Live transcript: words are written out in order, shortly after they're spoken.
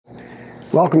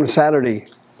Welcome to Saturday.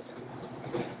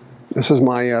 This is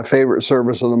my favorite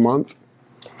service of the month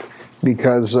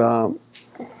because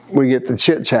we get to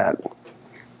chit-chat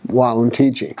while I'm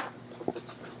teaching.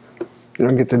 You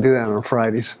don't get to do that on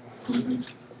Fridays.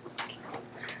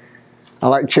 I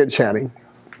like chit-chatting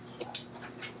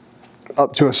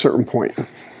up to a certain point.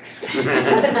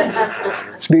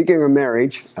 Speaking of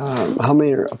marriage, how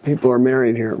many people are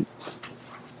married here?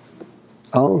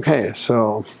 Oh, okay,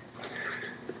 so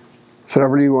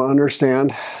everybody will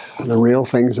understand the real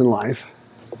things in life.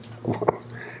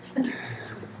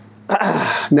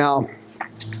 Now,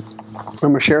 I'm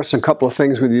going to share some couple of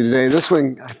things with you today. This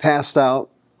one I passed out.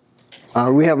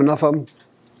 We have enough of them?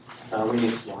 We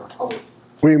need some more.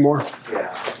 We need more?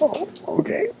 Yeah. Oh,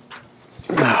 okay.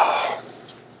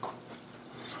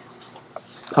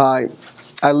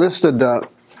 I listed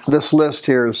this list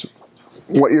here is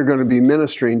what you're going to be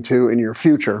ministering to in your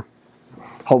future,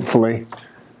 hopefully.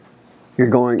 You're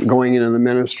going into the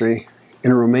ministry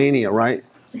in Romania, right?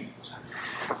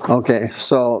 Okay,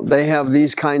 so they have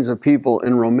these kinds of people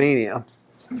in Romania.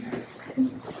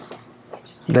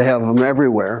 They have them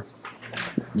everywhere.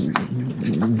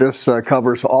 This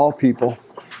covers all people.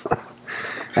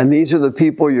 And these are the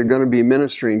people you're going to be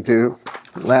ministering to.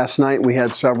 Last night we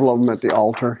had several of them at the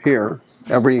altar here.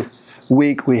 Every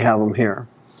week we have them here.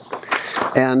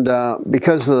 And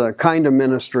because of the kind of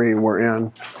ministry we're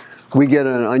in, we get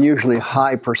an unusually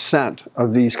high percent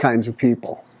of these kinds of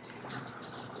people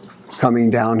coming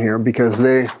down here because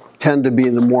they tend to be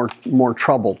the more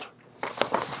troubled.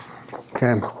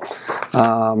 Okay,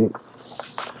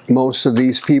 most of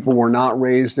these people were not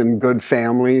raised in good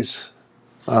families.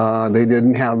 They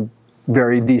didn't have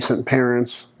very decent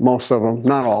parents, most of them,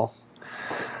 not all.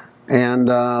 And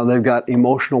they've got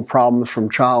emotional problems from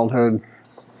childhood.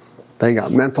 They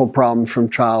got mental problems from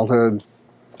childhood.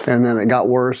 And then it got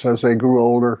worse as they grew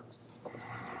older.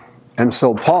 And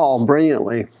so Paul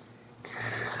brilliantly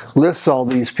lists all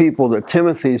these people that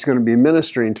Timothy's going to be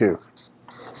ministering to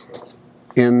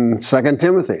in 2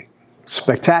 Timothy.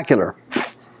 Spectacular.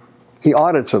 He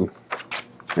audits them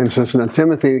and says, now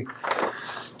Timothy,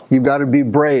 you've got to be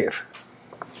brave.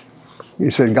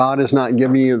 He said, God has not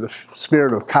given you the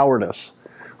spirit of cowardice,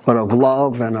 but of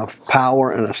love and of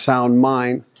power and a sound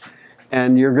mind,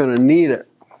 and you're going to need it.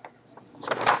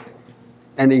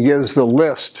 And he gives the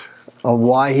list of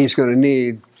why he's going to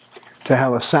need to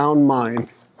have a sound mind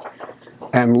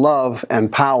and love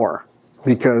and power,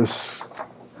 because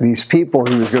these people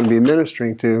he was going to be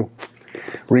ministering to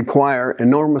require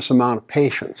enormous amount of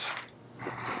patience.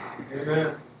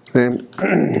 Amen.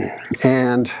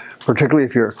 And particularly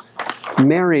if you're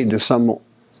married to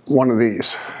one of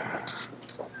these,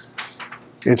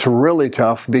 it's really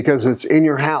tough because it's in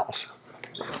your house,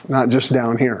 not just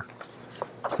down here.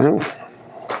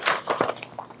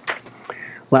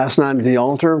 Last night at the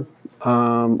altar,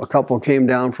 a couple came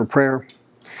down for prayer,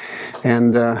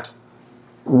 and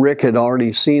Rick had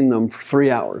already seen them for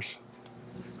 3 hours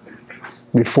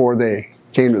before they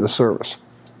came to the service.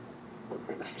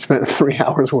 Spent 3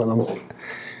 hours with them,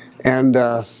 and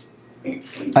I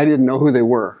didn't know who they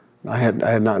were. I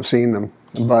had not seen them,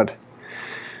 but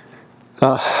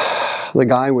the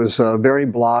guy was very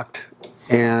blocked,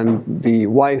 and the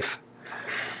wife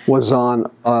was on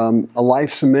a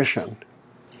life's mission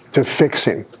to fix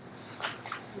him.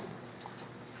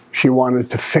 She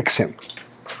wanted to fix him,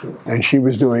 and she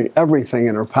was doing everything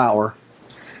in her power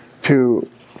to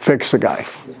fix the guy.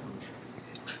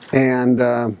 And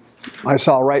I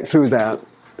saw right through that.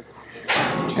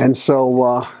 And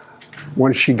so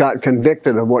when she got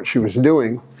convicted of what she was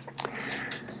doing,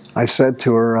 I said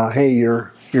to her, hey,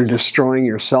 you're destroying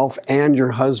yourself and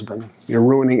your husband. You're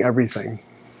ruining everything.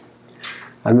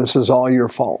 And this is all your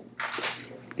fault.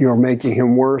 You're making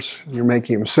him worse. You're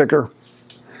making him sicker.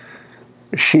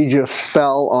 She just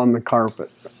fell on the carpet.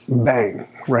 Bang,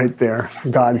 right there.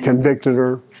 God convicted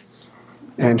her,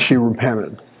 and she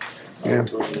repented. Yeah.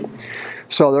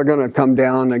 So they're going to come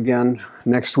down again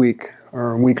next week,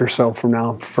 or a week or so from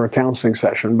now, for a counseling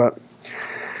session. But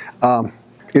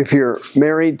if you're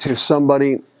married to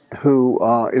somebody who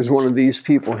is one of these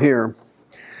people here,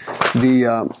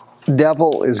 the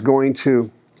devil is going to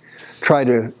try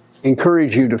to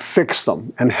encourage you to fix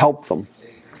them and help them.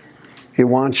 He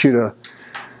wants you to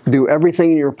do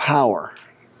everything in your power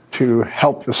to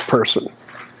help this person,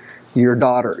 your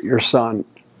daughter, your son,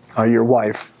 your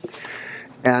wife.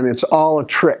 And it's all a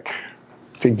trick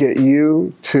to get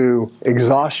you to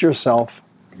exhaust yourself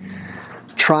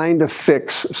trying to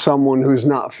fix someone who's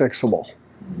not fixable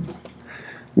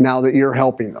now that you're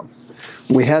helping them.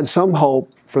 We had some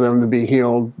hope for them to be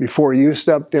healed before you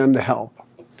stepped in to help.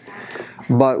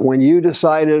 But when you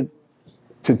decided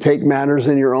to take matters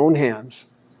in your own hands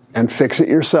and fix it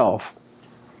yourself,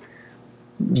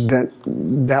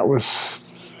 that was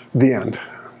the end.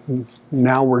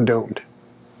 Now we're doomed.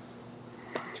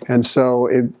 And so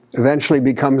it eventually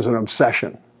becomes an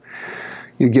obsession.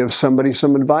 You give somebody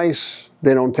some advice,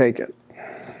 they don't take it.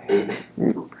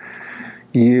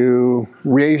 You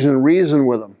reason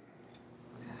with them,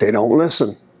 they don't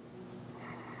listen.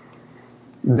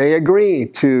 They agree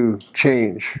to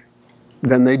change,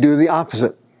 then they do the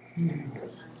opposite.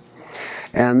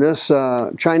 And this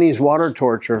Chinese water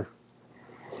torture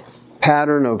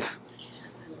pattern of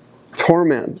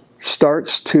torment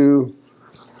starts to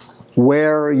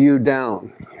wear you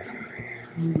down.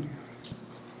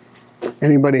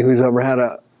 Anybody who's ever had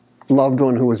a loved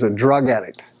one who was a drug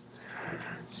addict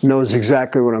knows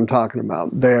exactly what I'm talking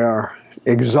about. They are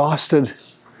exhausted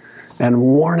and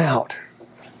worn out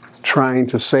trying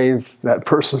to save that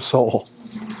person's soul.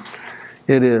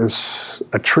 It is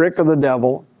a trick of the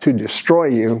devil to destroy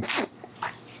you,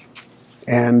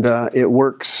 and it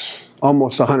works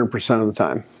almost 100% of the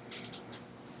time.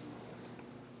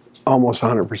 Almost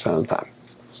 100% of the time.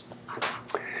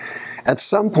 At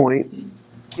some point,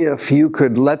 if you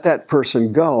could let that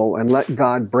person go and let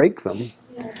God break them,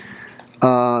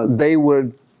 they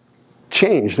would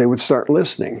change. They would start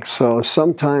listening. So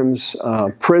sometimes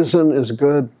prison is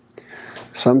good.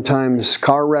 Sometimes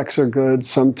car wrecks are good.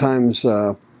 Sometimes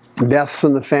deaths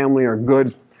in the family are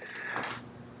good.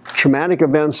 Traumatic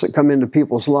events that come into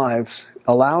people's lives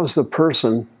allows the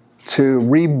person to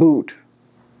reboot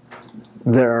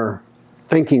their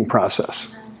thinking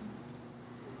process.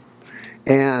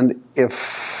 And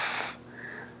if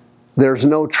there's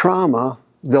no trauma,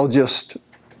 they'll just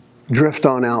drift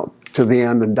on out to the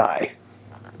end and die.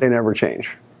 They never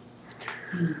change.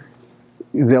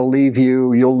 They'll leave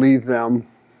you, you'll leave them.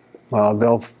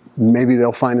 Maybe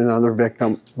they'll find another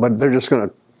victim, but they're just going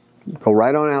to go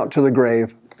right on out to the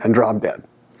grave and drop dead.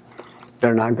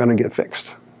 They're not going to get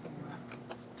fixed.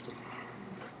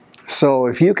 So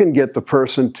if you can get the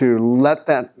person to let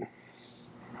that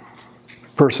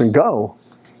person go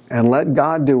and let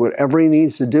God do whatever he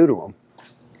needs to do to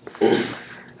them,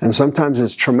 and sometimes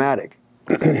it's traumatic,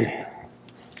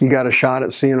 you got a shot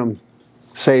at seeing them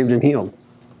saved and healed.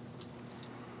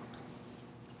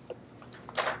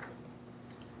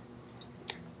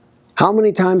 How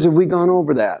many times have we gone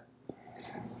over that?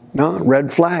 No,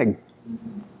 red flag.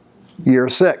 You're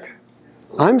sick.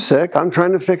 I'm sick. I'm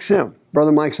trying to fix him.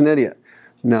 Brother Mike's an idiot.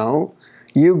 No,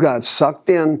 you got sucked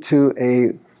into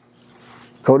a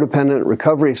codependent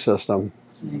recovery system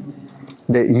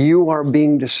that you are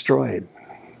being destroyed.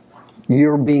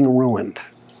 You're being ruined.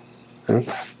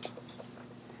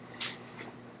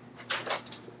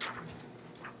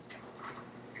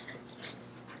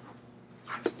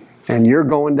 And you're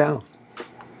going down.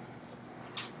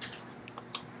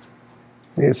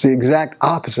 It's the exact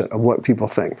opposite of what people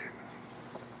think.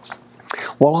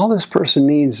 Well, all this person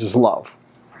needs is love.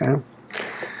 Okay?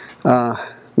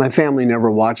 My family never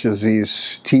watches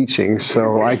these teachings,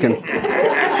 so I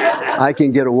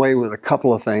can get away with a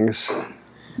couple of things.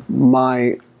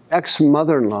 My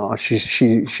ex-mother-in-law,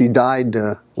 she died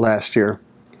last year,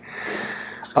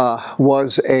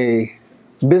 was a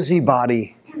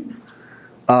busybody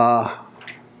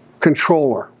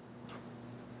controller.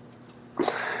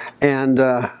 And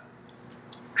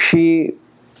she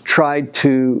tried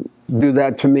to do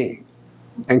that to me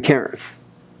and Karen.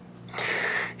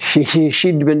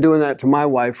 She'd been doing that to my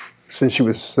wife since she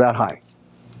was that high.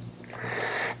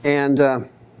 And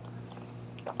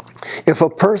if a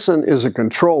person is a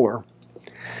controller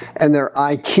and their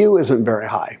IQ isn't very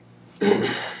high,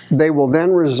 they will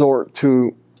then resort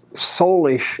to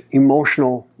soulish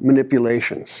emotional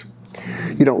manipulations.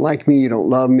 You don't like me, you don't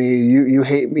love me, you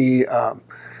hate me.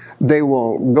 They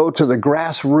will go to the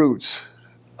grassroots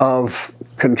of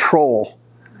control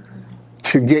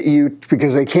to get you,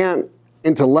 because they can't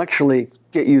intellectually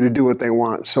get you to do what they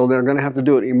want, so they're going to have to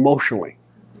do it emotionally.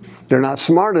 They're not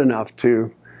smart enough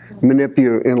to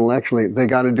manipulate intellectually, they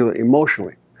got to do it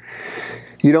emotionally.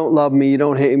 You don't love me, you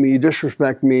don't hate me, you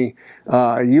disrespect me,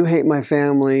 you hate my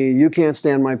family, you can't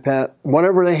stand my pet.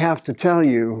 Whatever they have to tell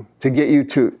you to get you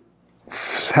to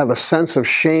have a sense of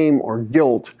shame or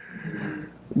guilt,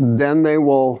 then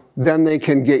they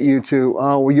can get you to,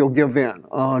 oh, well, you'll give in.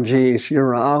 Oh, geez,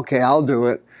 you're okay, I'll do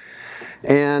it.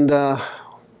 And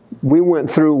we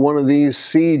went through one of these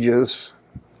sieges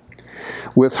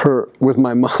with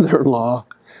my mother-in-law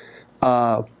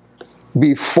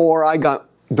before I got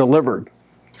delivered,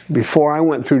 before I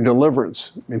went through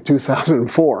Deliverance in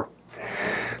 2004.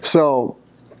 So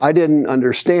I didn't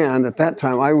understand at that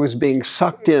time. I was being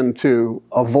sucked into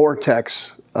a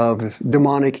vortex of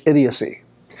demonic idiocy.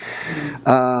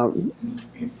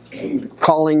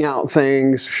 Calling out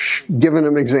things, giving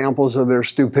them examples of their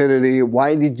stupidity.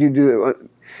 Why did you do it?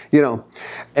 You know,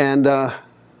 and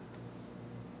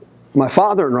my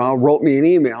father-in-law wrote me an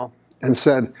email and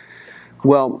said,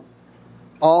 well,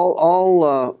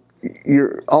 all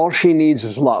she needs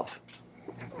is love.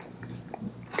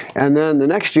 And then the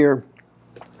next year,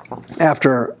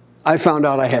 after I found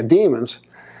out I had demons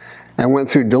and went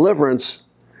through deliverance,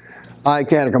 I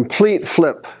had a complete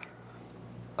flip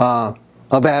of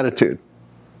attitude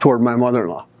toward my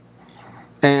mother-in-law.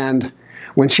 And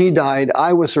when she died,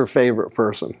 I was her favorite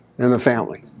person in the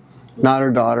family. Not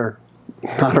her daughter,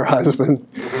 not her husband.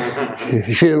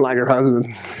 She didn't like her husband.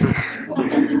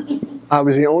 I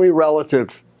was the only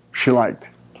relative she liked.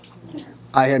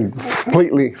 I had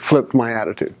completely flipped my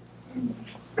attitude.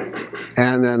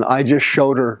 And then I just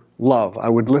showed her love. I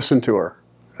would listen to her.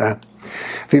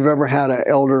 If you've ever had an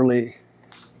elderly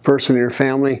person in your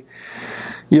family,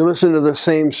 you listen to the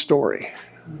same story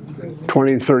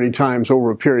 20 to 30 times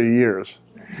over a period of years,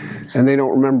 and they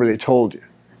don't remember they told you.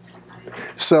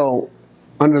 So,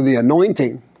 under the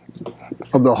anointing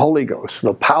of the Holy Ghost,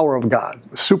 the power of God,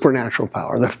 the supernatural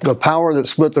power, the power that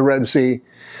split the Red Sea,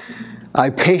 I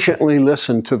patiently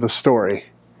listened to the story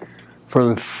for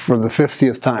the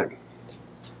 50th time.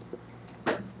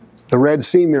 The Red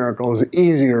Sea miracle is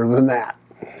easier than that,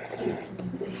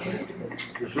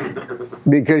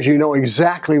 because you know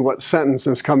exactly what sentence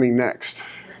is coming next.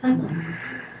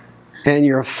 And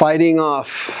you're fighting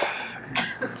off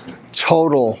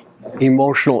total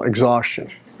emotional exhaustion.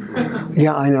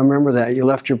 Yeah, I remember that. You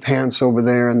left your pants over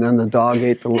there and then the dog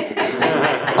ate the...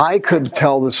 I could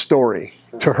tell the story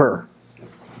to her.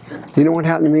 You know what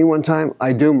happened to me one time?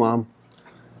 I do, Mom.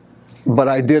 But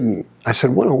I didn't. I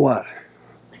said, what?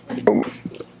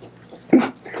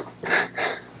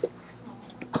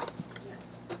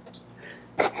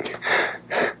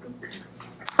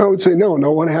 I would say, no,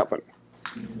 what happened?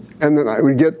 And then I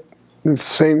would get the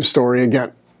same story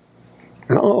again.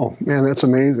 And, oh, man, that's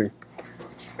amazing.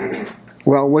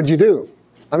 Well, what'd you do?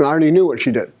 I already knew what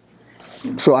she did.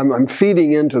 So I'm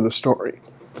feeding into the story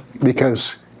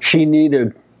because she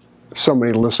needed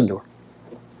somebody to listen to her.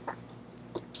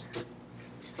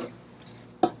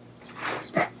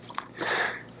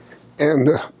 And,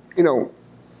 you know,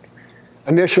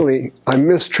 initially I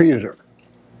mistreated her.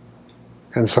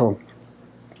 And so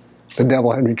the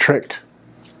devil had me tricked.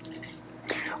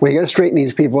 Well, you got to straighten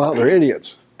these people out. They're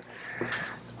idiots.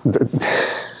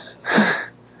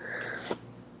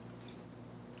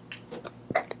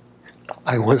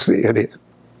 I was the idiot.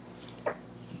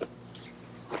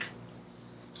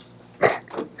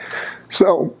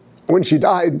 So when she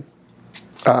died,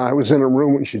 I was in a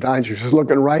room when she died. She was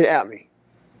looking right at me.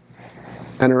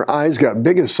 And her eyes got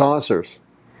big as saucers.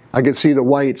 I could see the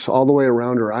whites all the way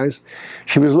around her eyes.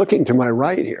 She was looking to my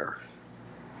right here.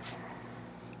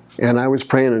 And I was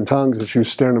praying in tongues and she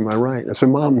was staring to my right. I said,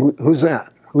 Mom, who's that?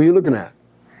 Who are you looking at?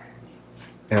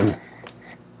 And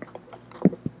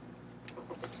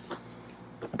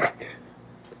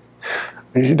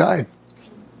she died.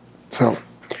 So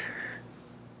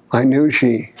I knew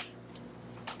she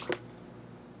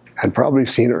had probably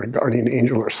seen her guardian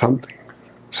angel or something.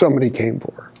 Somebody came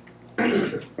for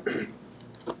her.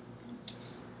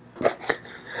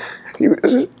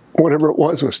 Whatever it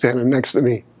was standing next to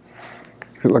me.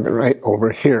 He was looking right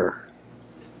over here.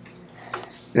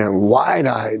 And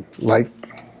wide-eyed, like,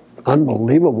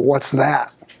 unbelievable. What's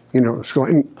that? You know, so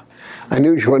I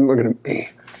knew she wasn't looking at me.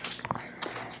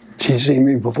 She'd seen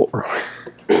me before.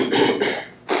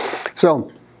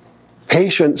 So,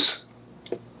 patience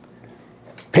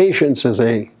is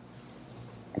a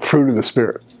fruit of the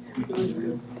Spirit.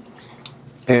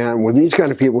 And with these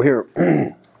kind of people here,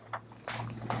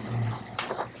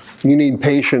 you need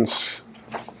patience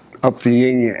up the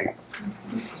yin-yang.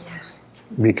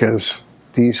 Because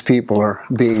these people are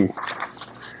being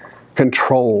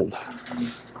controlled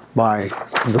by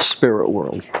the spirit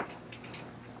world.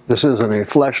 This isn't a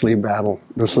fleshly battle.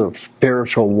 This is a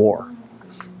spiritual war.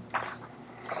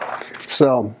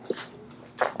 So,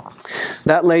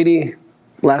 that lady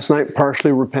last night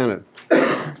partially repented.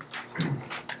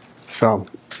 So,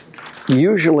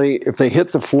 usually if they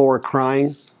hit the floor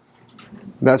crying,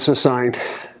 that's a sign.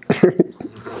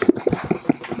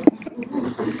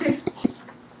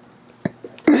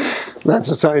 That's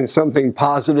a sign something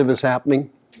positive is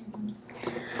happening.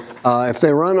 If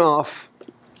they run off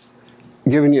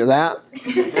giving you that,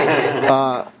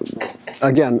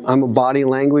 again, I'm a body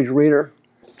language reader.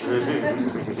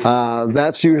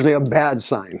 That's usually a bad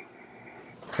sign.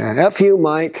 F you,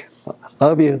 Mike.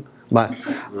 Love you. Bye.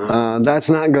 That's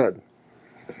not good.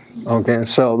 Okay,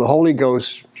 so the Holy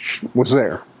Ghost was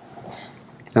there.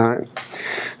 All right.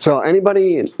 So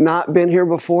anybody not been here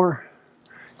before?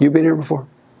 You been here before?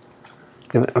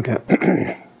 Okay.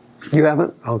 You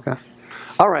haven't? Okay.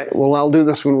 All right, well, I'll do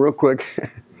this one real quick.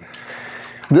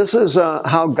 This is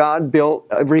how God built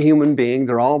every human being.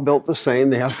 They're all built the same.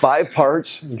 They have 5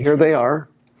 parts, and here they are.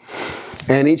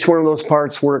 And each one of those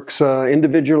parts works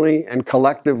individually and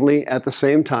collectively at the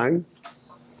same time.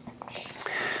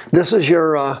 This is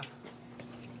your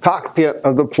cockpit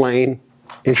of the plane.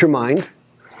 It's your mind.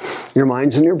 Your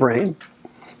mind's in your brain.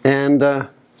 And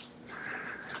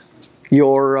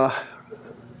your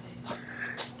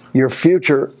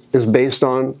future is based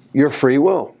on your free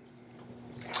will.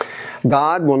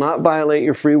 God will not violate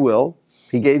your free will.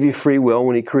 He gave you free will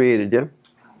when He created you.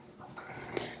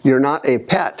 You're not a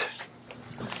pet.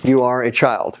 You are a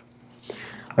child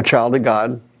of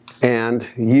God, and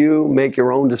you make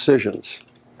your own decisions.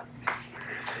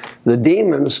 The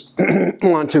demons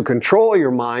want to control your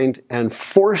mind and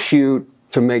force you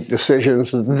to make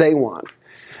decisions that they want.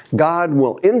 God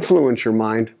will influence your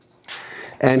mind,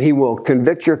 and He will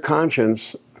convict your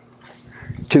conscience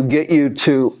to get you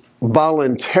to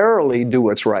voluntarily do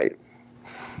what's right,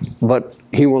 but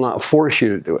He will not force you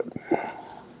to do it.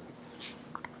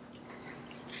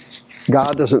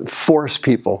 God doesn't force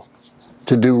people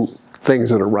to do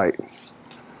things that are right.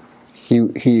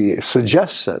 He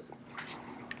suggests it,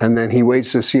 and then He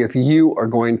waits to see if you are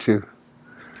going to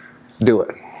do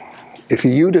it. If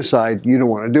you decide you don't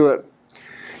want to do it,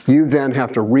 you then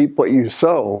have to reap what you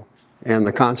sow, and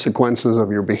the consequences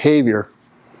of your behavior.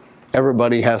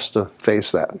 Everybody has to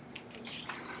face that.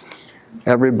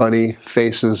 Everybody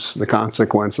faces the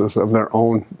consequences of their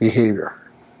own behavior,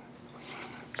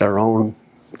 their own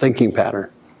thinking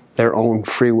pattern, their own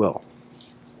free will.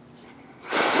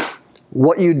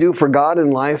 What you do for God in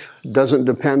life doesn't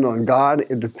depend on God,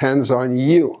 it depends on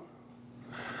you.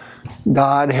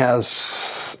 God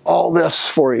has all this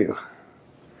for you.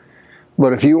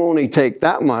 But if you only take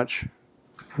that much,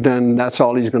 then that's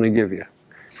all He's going to give you.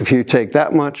 If you take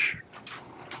that much,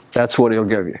 that's what He'll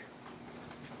give you.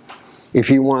 If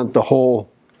you want the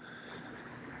whole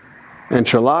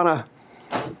enchilada,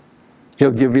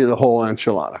 He'll give you the whole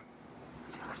enchilada.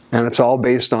 And it's all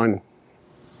based on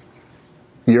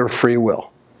your free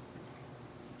will.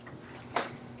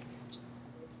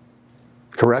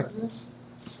 Correct?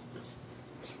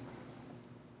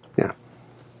 Yeah.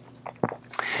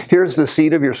 Here's the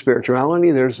seat of your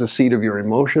spirituality. There's the seat of your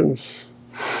emotions.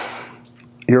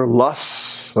 Your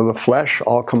lusts of the flesh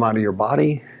all come out of your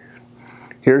body.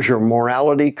 Here's your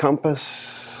morality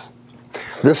compass.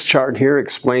 This chart here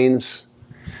explains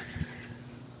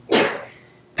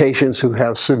patients who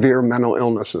have severe mental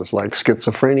illnesses like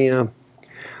schizophrenia,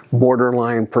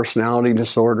 borderline personality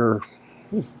disorder,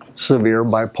 severe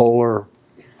bipolar.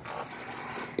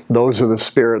 Those are the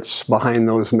spirits behind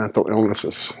those mental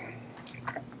illnesses.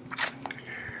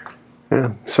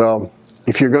 Yeah, so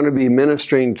if you're going to be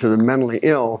ministering to the mentally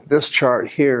ill, this chart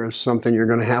here is something you're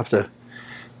going to have to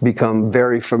become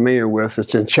very familiar with.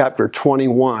 It's in chapter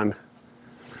 21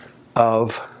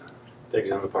 of Pigs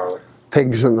in the Parlor.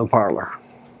 Pigs in the Parlor.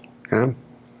 Okay?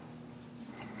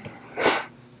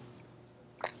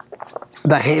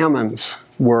 The Hammonds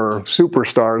were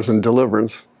superstars in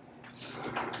Deliverance.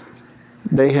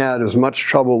 They had as much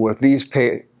trouble with these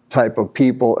type of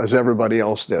people as everybody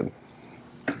else did.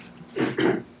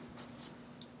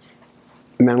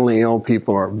 Mentally ill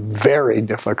people are very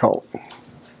difficult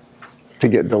to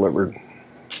get delivered.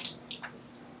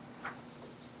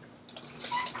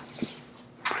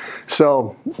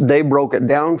 So they broke it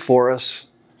down for us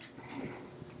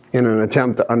in an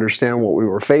attempt to understand what we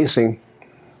were facing.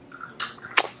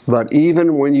 But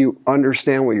even when you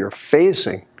understand what you're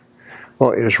facing,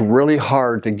 well, it is really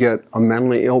hard to get a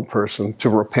mentally ill person to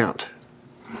repent,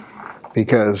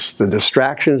 because the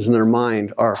distractions in their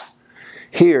mind are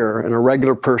here, and a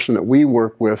regular person that we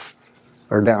work with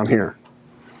are down here.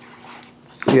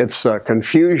 It's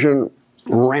confusion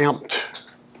ramped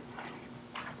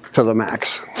to the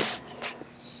max.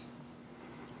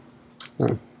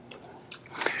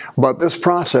 But this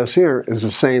process here is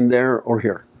the same there or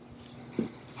here.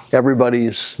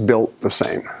 Everybody's built the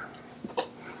same.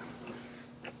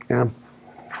 Yeah.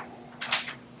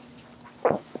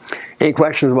 Any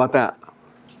questions about that?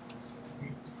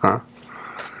 Huh?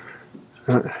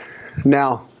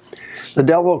 Now, the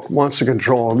devil wants to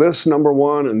control this number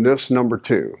 1 and this number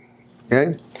 2.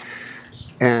 Okay?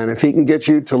 And if he can get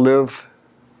you to live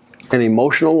an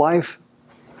emotional life,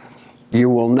 you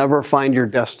will never find your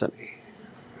destiny.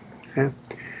 Okay?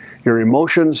 Your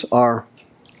emotions are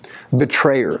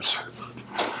betrayers.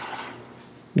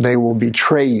 They will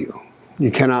betray you.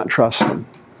 You cannot trust them.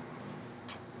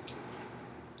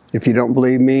 If you don't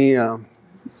believe me,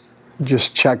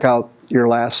 just check out your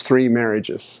last 3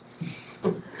 marriages.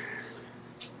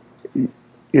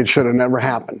 It should have never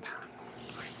happened.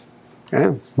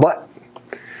 Yeah? But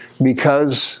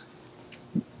because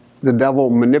the devil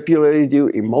manipulated you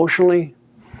emotionally,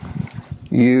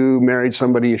 you married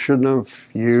somebody you shouldn't have,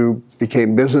 you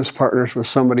became business partners with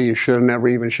somebody you should have never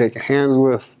even shaken hands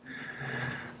with,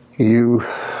 you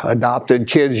adopted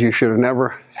kids you should have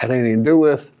never had anything to do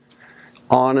with,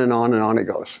 on and on and on it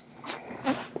goes.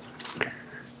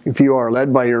 If you are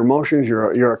led by your emotions,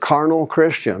 you're a carnal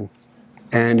Christian,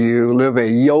 and you live a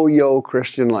yo-yo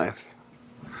Christian life.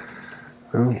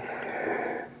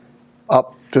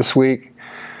 Up this week,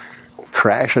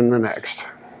 crashing the next.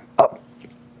 Up,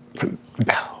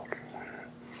 down.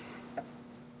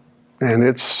 And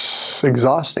it's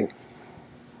exhausting.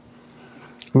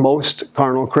 Most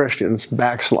carnal Christians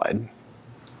backslide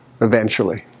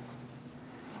eventually.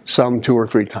 Some 2 or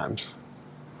 3 times.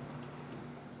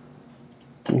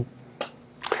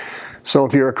 So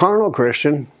if you're a carnal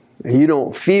Christian and you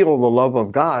don't feel the love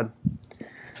of God,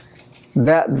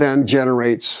 that then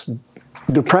generates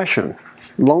depression,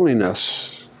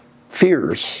 loneliness,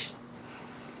 fears.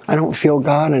 I don't feel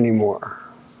God anymore.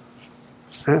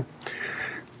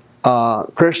 A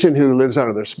Christian who lives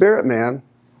under the Spirit man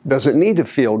doesn't need to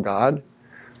feel God.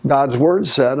 God's word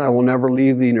said, I will never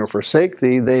leave thee nor forsake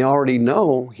thee. They already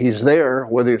know he's there,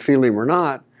 whether you feel him or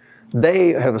not. They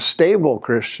have a stable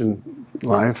Christian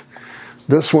life.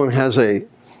 This one has a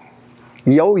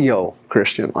yo-yo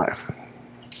Christian life.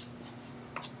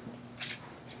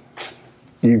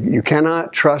 You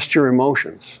cannot trust your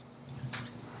emotions.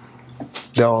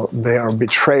 They are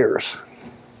betrayers.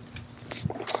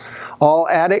 All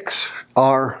addicts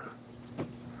are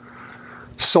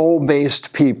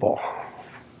soul-based people.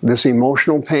 This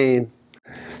emotional pain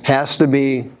has to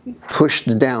be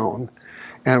pushed down.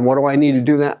 And what do I need to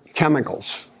do that?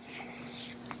 Chemicals.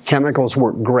 Chemicals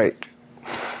work great.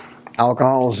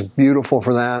 Alcohol is beautiful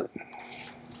for that.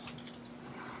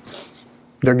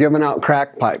 They're giving out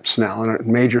crack pipes now in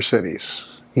major cities.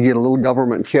 You get a little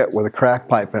government kit with a crack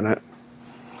pipe in it,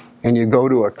 and you go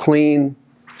to a clean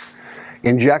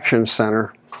injection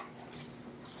center,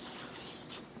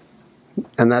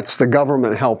 and that's the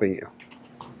government helping you.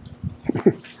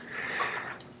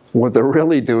 What they're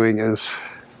really doing is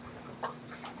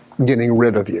getting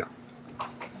rid of you.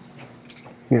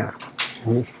 Yeah.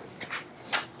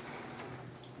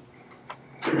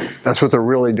 That's what they're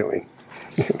really doing.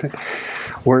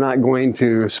 We're not going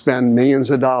to spend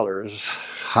millions of dollars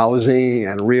housing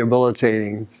and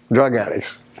rehabilitating drug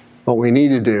addicts. What we need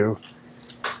to do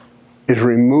is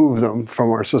remove them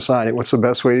from our society. What's the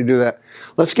best way to do that?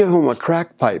 Let's give them a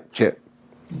crack pipe kit.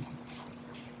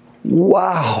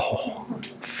 Wow.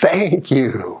 Thank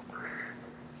you.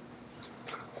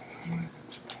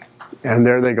 And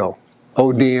there they go.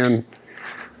 ODing,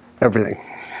 everything.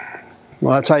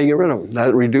 Well, that's how you get rid of them.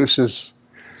 That reduces,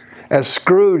 as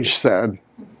Scrooge said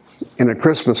in A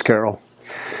Christmas Carol,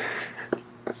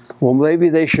 well, maybe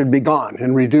they should be gone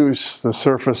and reduce the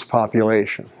surface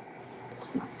population.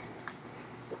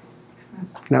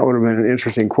 That would have been an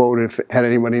interesting quote if had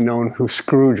anybody known who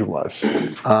Scrooge was.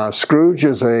 Scrooge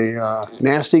is a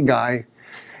nasty guy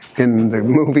in the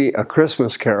movie A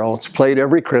Christmas Carol. It's played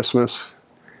every Christmas.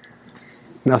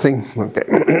 Nothing? Okay.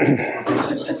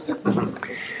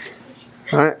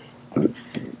 All right.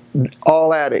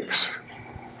 All addicts.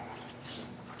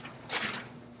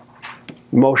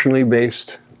 Emotionally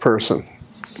based person.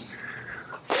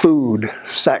 Food,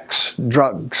 sex,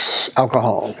 drugs,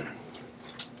 alcohol.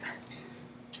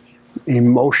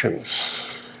 Emotions.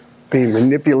 Being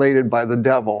manipulated by the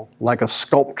devil like a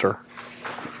sculptor.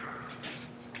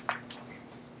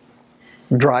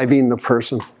 Driving the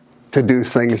person to do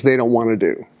things they don't want to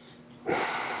do.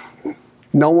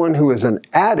 No one who is an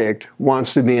addict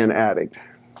wants to be an addict.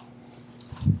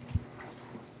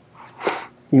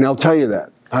 And they'll tell you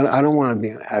that. I don't want to be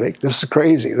an addict. This is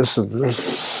crazy. This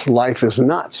life is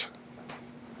nuts.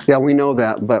 Yeah, we know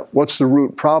that, but what's the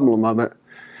root problem of it?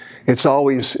 It's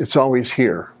always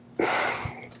here.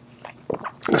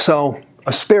 So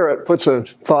a spirit puts a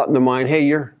thought in the mind, hey,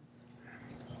 you're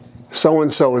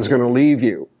so-and-so is going to leave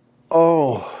you.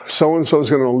 Oh, so-and-so is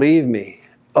going to leave me.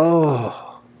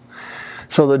 Oh.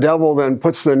 So the devil then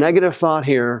puts the negative thought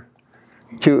here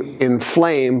to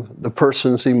inflame the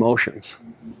person's emotions.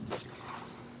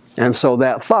 And so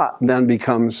that thought then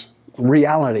becomes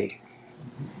reality.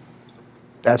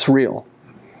 That's real.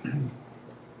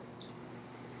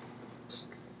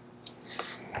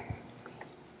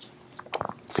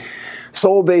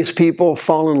 Soul-based people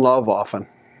fall in love often.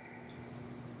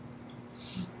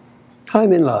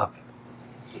 I'm in love.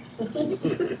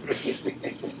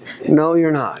 No,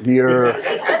 you're not. You're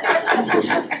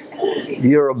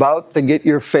about to get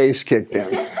your face kicked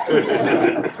in.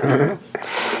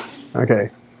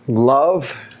 Okay.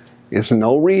 Love is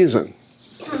no reason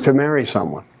to marry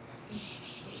someone.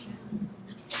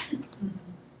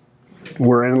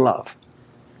 We're in love.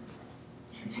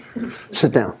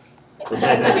 Sit down.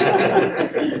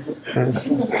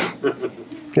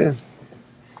 Okay.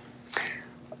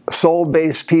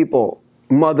 Soul-based people,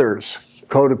 mothers,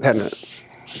 codependent,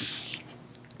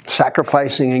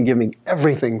 sacrificing and giving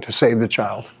everything to save the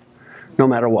child, no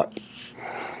matter what.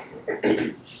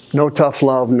 No tough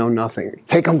love, no nothing.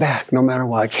 Take them back, no matter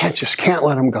what. Just can't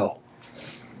let them go.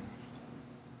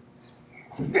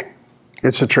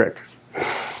 It's a trick.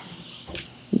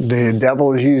 The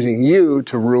devil is using you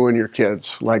to ruin your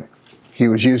kids, like he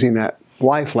was using that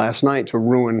wife last night to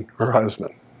ruin her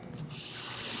husband.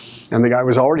 And the guy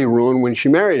was already ruined when she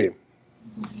married him.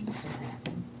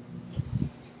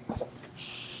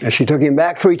 And she took him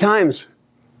back 3 times.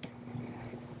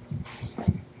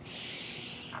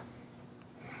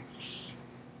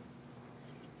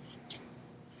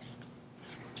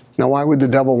 Now, why would the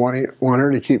devil want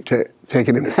her to keep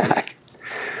taking him back?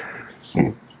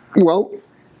 Well,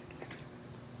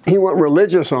 he went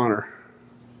religious on her.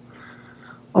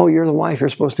 Oh, you're the wife. You're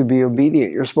supposed to be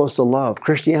obedient. You're supposed to love.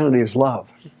 Christianity is love.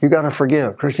 You got to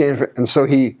forgive. Christianity, and so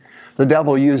the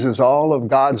devil uses all of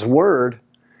God's word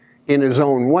in his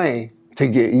own way to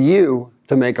get you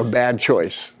to make a bad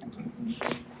choice.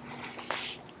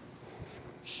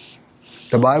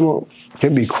 The Bible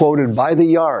can be quoted by the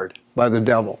yard by the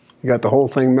devil. You got the whole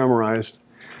thing memorized,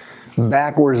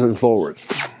 backwards and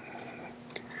forwards.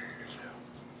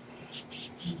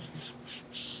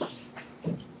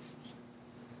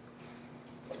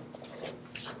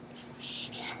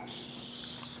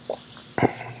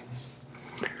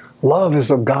 Love is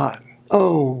of God.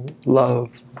 Oh, love.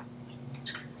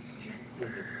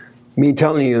 Me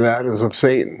telling you that is of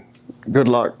Satan. Good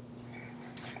luck.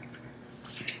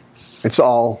 It's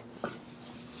all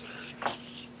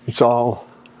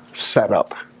set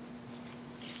up.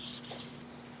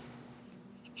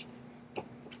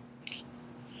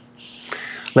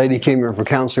 Lady came here for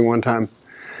counseling one time.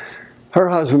 Her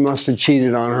husband must have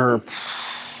cheated on her,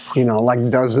 like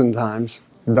dozens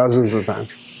of times.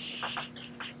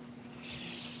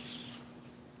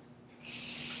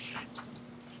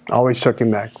 Always took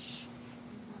him back.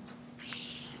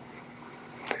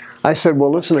 I said, well,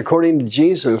 listen, according to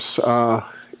Jesus,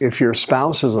 if your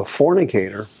spouse is a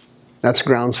fornicator, that's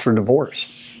grounds for divorce.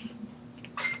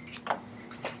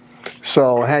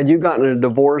 So had you gotten a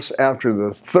divorce after the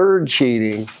 3rd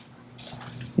cheating,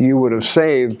 you would have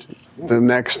saved the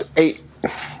next 8.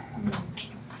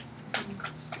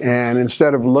 And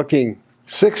instead of looking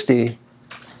 60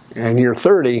 and you're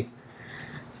 30,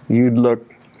 you'd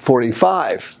look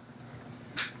 45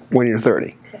 when you're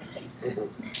 30.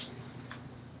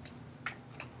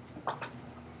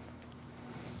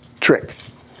 Trick.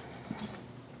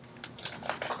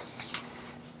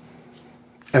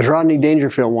 As Rodney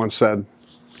Dangerfield once said,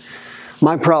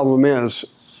 my problem is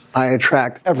I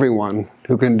attract everyone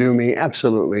who can do me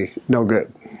absolutely no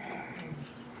good.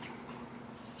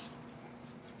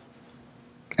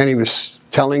 And he was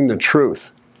telling the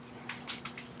truth.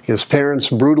 His parents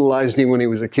brutalized him when he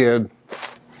was a kid.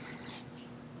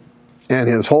 And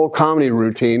his whole comedy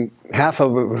routine, half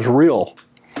of it was real.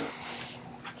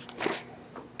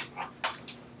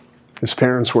 His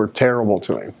parents were terrible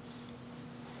to him.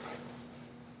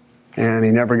 And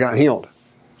he never got healed.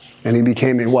 And he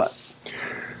became a what?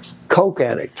 Coke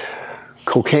addict.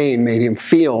 Cocaine made him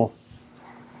feel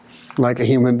like a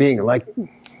human being, like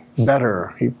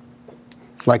better.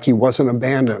 Like he wasn't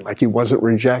abandoned, like he wasn't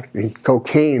rejected.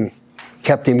 Cocaine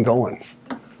kept him going.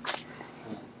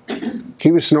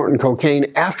 He was snorting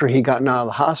cocaine after he'd gotten out of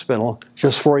the hospital,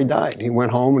 just before he died. He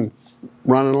went home and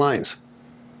running lines.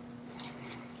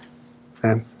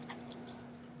 And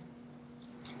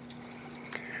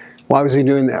why was he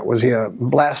doing that? Was he a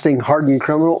blasting, hardened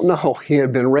criminal? No, he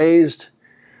had been raised,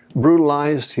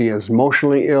 brutalized. He is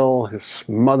emotionally ill. His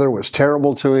mother was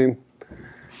terrible to him.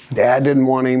 Dad didn't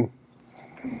want him.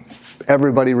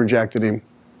 Everybody rejected him.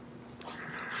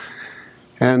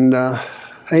 And,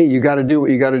 hey, you got to do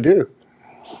what you got to do.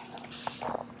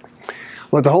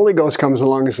 Well, the Holy Ghost comes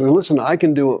along and says, listen,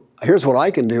 here's what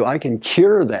I can do. I can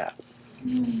cure that.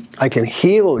 I can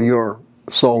heal your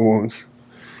soul wounds.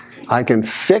 I can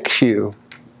fix you.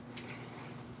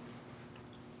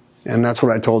 And that's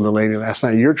what I told the lady last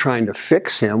night. You're trying to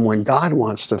fix him when God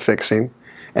wants to fix him.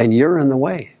 and you're in the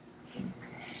way.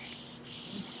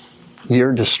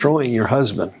 You're destroying your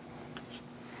husband.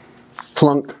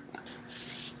 Plunk,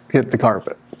 hit the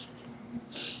carpet.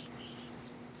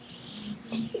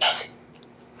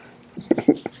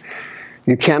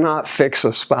 You cannot fix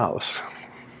a spouse.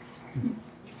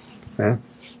 Yeah?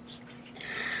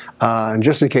 And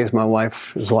just in case my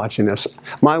wife is watching this,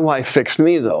 my wife fixed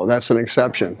me, though. That's an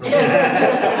exception.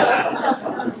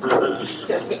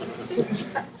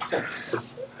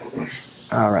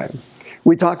 All right.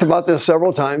 We talked about this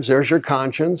several times. There's your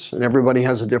conscience, and everybody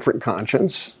has a different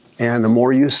conscience. And the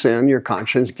more you sin, your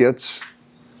conscience gets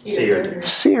Seared.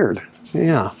 seared.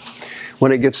 Yeah.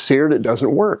 When it gets seared, it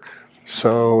doesn't work.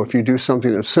 So if you do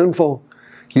something that's sinful,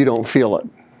 you don't feel it.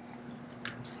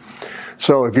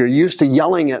 So if you're used to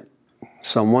yelling at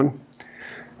someone,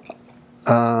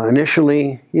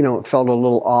 initially, it felt a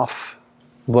little off.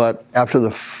 But after the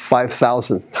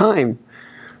 5,000th time,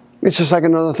 it's just like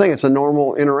another thing. It's a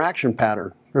normal interaction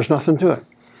pattern. There's nothing to it.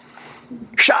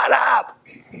 Shut up!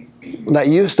 That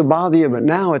used to bother you, but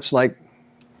now it's like,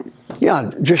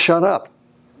 yeah, just shut up.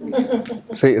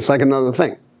 See, it's like another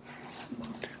thing.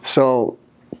 So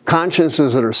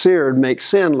consciences that are seared make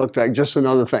sin look like just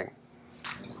another thing.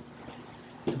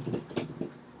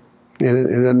 It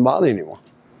doesn't bother you anymore.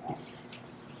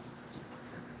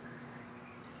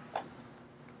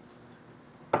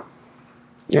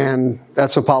 And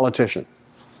that's a politician.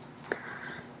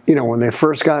 When they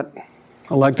first got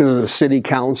elected to the city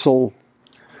council,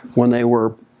 when they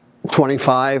were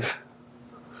 25,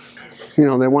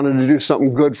 they wanted to do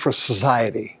something good for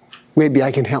society. Maybe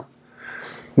I can help.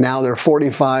 Now they're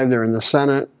 45, they're in the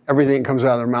Senate, everything that comes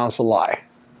out of their mouth is a lie.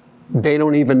 They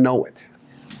don't even know it.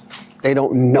 They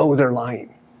don't know they're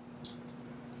lying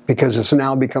because it's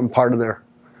now become part of their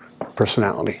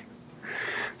personality.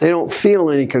 They don't feel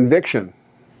any conviction.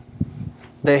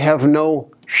 They have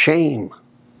no shame.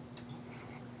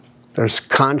 Their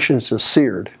conscience is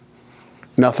seared.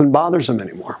 Nothing bothers them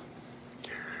anymore.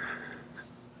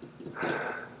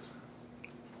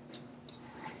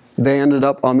 They ended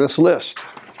up on this list.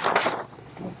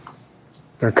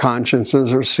 Their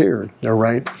consciences are seared. They're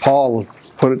right. Paul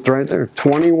put it right there.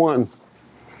 21.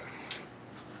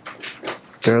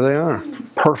 There they are.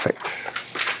 Perfect.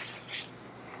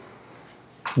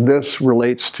 This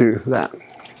relates to that.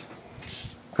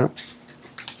 Yeah.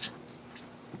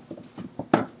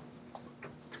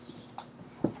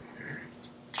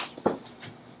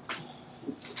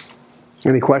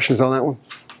 Any questions on that one?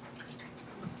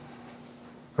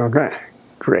 Okay,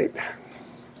 great.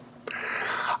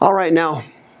 All right, now,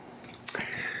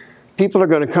 people are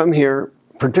going to come here,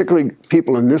 particularly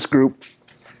people in this group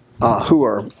who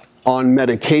are on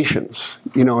medications,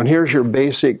 and here's your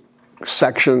basic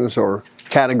sections or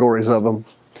categories of them.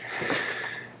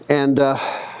 And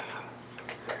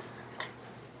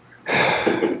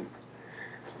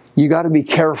you got to be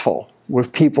careful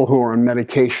with people who are on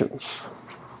medications,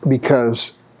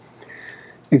 because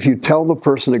if you tell the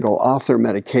person to go off their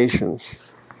medications,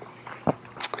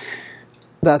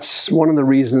 that's one of the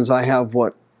reasons I have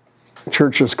what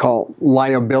churches call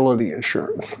liability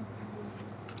insurance.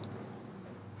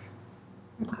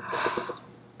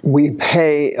 We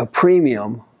pay a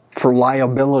premium for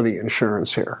liability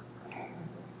insurance here.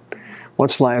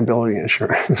 What's liability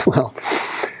insurance? Well,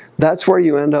 that's where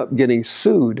you end up getting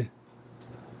sued,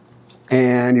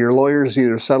 and your lawyers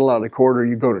either settle out of court or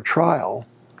you go to trial.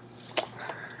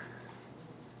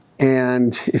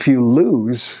 And if you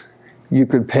lose, you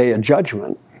could pay a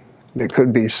judgment that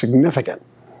could be significant.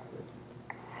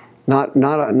 Not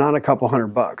a couple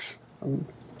 $100,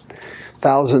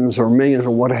 thousands or millions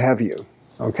or what have you.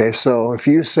 Okay, so if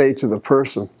you say to the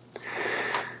person,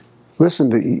 listen,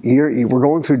 we're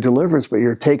going through deliverance, but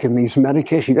you're taking these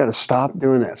medications, you got to stop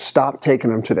doing that. Stop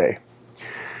taking them today.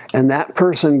 And that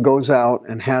person goes out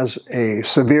and has a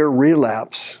severe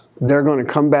relapse, they're going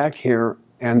to come back here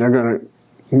and they're going to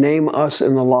name us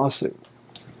in the lawsuit.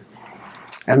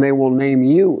 And they will name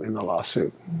you in the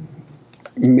lawsuit.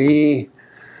 Me,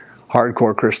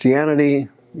 Hardcore Christianity,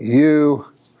 you,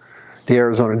 the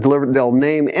Arizona Deliverance, they'll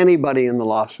name anybody in the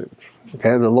lawsuit.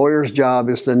 Okay, the lawyer's job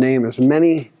is to name as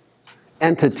many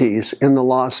entities in the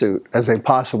lawsuit as they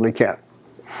possibly can.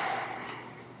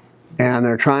 And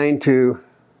they're trying to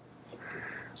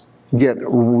get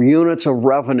units of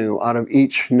revenue out of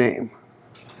each name.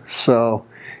 So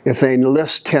if they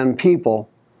list 10 people,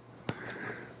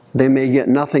 they may get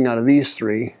nothing out of these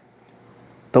 3.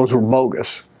 Those were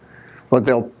bogus. But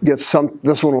they'll get some,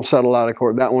 this one will settle out of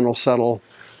court, that one will settle,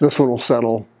 this one will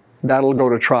settle, that'll go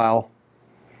to trial.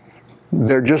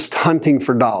 They're just hunting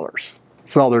for dollars.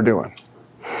 That's all they're doing.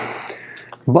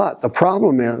 But the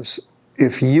problem is,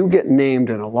 if you get named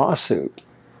in a lawsuit,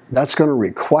 that's going to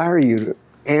require you to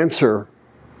answer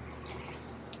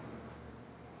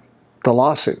the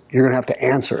lawsuit. You're going to have to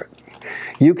answer it.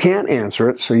 You can't answer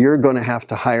it, so you're going to have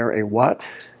to hire a what?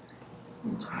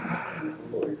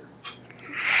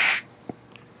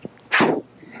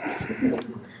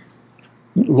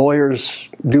 Lawyers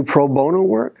do pro bono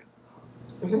work?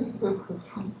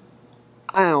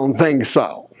 I don't think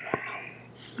so.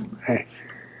 Hey,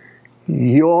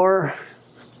 your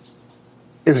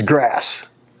is grass,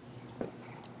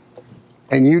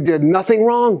 and you did nothing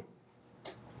wrong.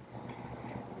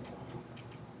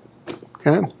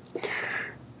 Okay?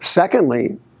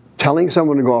 Secondly, telling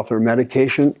someone to go off their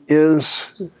medication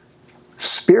is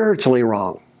spiritually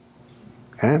wrong.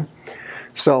 Okay?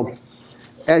 So,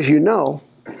 as you know,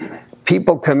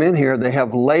 people come in here, they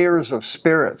have layers of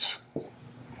spirits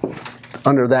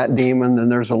under that demon, then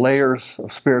there's a layers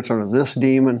of spirits under this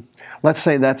demon. Let's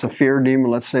say that's a fear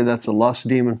demon, let's say that's a lust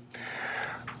demon.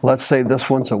 Let's say this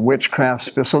one's a witchcraft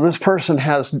spirit. So this person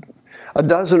has a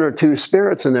dozen or two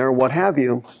spirits in there, what have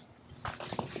you.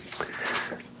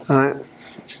 All right.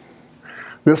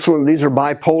 These are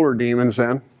bipolar demons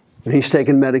then, and he's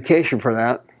taking medication for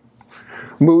that.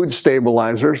 Mood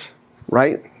stabilizers,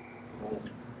 right?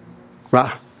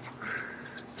 Right.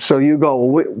 So you go,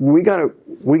 well, we got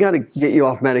to get you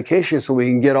off medication so we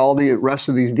can get all the rest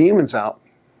of these demons out.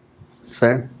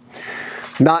 See?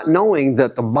 Not knowing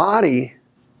that the body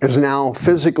is now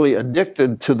physically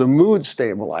addicted to the mood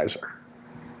stabilizer.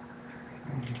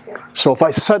 So if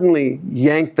I suddenly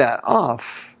yank that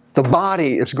off, the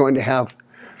body is going to have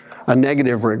a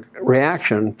negative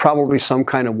reaction, probably some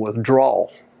kind of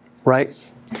withdrawal, right?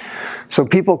 So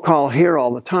people call here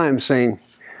all the time saying,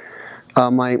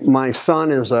 my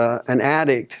son is an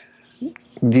addict.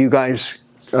 Do you guys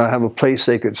have a place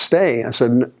they could stay? I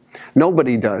said,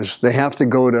 nobody does. They have to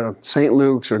go to St.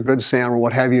 Luke's or Good Sam or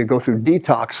what have you, go through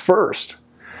detox first.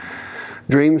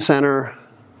 Dream Center,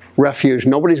 Refuge.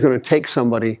 Nobody's going to take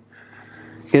somebody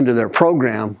into their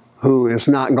program who has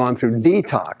not gone through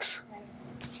detox,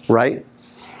 right?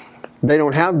 They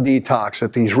don't have detox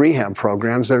at these rehab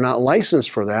programs. They're not licensed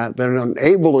for that. They're not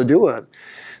able to do it.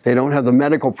 They don't have the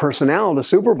medical personnel to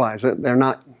supervise it.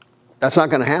 That's not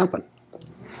going to happen.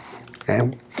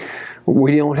 Okay?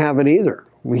 We don't have it either.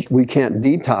 We can't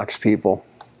detox people.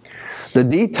 The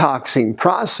detoxing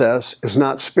process is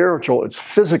not spiritual, it's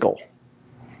physical.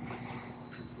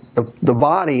 The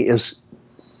body is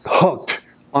hooked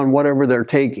on whatever they're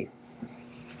taking.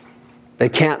 They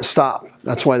can't stop.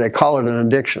 That's why they call it an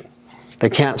addiction. They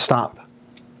can't stop.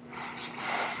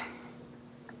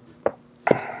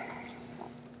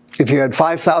 If you had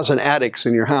 5,000 addicts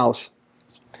in your house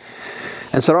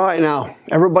and said, all right, now,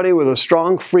 everybody with a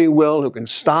strong free will who can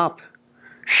stop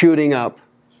shooting up,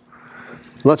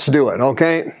 let's do it,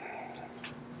 okay?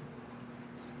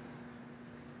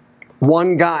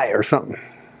 One guy or something.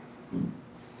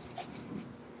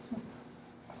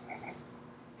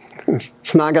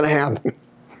 It's not going to happen.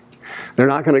 They're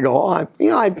not going to go, oh,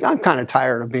 I'm kind of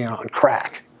tired of being on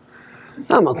crack.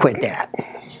 I'm going to quit that.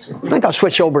 I think I'll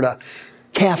switch over to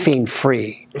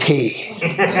caffeine-free tea.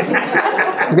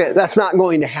 Okay, that's not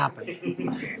going to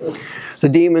happen. The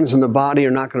demons in the body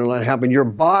are not going to let it happen. Your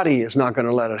body is not going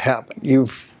to let it happen.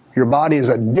 Your body is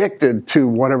addicted to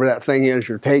whatever that thing is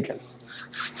you're taking.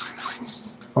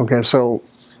 Okay, so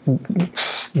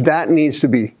that needs to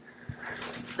be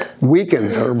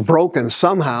weakened or broken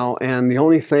somehow, and the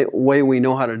only way we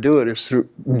know how to do it is through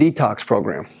detox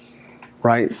program,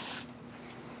 right?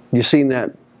 You seen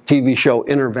that TV show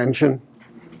Intervention?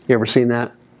 You ever seen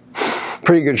that?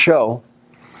 Pretty good show.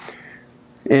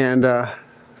 And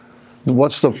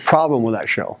what's the problem with that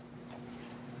show?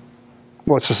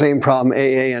 Well, it's the same problem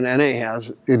AA and NA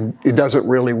has. It doesn't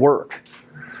really work.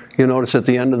 You notice at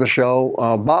the end of the show,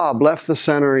 Bob left the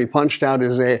center, he punched out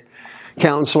his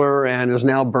counselor and is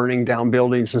now burning down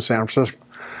buildings in San Francisco.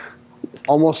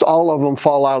 Almost all of them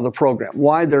fall out of the program.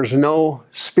 Why? There's no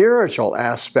spiritual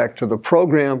aspect to the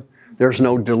program. There's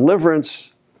no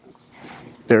deliverance.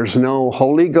 There's no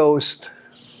Holy Ghost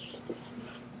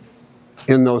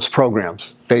in those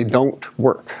programs. They don't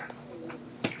work.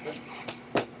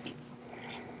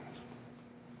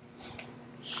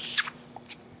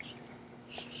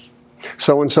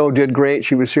 So-and-so did great.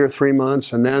 She was here 3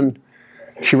 months, and then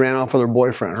she ran off with her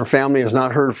boyfriend. Her family has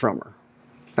not heard from her.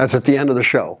 That's at the end of the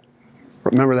show.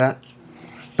 Remember that?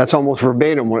 That's almost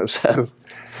verbatim what it says.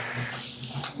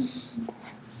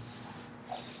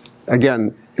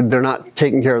 Again, they're not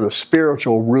taking care of the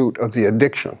spiritual root of the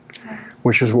addiction,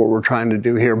 which is what we're trying to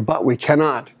do here. But we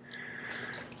cannot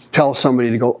tell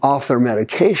somebody to go off their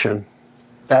medication.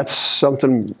 That's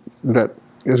something that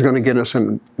is going to get us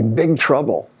in big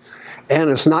trouble. And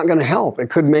it's not going to help. It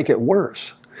could make it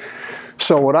worse.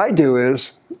 So what I do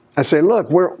is, I say, look,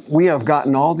 we have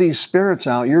gotten all these spirits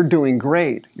out. You're doing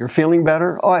great. You're feeling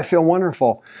better? Oh, I feel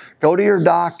wonderful. Go to your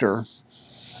doctor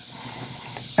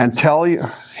and tell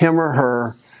him or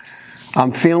her,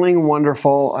 I'm feeling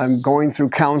wonderful. I'm going through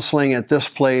counseling at this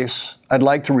place. I'd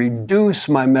like to reduce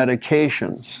my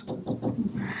medications.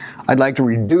 I'd like to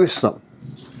reduce them.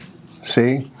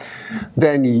 See?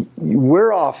 Then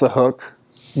we're off the hook.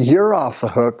 You're off the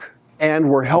hook. And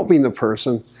we're helping the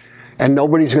person. And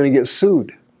nobody's going to get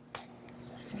sued.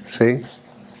 See?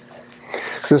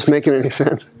 Is this making any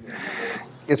sense?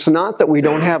 It's not that we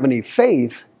don't have any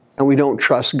faith and we don't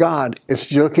trust God.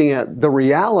 It's looking at the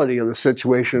reality of the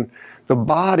situation. The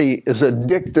body is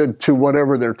addicted to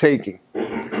whatever they're taking.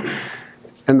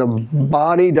 And the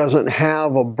body doesn't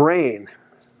have a brain.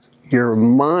 Your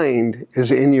mind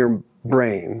is in your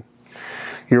brain.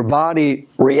 Your body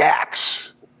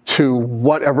reacts to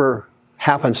whatever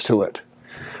happens to it.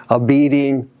 A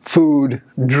beating, food,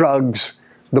 drugs.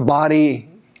 The body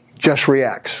just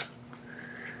reacts.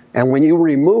 And when you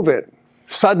remove it,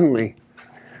 suddenly,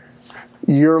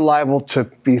 you're liable to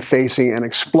be facing an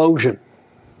explosion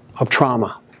of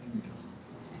trauma,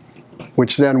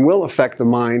 which then will affect the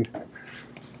mind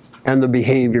and the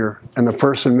behavior, and the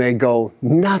person may go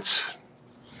nuts.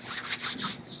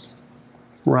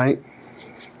 Right?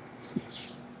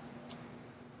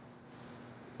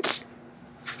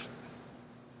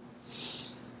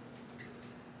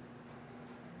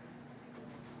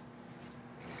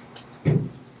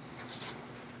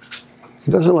 It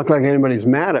doesn't look like anybody's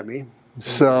mad at me,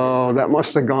 so that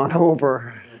must have gone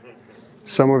over.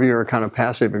 Some of you are kind of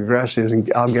passive aggressive, and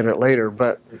I'll get it later,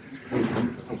 but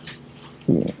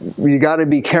you got to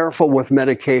be careful with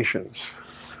medications,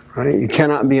 right? You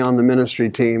cannot be on the ministry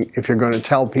team if you're going to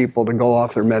tell people to go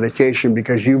off their medication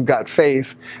because you've got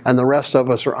faith and the rest of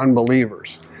us are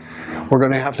unbelievers. We're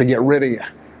going to have to get rid of you.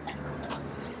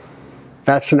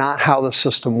 That's not how the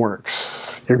system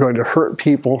works. You're going to hurt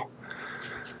people.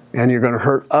 And you're going to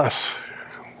hurt us.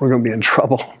 We're going to be in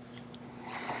trouble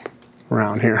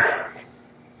around here.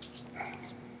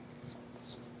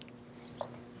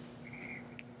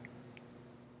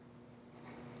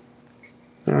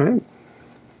 All right.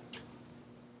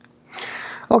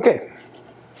 Okay.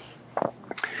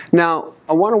 Now,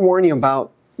 I want to warn you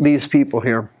about these people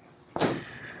here.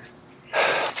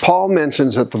 Paul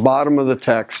mentions at the bottom of the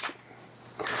text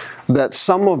that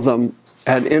some of them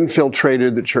had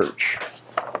infiltrated the church.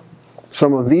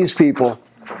 Some of these people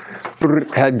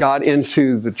had got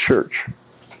into the church.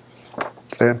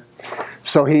 Okay?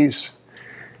 So he's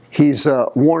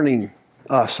warning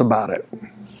us about it.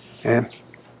 Okay?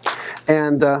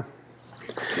 And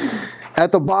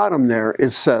at the bottom there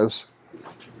it says,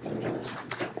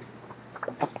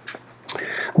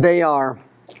 they are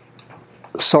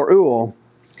Saul,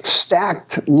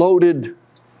 stacked, loaded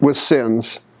with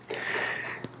sins,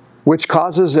 which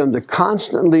causes them to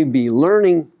constantly be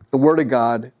learning the Word of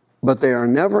God, but they are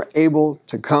never able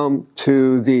to come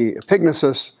to the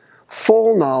epignosis,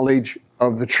 full knowledge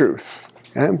of the truth.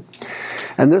 Okay?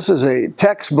 And this is a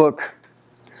textbook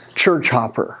church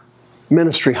hopper,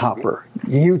 ministry hopper,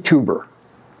 YouTuber.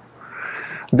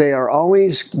 They are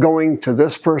always going to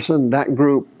this person, that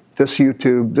group, this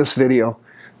YouTube, this video,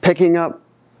 picking up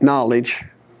knowledge,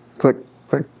 click,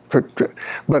 click, click, click,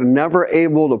 but never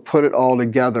able to put it all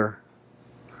together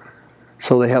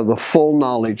so they have the full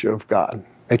knowledge of God.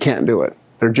 They can't do it.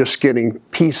 They're just getting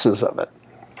pieces of it.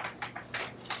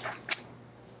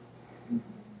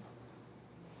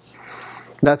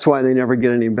 That's why they never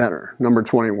get any better. Number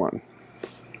 21.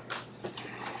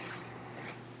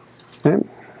 Okay?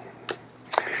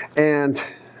 And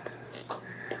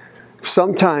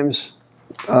sometimes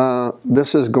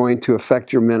this is going to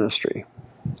affect your ministry.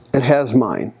 It has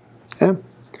mine. Okay?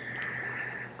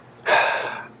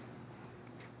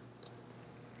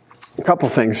 A couple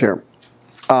things here.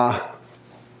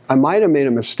 I might have made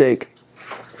a mistake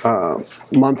a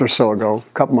month or so ago,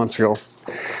 a couple months ago.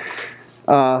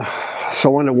 So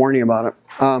I wanted to warn you about it.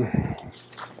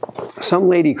 Some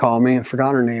lady called me, I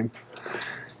forgot her name,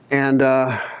 and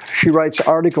she writes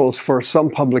articles for some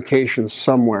publications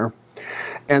somewhere,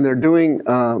 and they're doing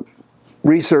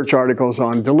research articles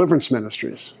on deliverance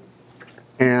ministries.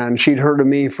 And she'd heard of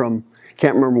me from,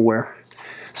 can't remember where,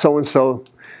 so-and-so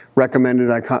recommended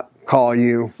I call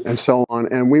you, and so on.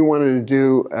 And we wanted to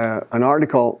do an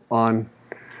article on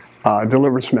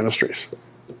deliverance ministries.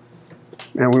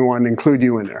 And we wanted to include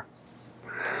you in there.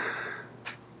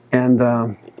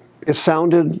 And it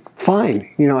sounded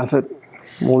fine. You know, I thought,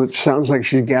 well, it sounds like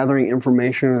she's gathering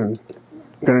information and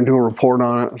going to do a report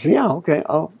on it. I said, yeah, okay,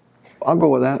 I'll go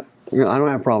with that. You know, I don't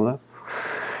have a problem with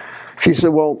that. She said,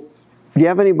 well, do you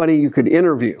have anybody you could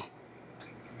interview?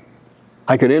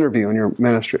 I could interview in your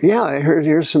ministry. Yeah,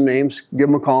 here's some names. Give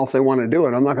them a call if they want to do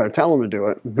it. I'm not going to tell them to do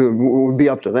it. It would be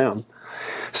up to them.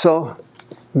 So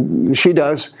she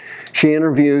does. She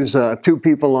interviews 2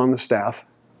 people on the staff.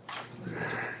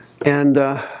 And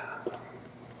I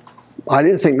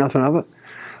didn't think nothing of it.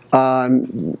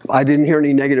 I didn't hear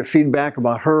any negative feedback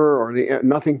about her or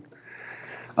nothing.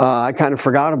 I kind of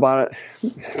forgot about it,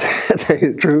 to tell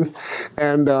you the truth.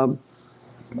 And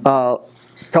a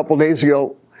couple days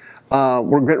ago,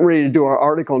 we're getting ready to do our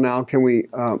article now. Can we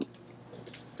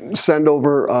send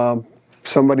over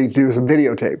somebody to do some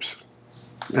videotapes?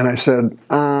 And I said,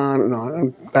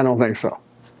 no, I don't think so.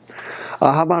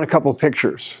 How about a couple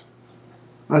pictures?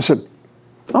 I said,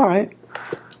 all right.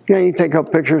 Yeah, you can take a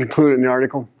couple pictures, include it in the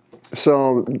article.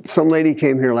 So some lady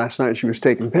came here last night. She was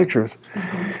taking pictures.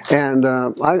 And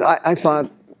I thought,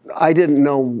 I didn't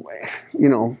know, you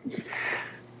know,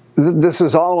 this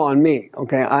is all on me,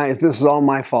 okay? This is all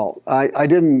my fault. I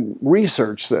didn't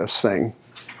research this thing,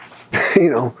 you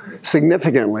know,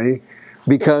 significantly,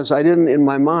 because I didn't, in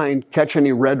my mind, catch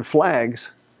any red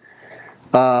flags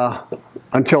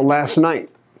until last night.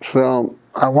 So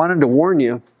I wanted to warn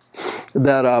you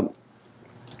that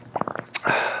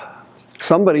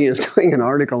somebody is doing an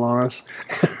article on us,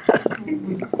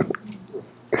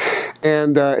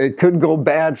 and it could go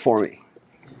bad for me.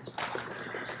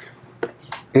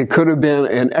 It could have been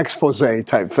an expose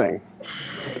type thing.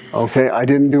 Okay, I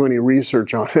didn't do any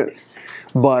research on it,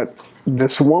 but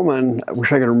this woman, I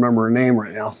wish I could remember her name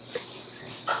right now.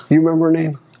 You remember her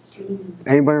name?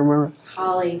 Anybody remember?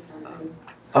 Holly.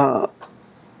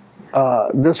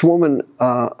 This woman,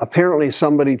 apparently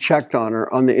somebody checked on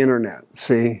her on the internet,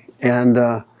 see? And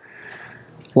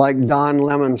like Don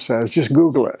Lemon says, just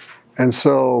Google it. And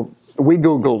so we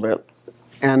Googled it.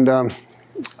 And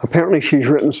apparently she's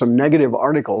written some negative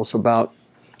articles about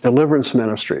deliverance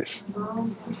ministries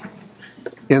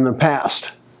in the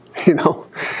past, you know?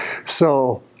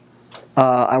 So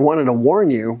I wanted to warn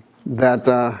you that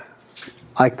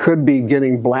I could be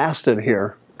getting blasted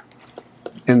here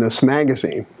in this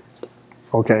magazine,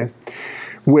 okay?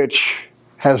 Which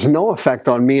has no effect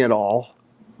on me at all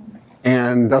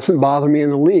and doesn't bother me in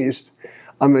the least.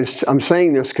 I'm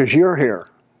saying this because you're here.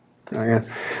 Okay?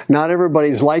 Not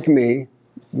everybody's like me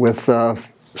with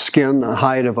skin the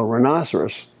height of a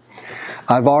rhinoceros.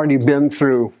 I've already been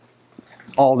through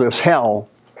all this hell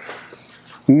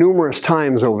numerous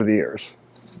times over the years.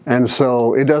 And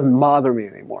so it doesn't bother me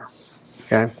anymore,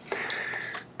 okay?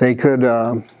 They could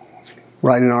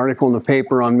write an article in the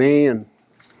paper on me and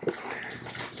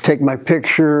take my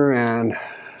picture and,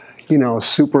 you know,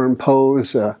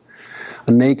 superimpose a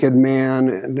naked man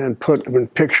and then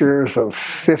put pictures of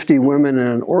 50 women in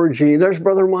an orgy. There's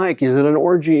Brother Mike, he's at an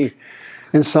orgy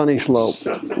in Sunny Slope.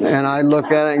 And I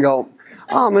look at it and go,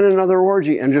 oh, I'm in another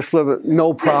orgy, and just flip it,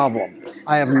 no problem.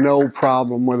 I have no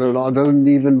problem with it at all. It doesn't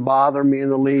even bother me in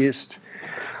the least.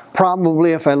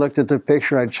 Probably if I looked at the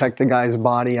picture, I'd check the guy's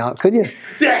body out. Could you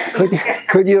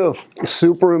have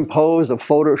superimposed a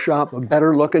Photoshop, a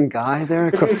better looking guy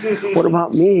there? What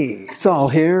about me? It's all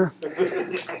here.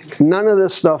 None of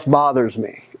this stuff bothers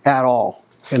me at all.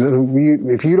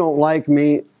 And if you don't like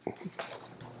me,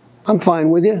 I'm fine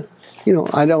with you. You know,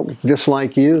 I don't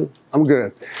dislike you. I'm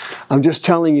good. I'm just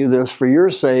telling you this for your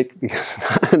sake, because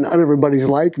not everybody's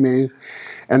like me,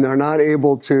 and they're not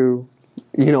able to,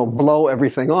 you know, blow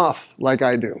everything off like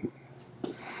I do.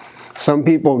 Some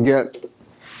people get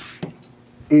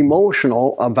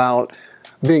emotional about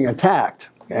being attacked,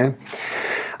 okay?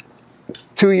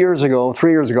 3 years ago,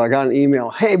 I got an email,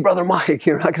 hey, Brother Mike,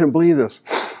 you're not going to believe this.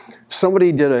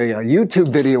 Somebody did a YouTube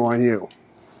video on you.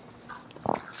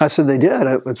 I said, they did.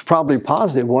 It's probably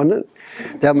positive, wasn't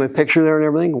it? They have my picture there and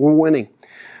everything. We're winning.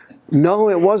 No,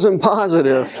 it wasn't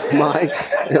positive, Mike.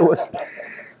 It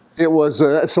was.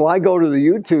 So I go to the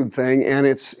YouTube thing, and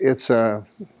it's a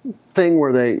thing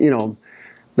where they, you know,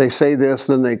 they say this,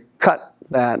 then they cut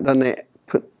that, then they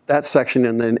put that section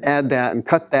in, then add that, and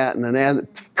cut that, and then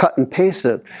cut and paste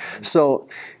it. So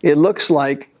it looks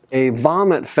like a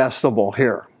vomit festival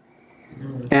here.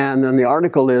 And then the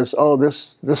article is, oh,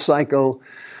 this psycho,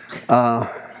 what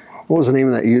was the name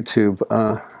of that YouTube?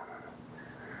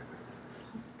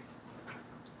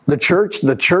 The church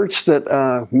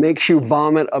that makes you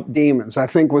vomit up demons, I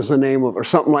think was the name of it, or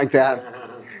something like that.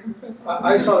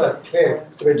 I saw that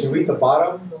clip. Did you read the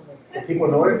bottom? The people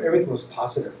noted everything was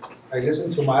positive. I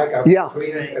listened to Mike. Yeah,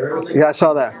 I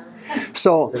saw that.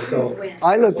 So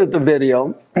I looked at the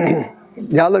video.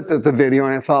 Yeah, I looked at the video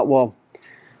and I thought, well,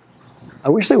 I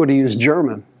wish they would have used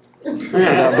German.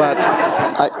 But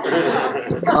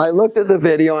I looked at the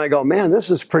video and I go, man, this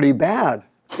is pretty bad.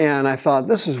 And I thought,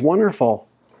 this is wonderful.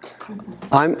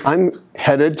 I'm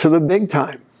headed to the big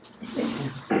time.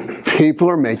 People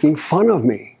are making fun of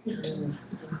me.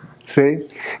 See?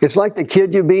 It's like the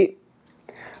kid you beat.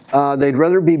 They'd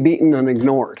rather be beaten than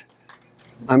ignored.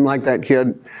 I'm like that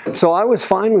kid. So I was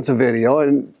fine with the video,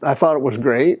 and I thought it was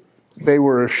great. They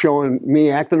were showing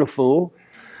me acting a fool.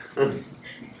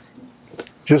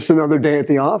 Just another day at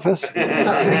the office.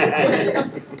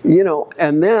 You know,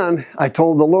 and then I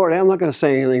told the Lord, I'm not going to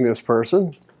say anything to this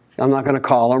person. I'm not going to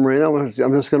call him right now. I'm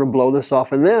just going to blow this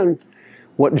off. And then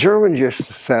what German just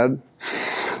said,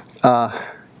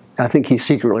 I think he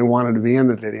secretly wanted to be in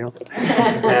the video.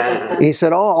 He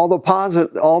said, "Oh, all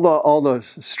the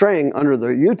string under the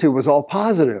YouTube was all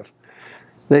positive."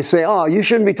 They say, "Oh, you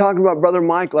shouldn't be talking about Brother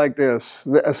Mike like this."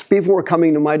 As people were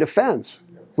coming to my defense,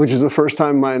 which is the first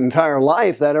time in my entire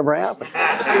life that ever happened.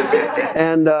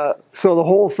 And so the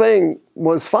whole thing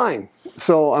was fine.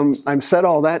 So I'm said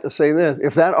all that to say this: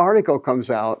 if that article comes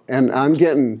out and I'm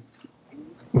getting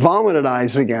vomited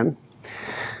eyes again,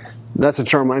 that's a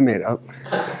term I made up.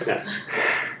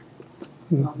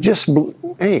 Just,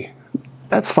 hey,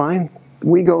 that's fine.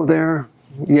 We go there.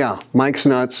 Yeah, Mike's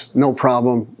nuts. No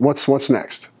problem. What's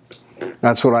next?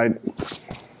 That's what I.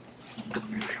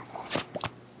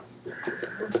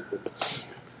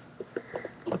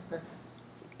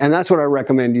 And that's what I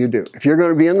recommend you do. If you're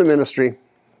going to be in the ministry,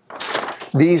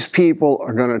 these people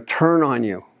are going to turn on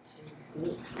you.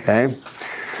 Okay?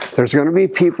 There's going to be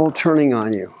people turning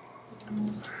on you.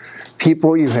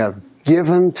 People you have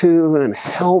given to and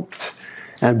helped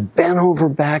and bent over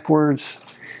backwards.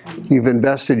 You've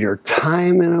invested your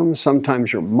time in them,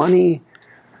 sometimes your money,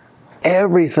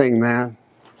 everything, man.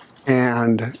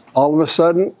 And all of a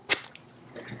sudden,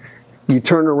 you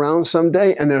turn around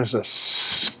someday and there's a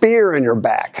spear in your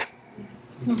back.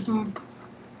 Mm-hmm.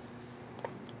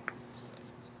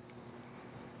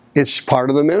 It's part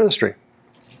of the ministry.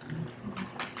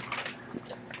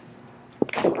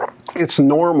 It's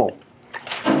normal.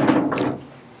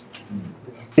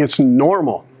 It's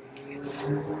normal.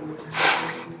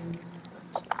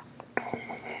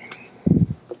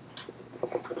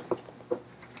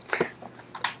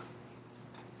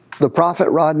 The prophet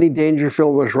Rodney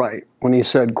Dangerfield was right when he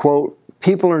said, quote,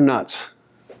 "People are nuts,"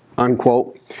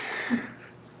 unquote.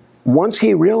 Once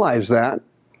he realized that,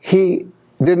 he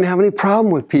didn't have any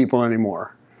problem with people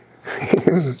anymore.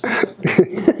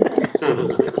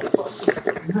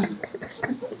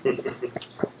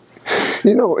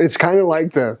 You know, it's kind of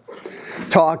like the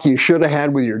talk you should have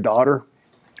had with your daughter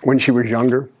when she was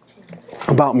younger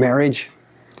about marriage.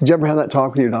 Did you ever have that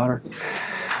talk with your daughter?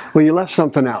 Well, you left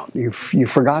something out. You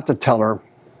forgot to tell her,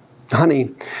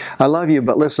 "Honey, I love you,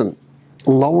 but listen,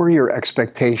 lower your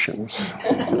expectations."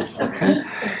 Okay?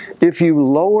 If you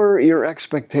lower your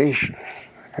expectations,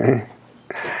 okay,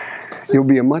 you'll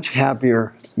be a much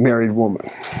happier married woman.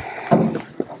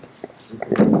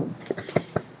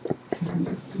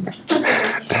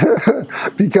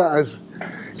 Because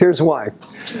here's why.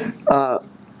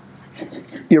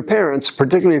 Your parents,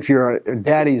 particularly if you're a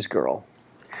daddy's girl,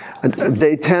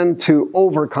 they tend to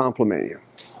over-compliment you.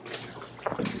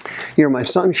 You're my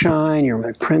sunshine, you're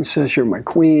my princess, you're my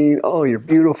queen, oh, you're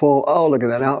beautiful, oh, look at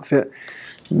that outfit.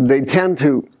 They tend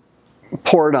to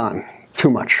pour it on too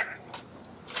much.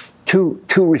 Too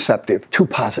receptive, too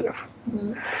positive.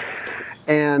 Mm-hmm.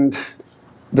 And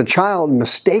the child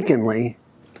mistakenly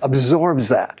absorbs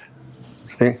that.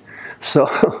 See? So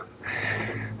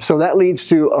that leads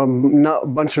to a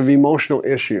bunch of emotional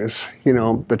issues. You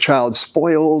know, the child's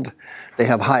spoiled, they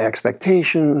have high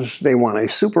expectations, they want a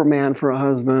Superman for a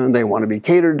husband, they want to be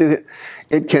catered to.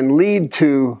 It can lead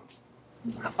to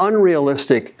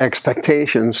unrealistic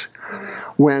expectations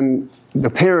when the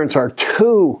parents are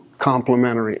too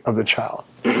complimentary of the child.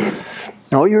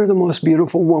 "Oh, you're the most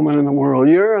beautiful woman in the world.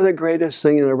 You're the greatest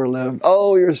thing that ever lived.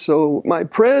 Oh, you're so, my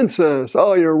princess.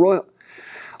 Oh, you're royal."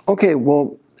 Okay,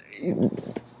 well,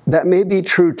 that may be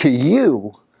true to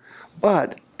you,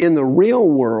 but in the real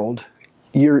world,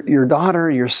 your daughter,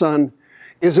 your son,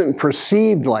 isn't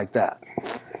perceived like that.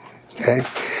 Okay?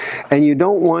 And you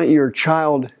don't want your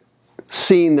child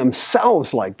seeing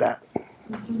themselves like that.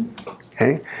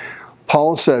 Okay?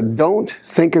 Paul said, "Don't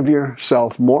think of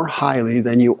yourself more highly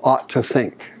than you ought to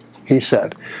think." He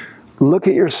said, "Look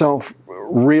at yourself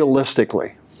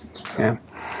realistically." Okay?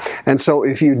 And so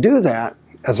if you do that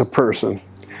as a person,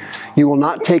 you will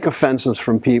not take offenses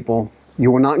from people.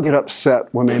 You will not get upset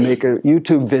when they make a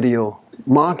YouTube video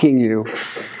mocking you.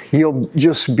 You'll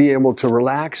just be able to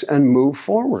relax and move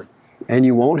forward. And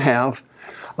you won't have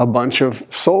a bunch of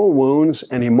soul wounds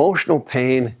and emotional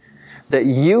pain that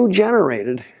you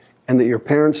generated and that your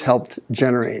parents helped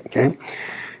generate, okay?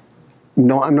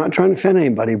 No, I'm not trying to offend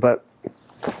anybody, but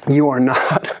you are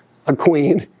not a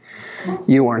queen.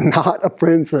 You are not a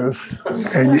princess.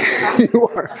 And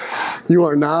you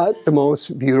are not the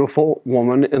most beautiful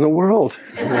woman in the world.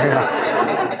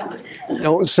 Yeah.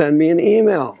 Don't send me an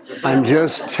email. I'm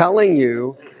just telling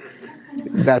you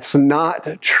that's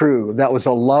not true. That was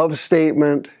a love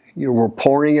statement. You were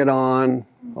pouring it on,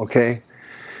 okay?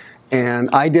 And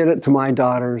I did it to my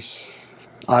daughters.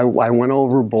 I went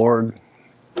overboard.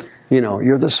 You know,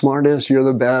 you're the smartest, you're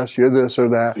the best, you're this or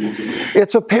that.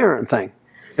 It's a parent thing.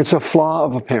 It's a flaw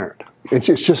of a parent. It's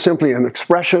just simply an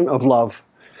expression of love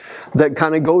that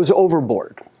kind of goes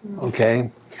overboard,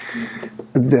 okay?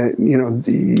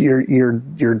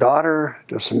 Your daughter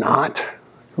does not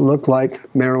look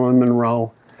like Marilyn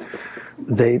Monroe.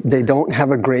 They don't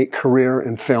have a great career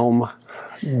in film.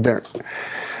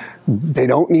 They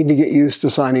don't need to get used to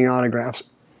signing autographs.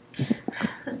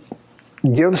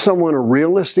 Give someone a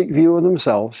realistic view of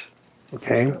themselves,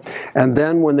 okay? And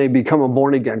then when they become a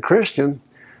born-again Christian,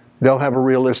 they'll have a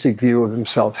realistic view of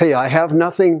themselves. Hey, I have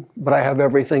nothing, but I have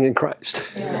everything in Christ.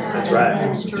 Yeah. That's right.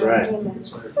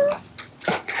 That's right.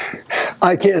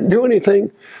 I can't do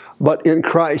anything, but in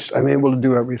Christ, I'm able to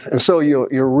do everything. And so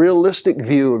your realistic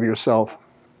view of yourself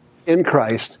in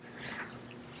Christ,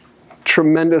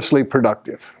 tremendously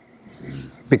productive,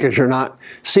 because you're not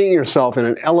seeing yourself in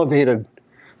an elevated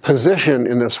position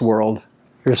in this world.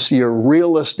 You're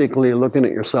realistically looking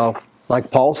at yourself,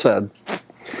 like Paul said.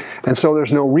 And so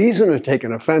there's no reason to take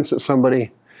an offense at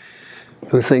somebody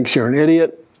who thinks you're an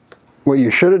idiot. What you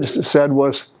should have said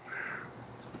was,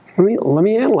 let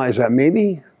me analyze that.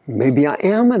 Maybe I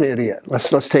am an idiot.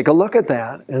 Let's take a look at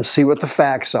that and see what the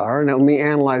facts are, and let me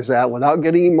analyze that without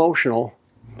getting emotional.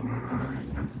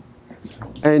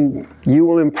 And you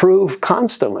will improve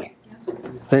constantly.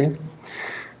 See?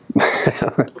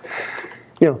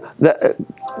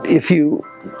 If you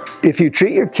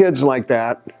treat your kids like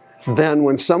that, then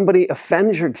when somebody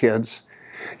offends your kids,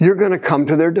 you're going to come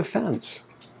to their defense.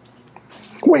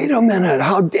 Wait a minute,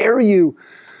 how dare you?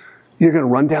 You're going to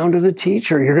run down to the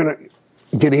teacher. You're going to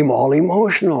get him all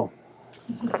emotional.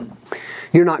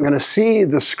 You're not going to see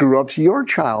the screw-ups your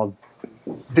child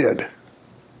did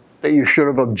that you should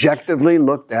have objectively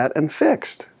looked at and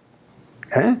fixed.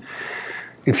 Okay?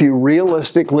 If you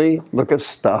realistically look at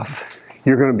stuff,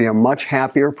 you're going to be a much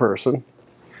happier person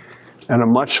and a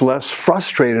much less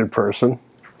frustrated person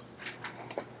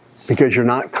because you're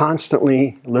not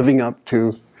constantly living up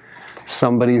to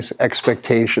somebody's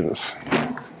expectations.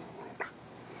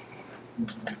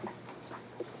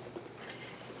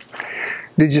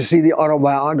 Did you see the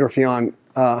autobiography on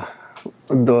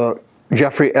the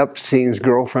Jeffrey Epstein's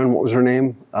girlfriend? What was her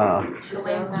name?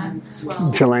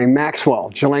 Ghislaine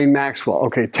Maxwell.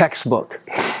 Okay, textbook.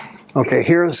 Okay,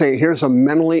 here's a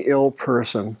mentally ill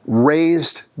person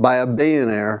raised by a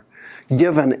billionaire,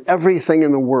 given everything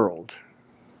in the world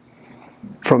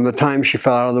from the time she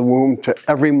fell out of the womb to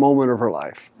every moment of her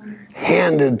life,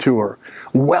 handed to her,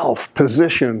 wealth,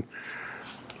 position,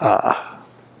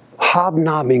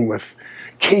 hobnobbing with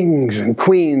kings and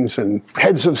queens and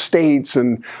heads of states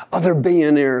and other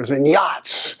billionaires and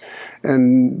yachts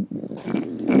and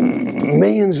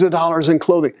millions of dollars in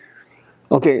clothing.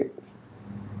 Okay,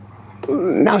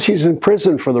 now she's in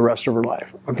prison for the rest of her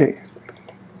life. Okay,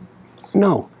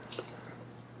 no.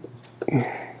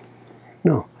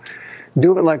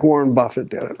 Do it like Warren Buffett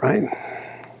did it, right?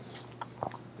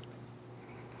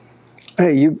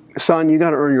 Hey, son, you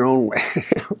got to earn your own way.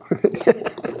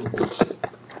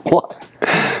 What?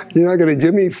 You're not going to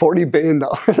give me $40 billion? No,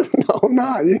 I'm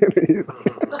not.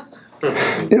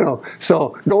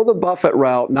 So go the Buffett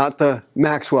route, not the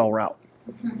Maxwell route.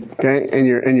 Okay, and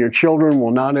your children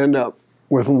will not end up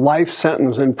with life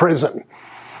sentence in prison.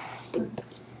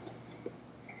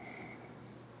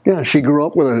 Yeah, she grew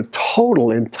up with a total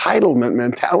entitlement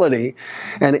mentality,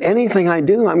 and anything I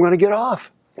do, I'm going to get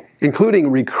off,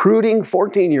 including recruiting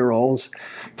 14-year-olds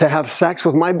to have sex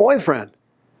with my boyfriend.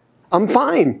 I'm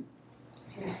fine.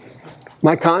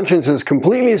 My conscience is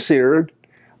completely seared.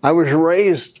 I was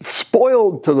raised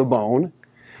spoiled to the bone,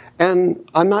 and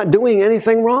I'm not doing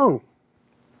anything wrong.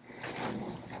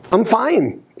 I'm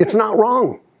fine. It's not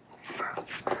wrong.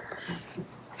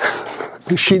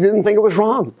 She didn't think it was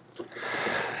wrong.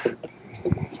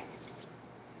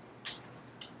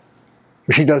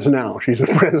 She does now. She's in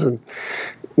prison.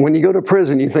 When you go to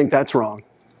prison, you think that's wrong.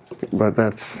 But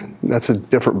that's a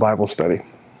different Bible study.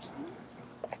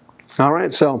 All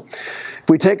right, so if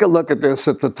we take a look at this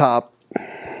at the top,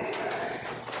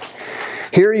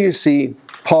 here you see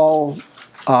Paul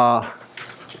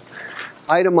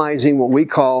itemizing what we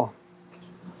call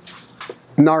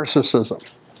narcissism,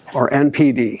 or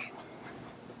NPD.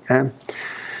 Okay?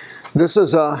 This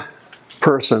is a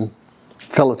person,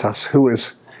 Philetus, who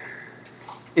is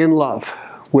in love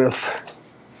with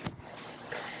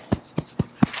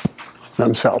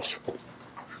themselves.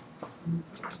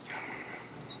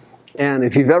 And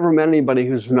if you've ever met anybody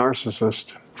who's a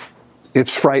narcissist,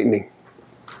 it's frightening.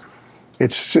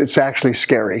 It's actually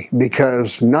scary,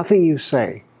 because nothing you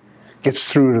say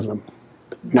gets through to them.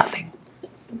 Nothing.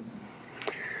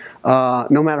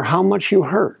 No matter how much you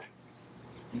hurt,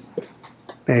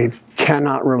 they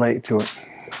cannot relate to it.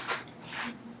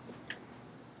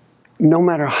 No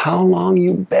matter how long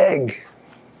you beg,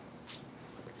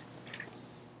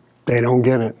 they don't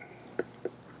get it.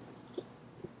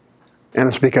 And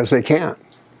it's because they can't.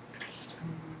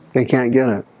 They can't get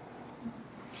it.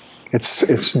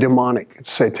 It's demonic.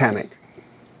 It's satanic.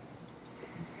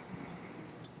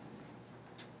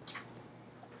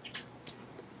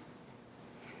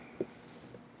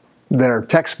 They're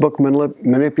textbook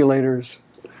manipulators.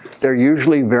 They're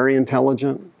usually very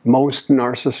intelligent. Most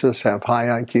narcissists have high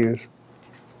IQs.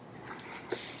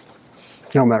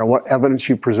 No matter what evidence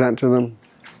you present to them,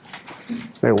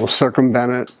 they will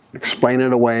circumvent it, explain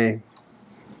it away,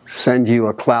 send you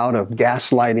a cloud of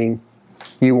gaslighting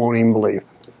you won't even believe.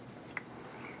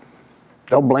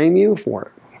 They'll blame you for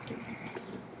it.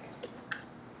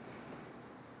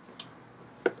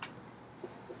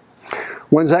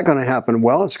 When's that going to happen?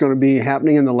 Well, it's going to be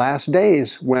happening in the last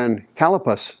days, when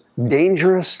Calipus,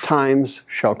 dangerous times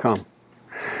shall come.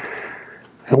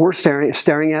 And we're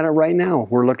staring at it right now.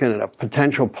 We're looking at a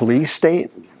potential police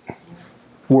state.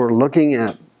 We're looking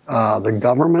at the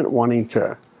government wanting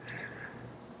to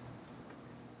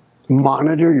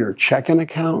monitor your checking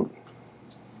account.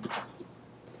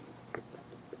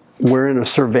 We're in a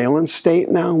surveillance state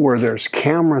now where there's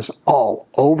cameras all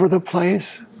over the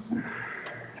place.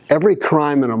 Every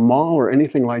crime in a mall or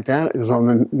anything like that is on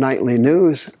the nightly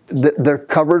news. They're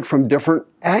covered from different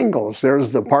angles.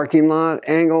 There's the parking lot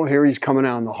angle. Here he's coming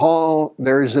out in the hall.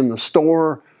 There he's in the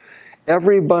store.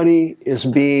 Everybody is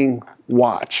being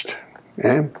watched.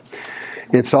 Okay?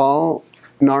 It's all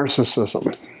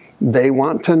narcissism. They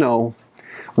want to know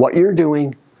what you're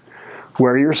doing,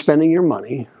 where you're spending your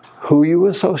money, who you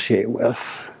associate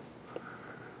with,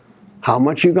 how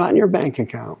much you got in your bank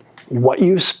account, what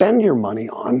you spend your money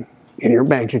on in your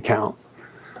bank account.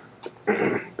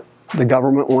 The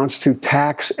government wants to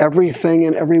tax everything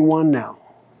and everyone now.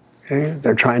 Okay?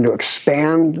 They're trying to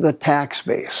expand the tax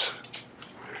base.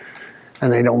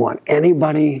 And they don't want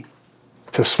anybody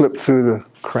to slip through the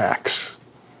cracks.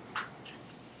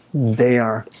 They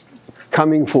are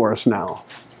coming for us now.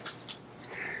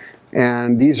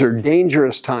 And these are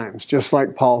dangerous times, just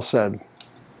like Paul said.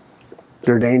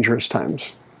 They're dangerous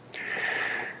times.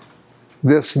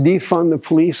 This defund the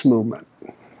police movement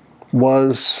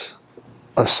was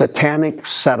a satanic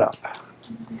setup.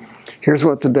 Here's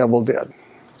what the devil did.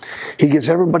 He gets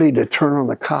everybody to turn on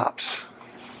the cops.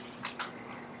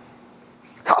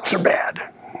 Cops are bad.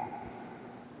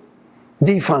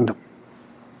 Defund them.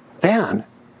 Then,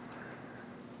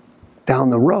 down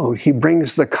the road, he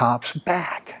brings the cops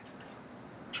back.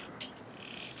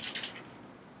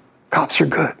 Cops are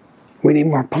good. We need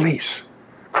more police.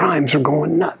 Crimes are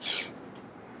going nuts.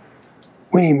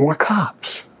 We need more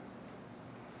cops.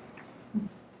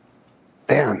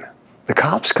 Then the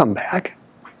cops come back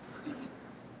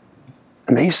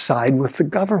and they side with the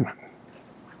government.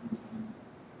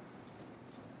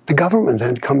 The government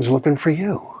then comes looking for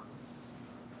you.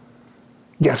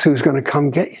 Guess who's going to come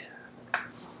get you?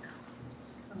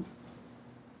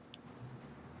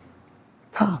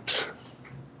 Cops.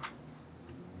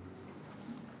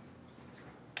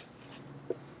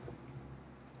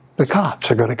 The cops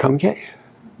are going to come get you.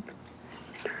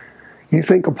 You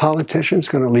think a politician's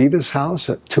going to leave his house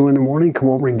at 2 in the morning, come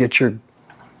over and get your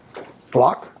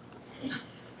block?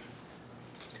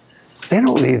 They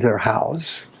don't leave their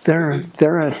house. They're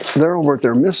over at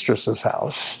their mistress's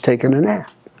house taking a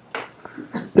nap.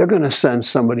 They're going to send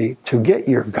somebody to get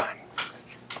your gun.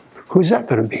 Who's that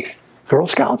going to be? Girl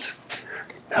Scouts?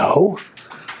 No.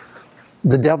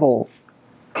 The devil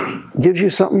gives you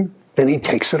something, then he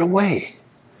takes it away.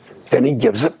 Then he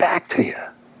gives it back to you.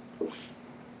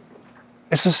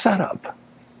 It's a setup.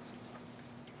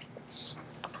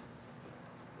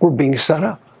 We're being set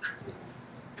up.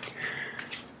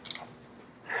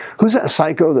 Who's that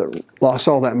psycho that lost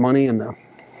all that money and the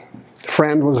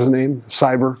friend was his name?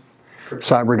 Cyber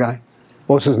guy.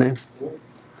 What was his name?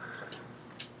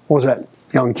 What was that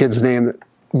young kid's name? The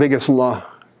biggest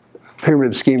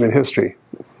pyramid scheme in history.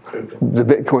 The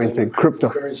Bitcoin thing, crypto.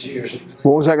 Currency or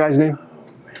What was that guy's name?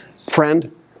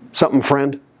 Friend? Something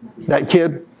Friend? That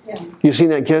kid? You seen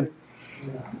that kid?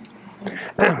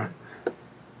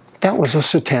 That was a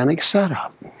satanic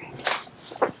setup.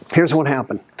 Here's what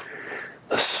happened.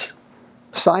 The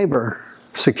cyber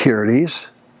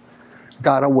securities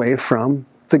got away from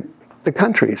the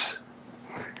countries.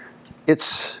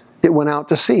 It went out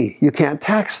to sea. You can't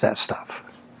tax that stuff.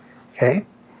 Okay?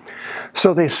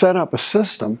 So they set up a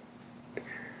system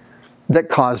that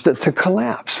caused it to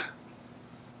collapse.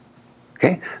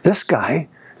 Okay? This guy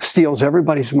steals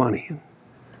everybody's money.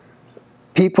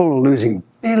 People are losing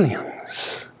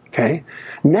billions. Okay?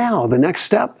 Now, the next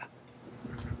step,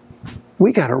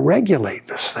 we got to regulate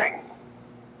this thing.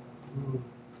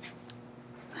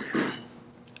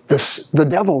 The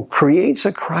devil creates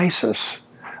a crisis,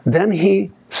 then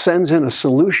he sends in a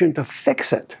solution to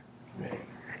fix it.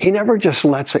 He never just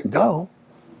lets it go,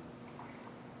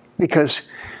 because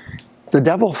the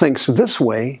devil thinks this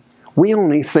way, we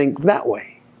only think that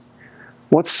way.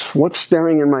 What's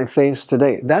staring in my face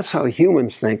today? That's how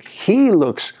humans think. He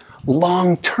looks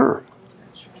long term.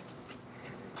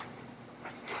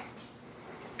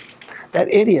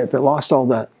 That idiot that lost all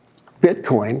that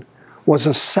Bitcoin was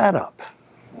a setup.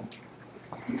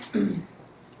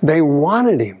 They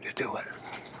wanted him to do it.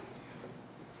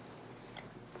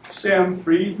 Sam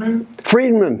Friedman?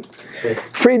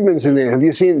 Friedman's in there. Have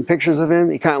you seen pictures of him?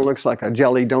 He kind of looks like a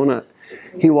jelly donut.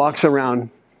 He walks around.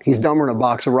 He's dumber than a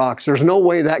box of rocks. There's no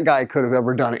way that guy could have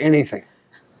ever done anything.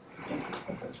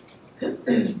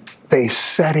 They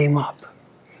set him up.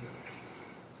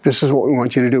 This is what we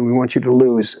want you to do. We want you to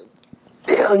lose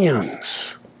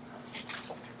billions.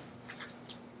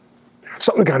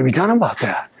 Something's got to be done about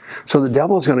that. So the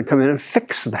devil's going to come in and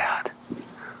fix that.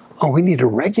 Oh, we need to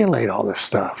regulate all this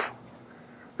stuff.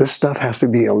 This stuff has to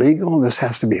be illegal. This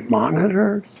has to be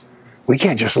monitored. We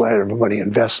can't just let everybody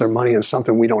invest their money in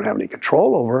something we don't have any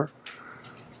control over.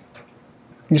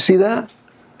 You see that?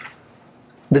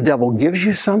 The devil gives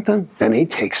you something, then he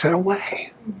takes it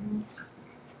away.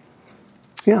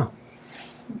 Yeah.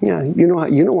 Yeah, you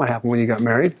know what happened when you got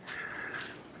married.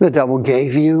 The devil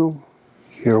gave you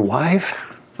your wife.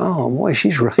 Oh boy,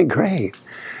 she's really great.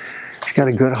 She's got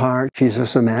a good heart. She's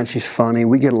this and that. She's funny.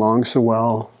 We get along so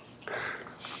well.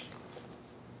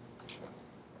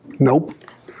 Nope.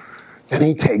 And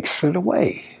he takes it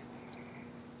away.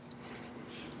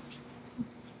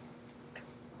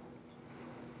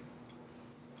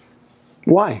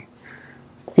 Why?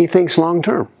 He thinks long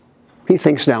term. He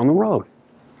thinks down the road.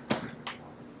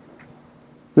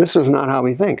 This is not how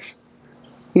he thinks.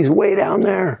 He's way down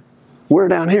there. We're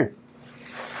down here.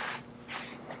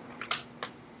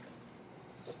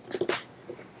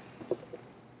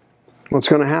 What's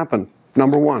going to happen?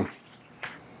 Number one.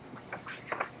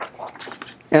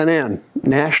 NN,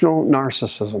 National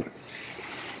Narcissism.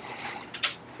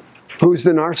 Who's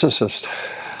the narcissist?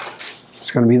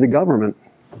 It's going to be the government.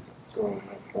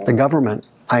 The government.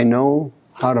 I know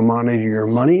how to monitor your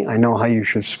money. I know how you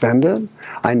should spend it.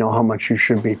 I know how much you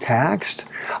should be taxed.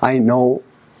 I know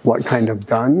what kind of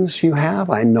guns you have.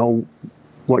 I know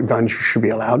what guns you should be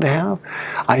allowed to have.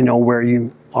 I know where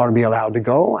you ought to be allowed to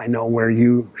go. I know where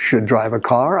you should drive a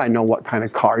car. I know what kind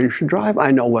of car you should drive.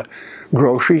 I know what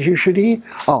groceries you should eat.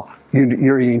 Oh,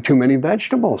 you're eating too many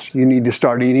vegetables. You need to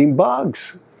start eating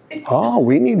bugs. Oh,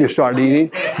 we need to start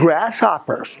eating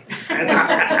grasshoppers.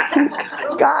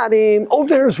 Got him. Oh,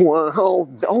 there's one.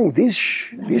 Oh,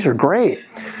 these are great.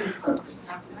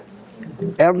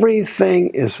 Everything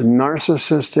is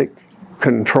narcissistic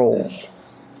control.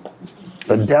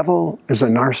 The devil is a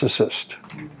narcissist.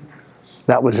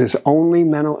 That was his only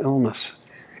mental illness.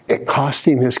 It cost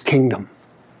him his kingdom.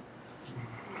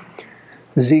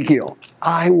 Ezekiel,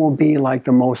 I will be like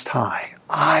the Most High.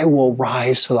 I will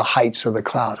rise to the heights of the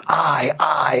cloud. I.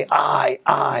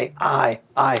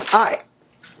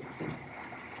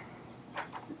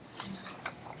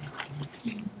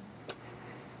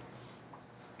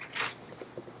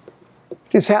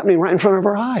 It's happening right in front of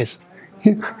our eyes.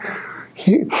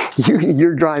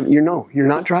 You're driving. You're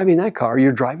not driving that car.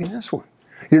 You're driving this one.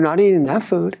 You're not eating that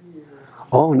food.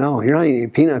 Oh no, you're not eating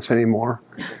peanuts anymore.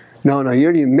 No,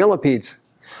 you're eating millipedes.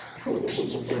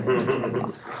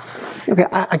 Okay,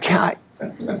 I can't.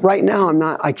 Right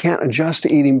now, I can't adjust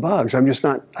to eating bugs. I'm just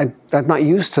not. I'm not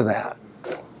used to that.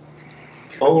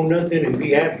 Own nothing and be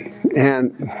happy.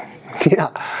 And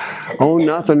yeah, own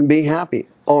nothing and be happy.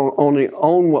 Only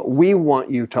own what we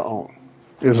want you to own.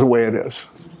 Is the way it is.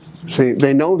 See,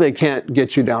 they know they can't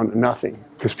get you down to nothing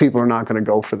because people are not going to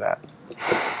go for that.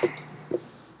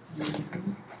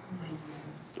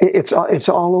 It's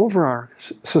all over our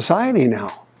society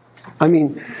now. I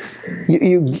mean,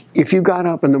 if you got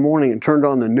up in the morning and turned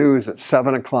on the news at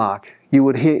 7 o'clock, you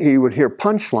would hear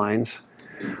punchlines,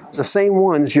 the same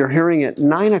ones you're hearing at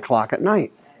 9 o'clock at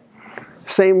night.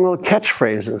 Same little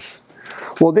catchphrases.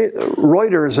 Well,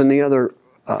 Reuters and the other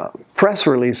press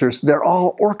releasers, they're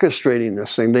all orchestrating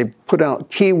this thing. They put out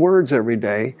key words every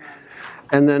day,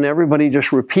 and then everybody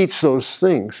just repeats those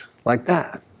things like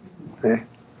that. Okay?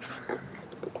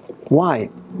 Why?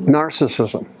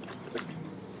 Narcissism.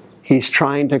 He's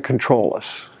trying to control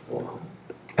us.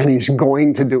 And he's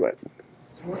going to do it.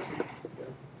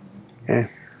 Okay?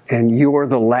 And you are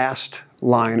the last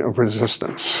line of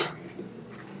resistance.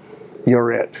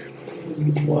 You're it.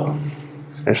 Wow.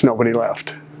 There's nobody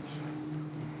left.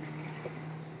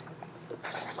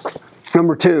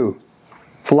 Number 2,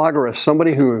 philangerist,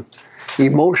 somebody who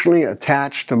emotionally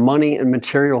attached to money and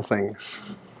material things.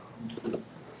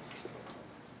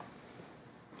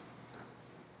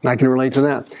 I can relate to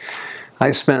that.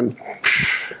 I spent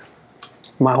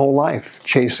my whole life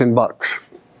chasing bucks,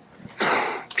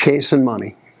 chasing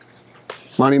money.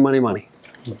 Money, money, money.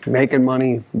 Making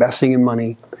money, investing in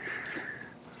money,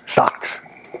 stocks,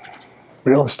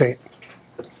 real estate.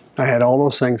 I had all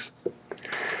those things.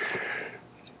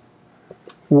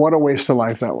 What a waste of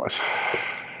life that was.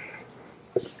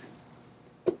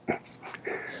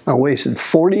 I wasted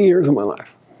 40 years of my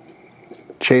life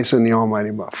chasing the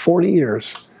almighty buck. 40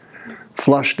 years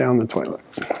flushed down the toilet.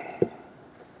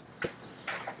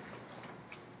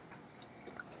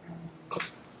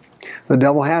 The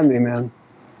devil had me, man.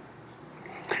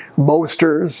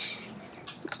 Boasters.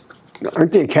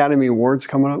 Aren't the Academy Awards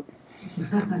coming up?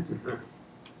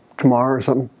 Tomorrow or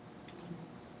something?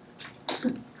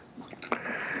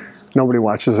 Nobody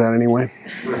watches that anyway.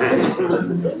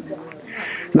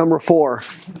 Number 4.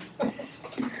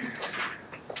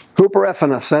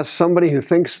 Huperephonus. That's somebody who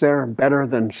thinks they're better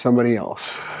than somebody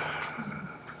else.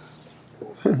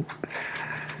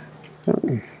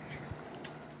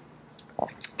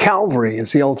 Calvary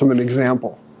is the ultimate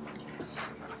example.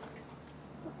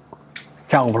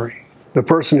 Calvary. The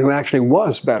person who actually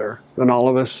was better than all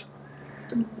of us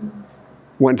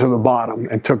went to the bottom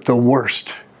and took the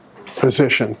worst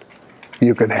position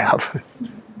you could have.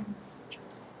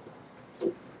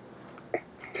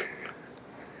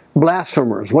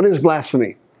 Blasphemers. What is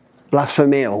blasphemy?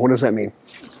 Blasphemeo. What does that mean?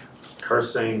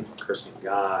 Cursing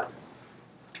God.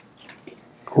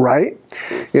 Right?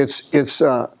 It's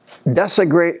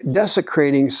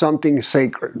desecrating something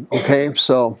sacred. Okay,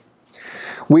 so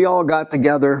we all got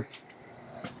together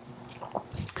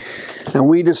and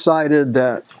we decided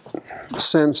that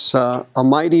since a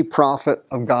mighty prophet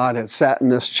of God had sat in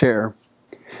this chair,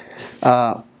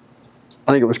 I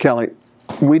think it was Kelly,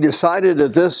 we decided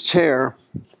that this chair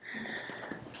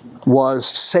was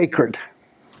sacred.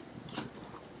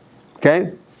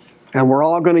 Okay? And we're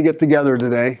all going to get together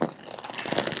today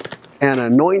and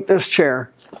anoint this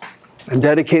chair and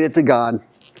dedicate it to God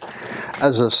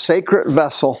as a sacred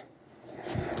vessel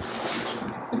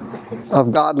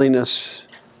of godliness.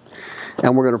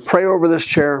 And we're going to pray over this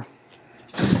chair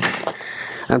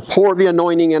and pour the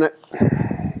anointing in it.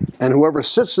 And whoever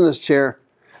sits in this chair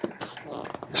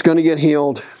is going to get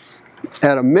healed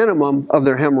at a minimum of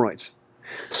their hemorrhoids.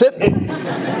 Sit.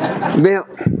 Bam.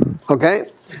 Okay?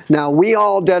 Now, we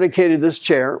all dedicated this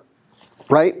chair,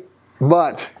 right?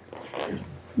 But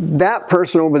that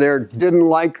person over there didn't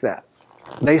like that.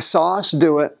 They saw us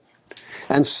do it,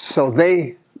 and so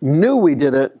they knew we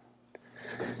did it.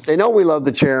 They know we love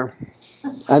the chair,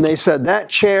 and they said, that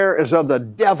chair is of the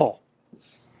devil.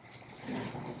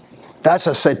 That's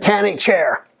a satanic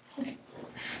chair.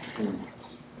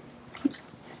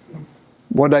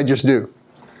 What did I just do?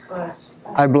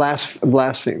 I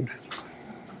blasphemed.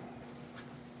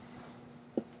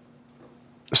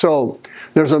 So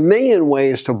there's a million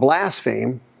ways to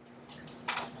blaspheme,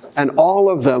 and all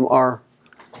of them are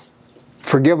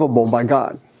forgivable by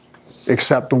God,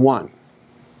 except one.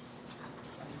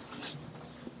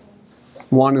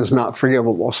 One is not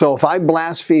forgivable. So if I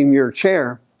blaspheme your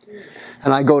chair,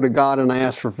 and I go to God and I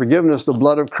ask for forgiveness, the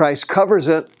blood of Christ covers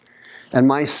it, and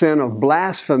my sin of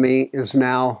blasphemy is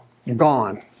now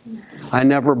gone. I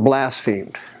never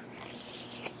blasphemed.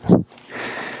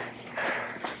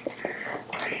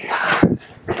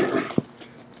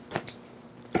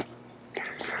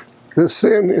 The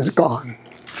sin is gone.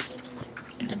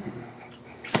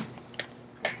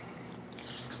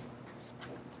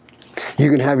 You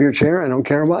can have your chair. I don't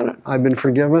care about it. I've been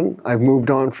forgiven. I've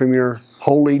moved on from your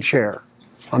holy chair.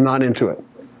 I'm not into it.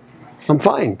 I'm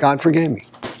fine. God forgave me.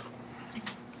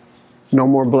 No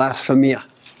more blasphemia.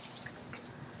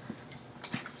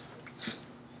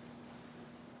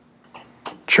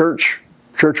 Church,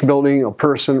 church building, a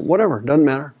person, whatever, doesn't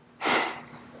matter.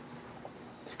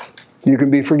 You can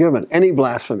be forgiven. Any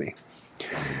blasphemy.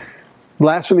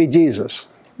 Blasphemy Jesus.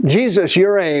 Jesus,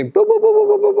 you're a boop, boop, boop,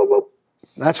 boop, boop, boop, boop.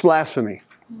 That's blasphemy.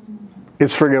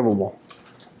 It's forgivable.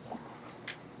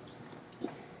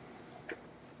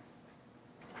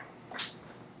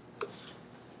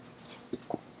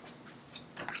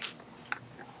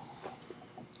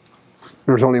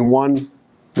 There's only one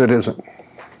that isn't.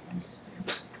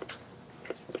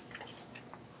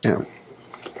 Yeah.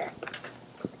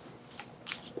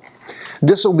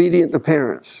 Disobedient to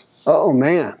parents. Oh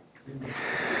man.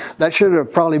 That should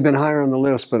have probably been higher on the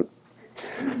list, but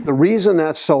the reason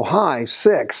that's so high,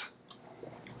 6,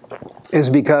 is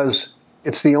because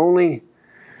it's the only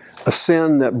a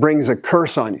sin that brings a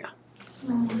curse on you.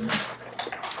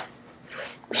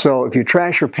 So if you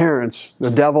trash your parents,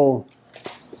 the devil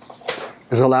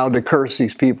is allowed to curse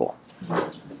these people.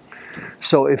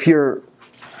 So if you're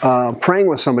praying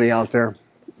with somebody out there,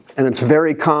 and it's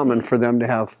very common for them to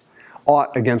have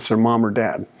aught against their mom or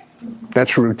dad.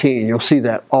 That's routine. You'll see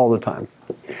that all the time.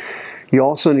 You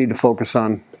also need to focus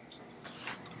on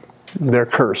their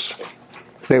curse.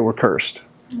 They were cursed.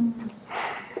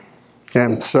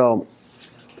 And so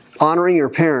honoring your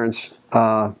parents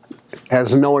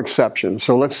has no exception.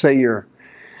 So let's say your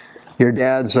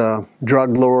dad's a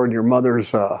drug lord, your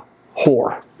mother's a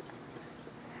whore,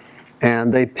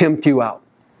 and they pimped you out.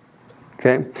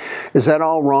 Okay? Is that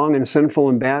all wrong and sinful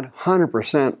and bad?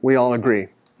 100%, we all agree.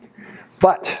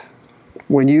 But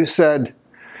when you said,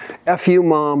 F you,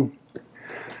 mom,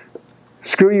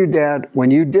 screw you, dad,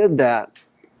 when you did that,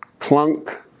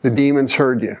 clunk, the demons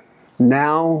heard you.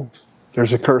 Now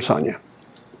there's a curse on you.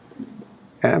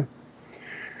 Okay?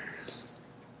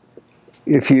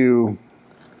 If you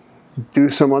do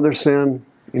some other sin,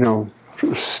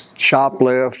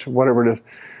 shoplift, whatever it is,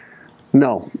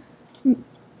 no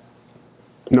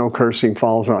cursing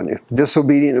falls on you.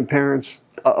 Disobedient to parents,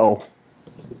 uh-oh.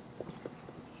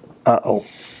 Uh-oh.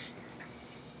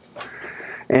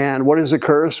 And what is a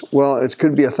curse? Well, it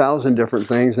could be 1,000 different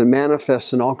things. It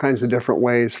manifests in all kinds of different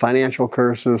ways. Financial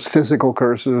curses, physical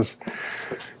curses.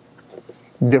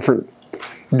 Different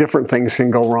things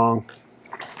can go wrong.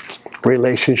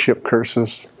 Relationship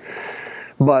curses.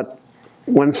 But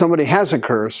when somebody has a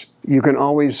curse, you can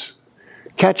always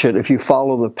catch it if you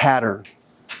follow the pattern.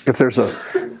 If there's a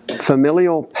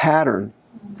familial pattern,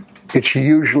 it's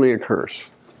usually a curse.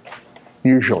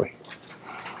 Usually.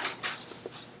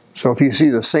 So if you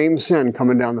see the same sin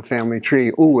coming down the family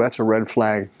tree, ooh, that's a red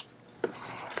flag.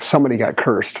 Somebody got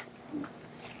cursed.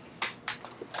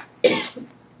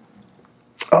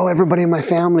 Oh, everybody in my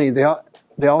family, they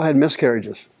all had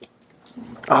miscarriages.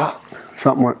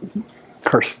 Something went,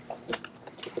 curse.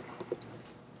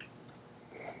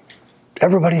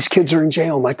 Everybody's kids are in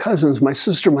jail. My cousins, my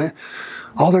sister,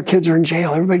 all their kids are in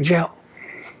jail. Everybody in jail.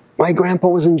 My grandpa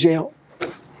was in jail.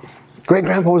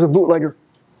 Great-grandpa was a bootlegger.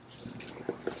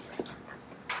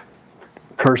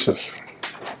 Curses.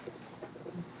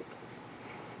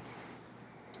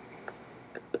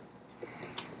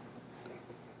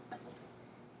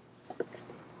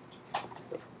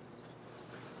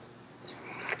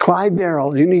 Clyde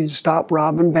Darrell, you need to stop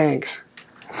robbing banks.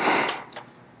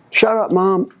 Shut up,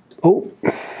 Mom. Oh.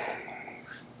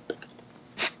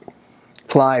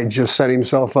 Clyde just set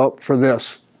himself up for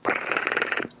this.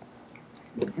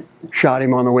 Shot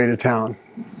him on the way to town.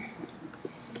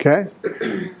 Okay?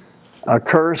 A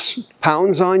curse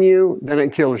pounds on you, then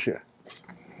it kills you.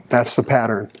 That's the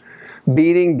pattern.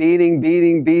 Beating,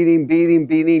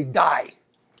 die.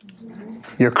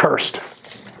 You're cursed.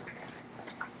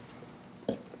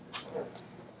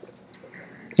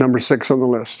 Number 6 on the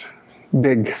list.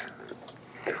 Big.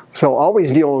 So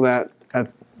always deal with that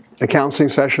at the counseling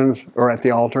sessions or at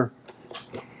the altar.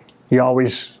 You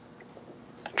always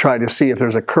try to see if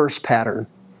there's a curse pattern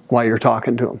while you're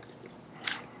talking to them.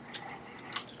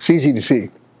 It's easy to see.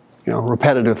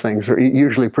 Repetitive things are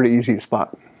usually pretty easy to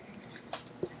spot.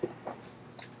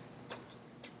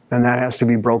 And that has to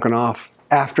be broken off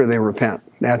after they repent.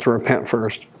 They have to repent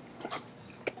first.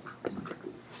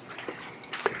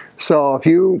 So if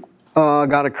you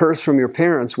got a curse from your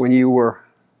parents when you were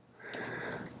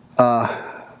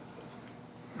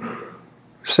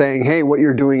saying, hey, what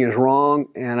you're doing is wrong,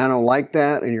 and I don't like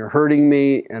that, and you're hurting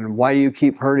me, and why do you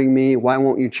keep hurting me? Why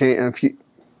won't you change?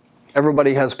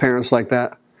 Everybody has parents like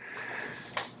that.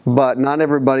 But not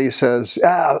everybody says,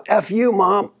 F you,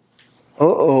 Mom.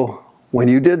 Uh-oh. When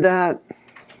you did that,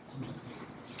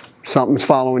 something's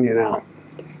following you now.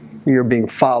 You're being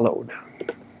followed.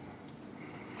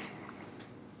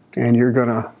 And you're going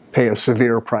to pay a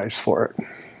severe price for it.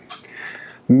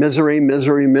 Misery,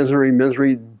 misery, misery,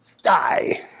 misery,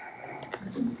 die.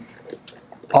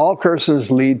 All curses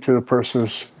lead to the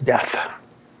person's death.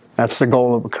 That's the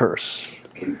goal of a curse.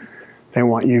 They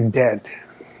want you dead.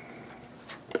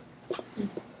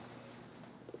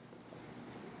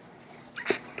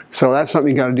 So that's something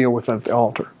you got to deal with at the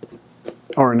altar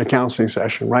or in the counseling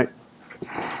session, right?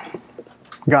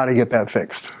 Got to get that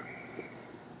fixed.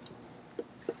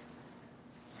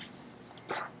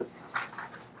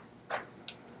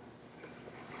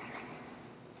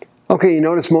 Okay, you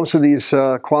notice most of these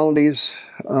qualities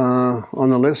on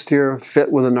the list here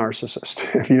fit with a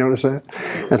narcissist. If you notice that,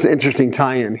 that's an interesting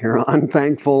tie-in here.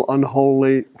 Unthankful,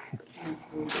 unholy.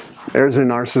 There's a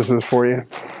narcissist for you.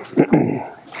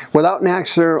 Without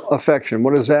natural affection,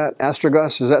 what is that?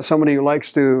 Astragus, is that somebody who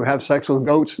likes to have sex with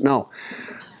goats? No.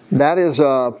 That is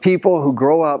people who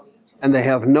grow up and they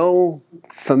have no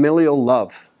familial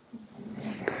love.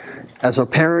 As a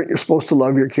parent, you're supposed to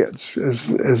love your kids.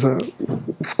 As a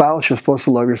spouse, you're supposed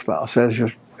to love your spouse. As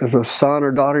a son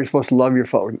or daughter, you're supposed to love your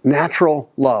foe.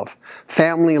 Natural love.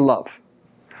 Family love.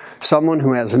 Someone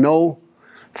who has no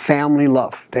family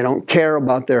love. They don't care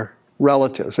about their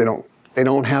relatives. They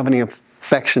don't have any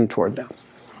affection toward them.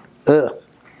 Ugh.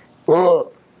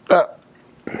 Ugh. Ugh.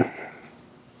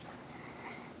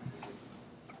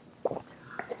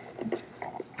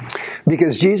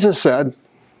 Because Jesus said,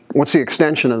 what's the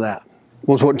extension of that?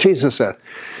 Was what Jesus said.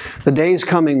 The day is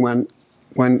coming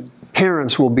when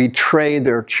parents will betray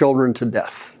their children to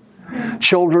death.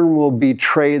 Children will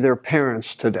betray their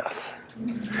parents to death.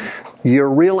 Your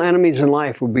real enemies in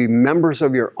life will be members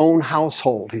of your own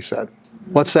household, he said.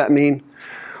 What's that mean?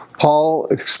 Paul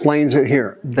explains it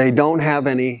here. They don't have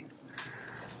any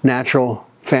natural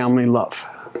family love.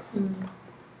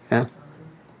 Yeah?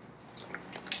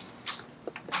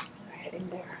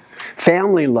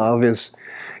 Family love is,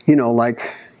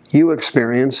 like you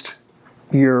experienced,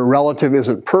 your relative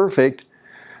isn't perfect,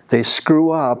 they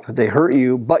screw up, they hurt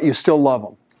you, but you still love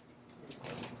them.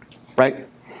 Right?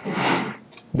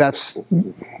 That's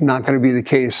not going to be the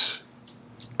case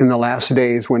in the last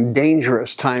days when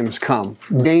dangerous times come.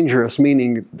 Dangerous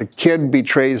meaning the kid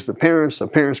betrays the parents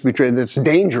betray, that's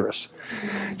dangerous.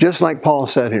 Just like Paul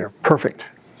said here, perfect.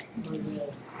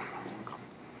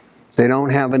 They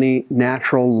don't have any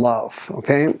natural love,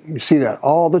 okay? You see that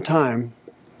all the time,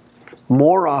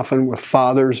 more often with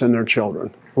fathers and their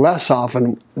children, less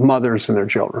often mothers and their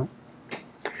children.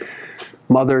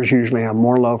 Mothers usually have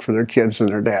more love for their kids than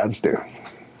their dads do.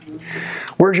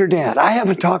 Where's your dad? I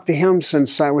haven't talked to him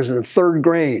since I was in 3rd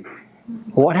grade.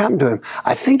 What happened to him?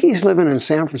 I think he's living in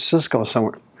San Francisco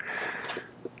somewhere.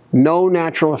 No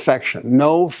natural affection,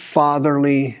 no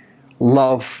fatherly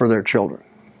love for their children.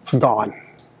 Gone.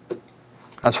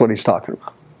 That's what he's talking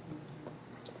about.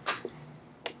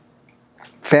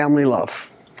 Family love.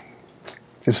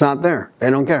 It's not there. They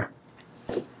don't care.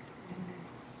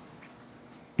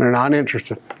 They're not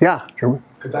interested. Yeah, German.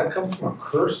 Could that come from a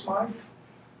curse mind?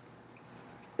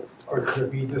 Or could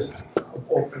it be just an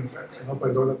open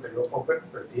door that they open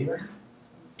for a demon?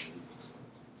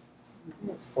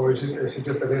 Or is it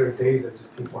just the later days that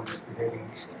just people are just behaving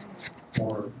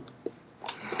more?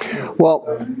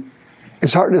 Well,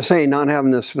 it's hard to say not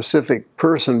having this specific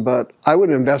person, but I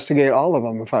would investigate all of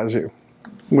them if I was you,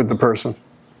 with the person.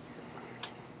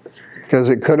 Because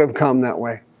it could have come that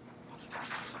way.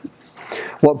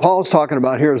 What Paul's talking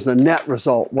about here is the net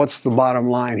result. What's the bottom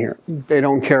line here? They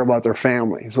don't care about their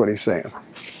family, is what he's saying.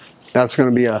 That's going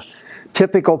to be a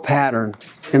typical pattern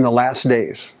in the last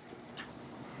days.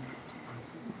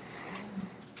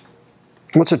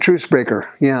 What's a truce breaker?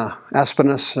 Yeah,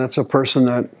 Aspinus, that's a person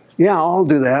that, yeah, I'll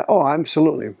do that. Oh,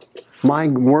 absolutely. My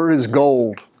word is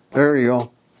gold. There you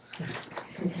go.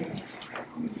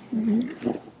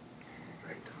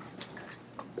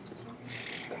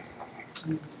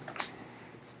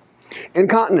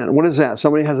 Incontinent, what is that?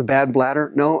 Somebody has a bad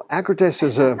bladder? No, acritus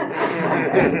is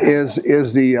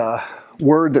the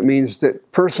word that means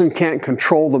that person can't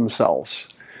control themselves.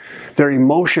 Their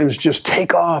emotions just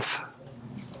take off.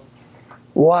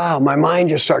 Wow, my mind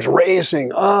just starts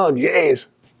racing. Oh, jeez.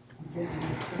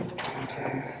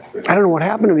 I don't know what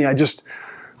happened to me. I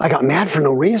got mad for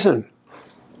no reason.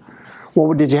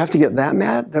 Well, did you have to get that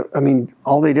mad? I mean,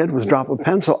 all they did was drop a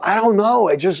pencil. I don't know.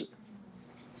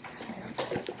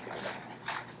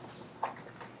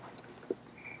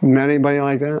 Met anybody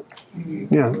like that?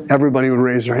 Yeah, everybody would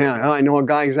raise their hand. Oh, I know a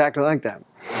guy exactly like that.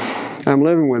 I'm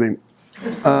living with him.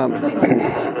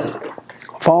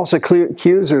 False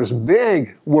accusers,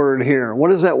 big word here.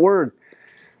 What is that word?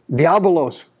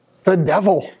 Diabolos, the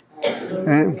devil.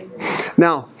 Okay?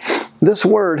 Now, this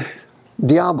word,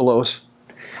 diabolos,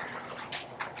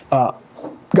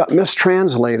 got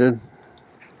mistranslated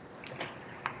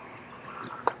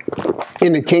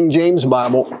in the King James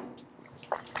Bible.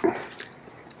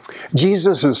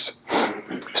 Jesus is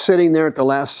sitting there at the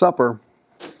Last Supper,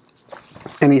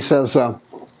 and he says,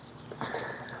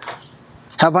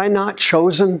 have I not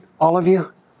chosen all of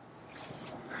you?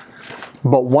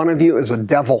 But one of you is a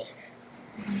devil.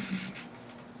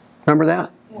 Remember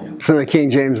that? Yeah. It's in the King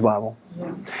James Bible.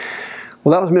 Yeah.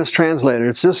 Well, that was mistranslated.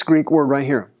 It's this Greek word right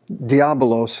here,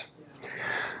 diabolos.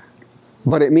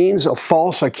 But it means a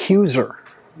false accuser.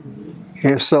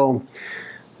 And so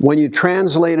when you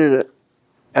translated it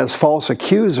as false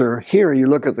accuser, here you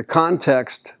look at the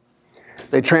context,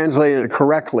 they translated it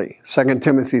correctly, 2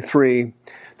 Timothy 3.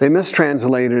 They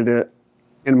mistranslated it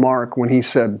in Mark when he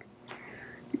said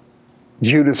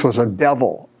Judas was a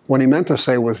devil. What he meant to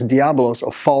say was diabolos,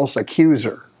 a false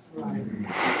accuser. Right.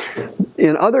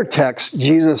 In other texts,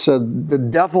 Jesus said the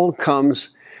devil comes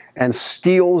and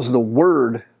steals the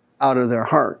word out of their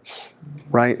hearts,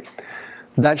 right?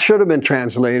 That should have been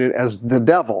translated as the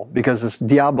devil because it's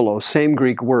diabolos, same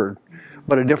Greek word,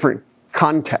 but a different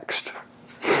context.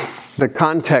 The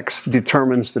context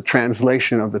determines the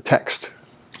translation of the text.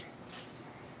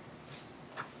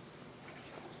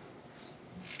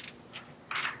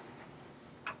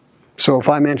 So if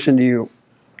I mention to you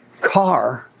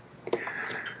car,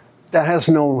 that has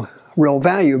no real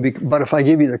value, but if I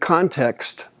give you the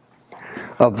context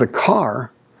of the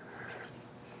car,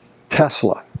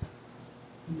 Tesla,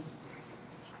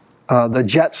 the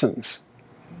Jetsons.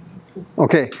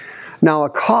 Okay, now a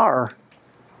car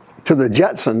to the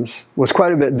Jetsons was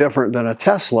quite a bit different than a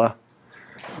Tesla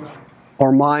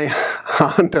or my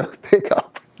Honda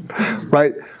pickup,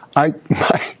 right?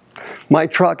 My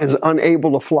truck is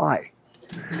unable to fly.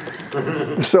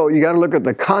 So you got to look at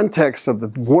the context of the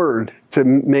word to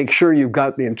make sure you've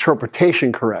got the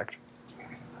interpretation correct,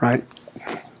 right?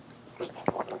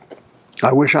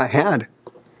 I wish I had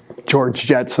George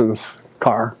Jetson's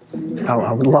car.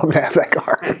 I would love to have that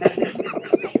car.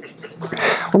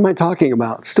 What am I talking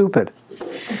about? Stupid.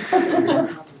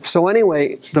 So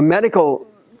anyway, the medical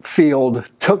field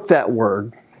took that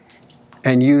word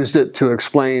and used it to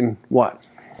explain what?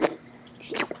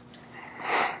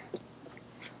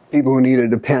 People who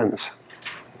needed depends.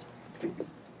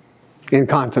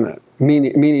 Incontinent,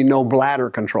 meaning no bladder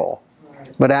control.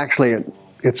 But actually,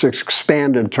 it's an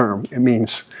expanded term. It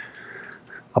means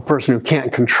a person who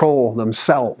can't control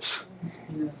themselves.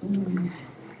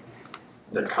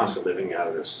 They're constantly living out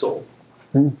of their soul.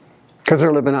 Because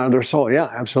they're living out of their soul. Yeah,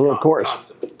 absolutely, of course.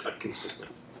 Constant,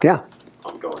 consistent. Yeah.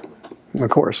 Ongoing. Of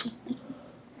course.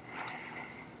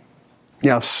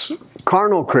 Yes,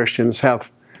 carnal Christians have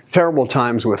terrible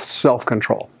times with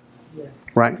self-control. Yes.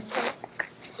 Right?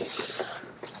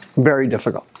 Very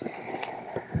difficult.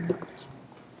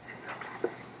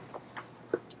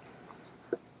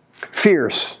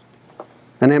 Fierce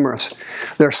and amorous.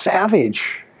 They're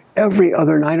savage every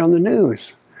other night on the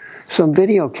news. Some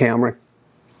video camera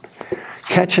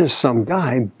catches some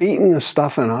guy beating the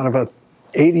stuffing out of a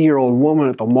 80-year-old woman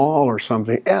at the mall or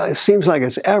something. It seems like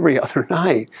it's every other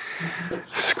night.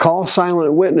 Call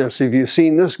silent witness if you've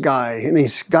seen this guy. And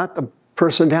he's got the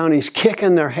person down. He's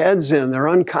kicking their heads in. They're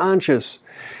unconscious.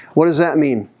 What does that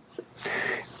mean?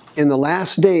 In the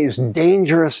last days,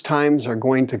 dangerous times are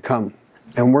going to come.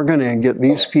 And we're going to get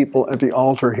these people at the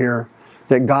altar here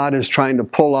that God is trying to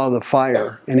pull out of the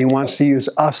fire. And He wants to use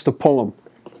us to pull them.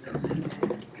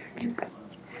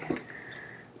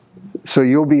 So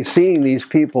you'll be seeing these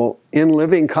people in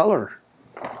living color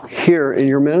here in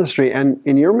your ministry and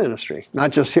in your ministry.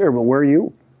 Not just here, but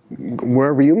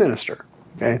wherever you minister.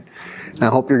 Okay? And I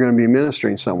hope you're going to be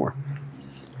ministering somewhere.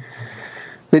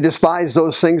 They despise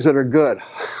those things that are good.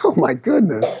 Oh my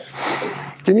goodness.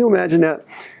 Can you imagine that?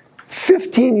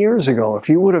 15 years ago, if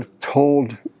you would have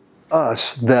told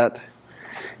us that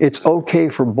it's okay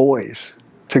for boys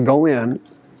to go in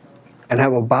and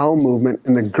have a bowel movement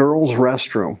in the girls'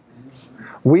 restroom,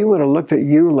 we would have looked at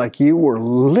you like you were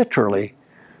literally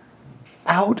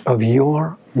out of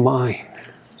your mind.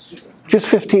 Just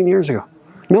 15 years ago.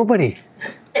 Nobody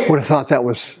would have thought that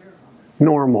was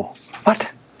normal.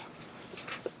 What?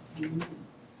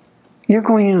 You're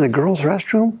going into the girls'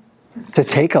 restroom to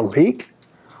take a leak?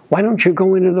 Why don't you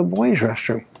go into the boys'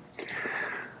 restroom?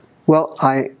 Well,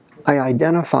 I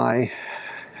identify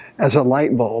as a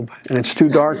light bulb, and it's too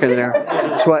dark in there.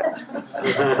 So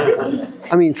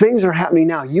I mean, things are happening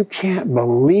now you can't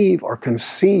believe or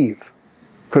conceive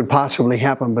could possibly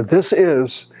happen. But this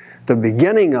is the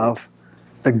beginning of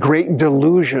the great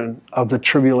delusion of the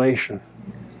tribulation.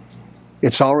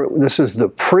 This is the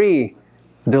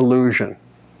pre-delusion.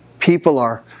 People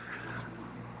are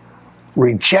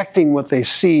rejecting what they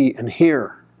see and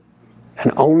hear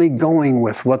and only going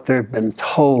with what they've been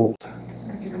told.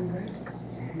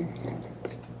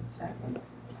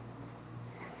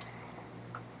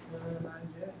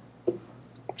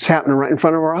 It's happening right in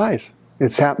front of our eyes.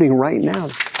 It's happening right now.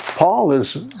 Paul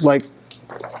is like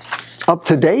up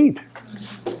to date.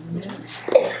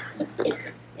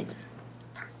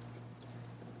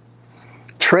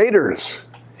 Traitors.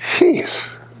 Jeez.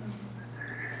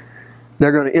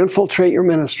 They're going to infiltrate your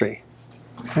ministry.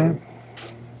 Okay?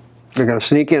 They're going to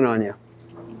sneak in on you.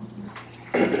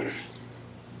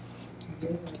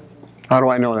 How do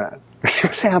I know that?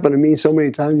 It's happened to me so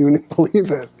many times you wouldn't believe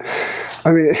it.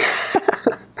 I mean,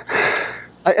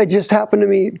 it just happened to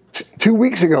me 2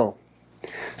 weeks ago.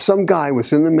 Some guy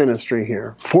was in the ministry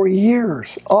here for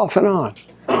years, off and on.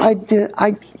 I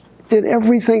did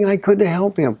everything I could to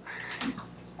help him.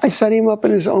 I set him up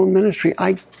in his own ministry.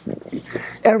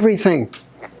 Everything.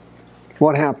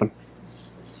 What happened?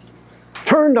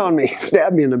 Turned on me,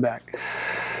 stabbed me in the back.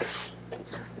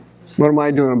 What am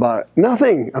I doing about it?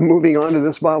 Nothing. I'm moving on to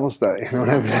this Bible study.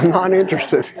 I'm not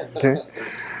interested. Okay?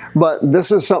 But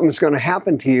this is something that's going to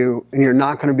happen to you, and you're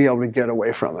not going to be able to get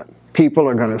away from it. People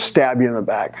are going to stab you in the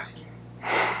back.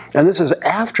 And this is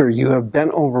after you have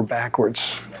bent over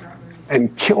backwards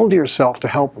and killed yourself to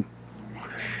help them.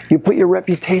 You put your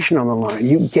reputation on the line.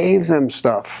 You gave them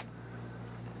stuff.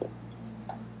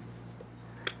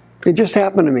 It just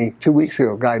happened to me 2 weeks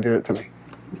ago. A guy did it to me.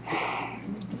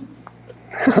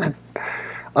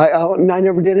 I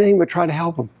never did anything but try to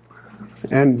help him.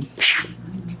 And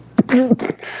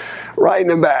right in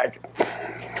the back.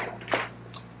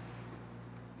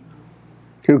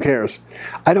 Who cares?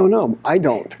 I don't know. I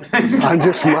don't. I'm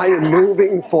just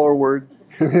moving forward.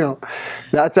 You know,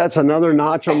 that's another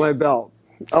notch on my belt.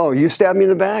 Oh, you stabbed me in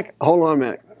the back? Hold on a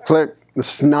minute. Click.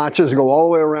 The notches go all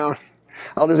the way around.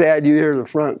 I'll just add you here to the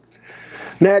front.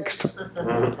 Next.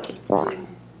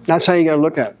 That's how you got to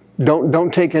look at it.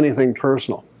 Don't take anything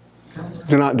personal.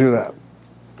 Do not do that.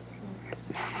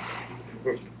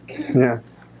 Yeah.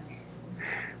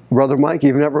 Brother Mike,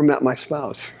 you've never met my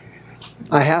spouse.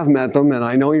 I have met them, and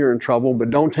I know you're in trouble, but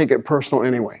don't take it personal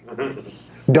anyway.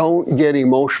 Don't get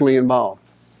emotionally involved.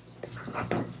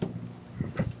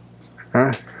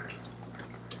 Huh?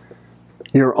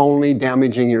 You're only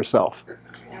damaging yourself.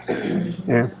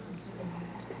 Yeah.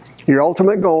 Your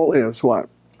ultimate goal is what?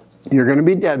 You're going to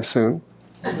be dead soon.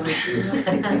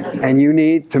 And you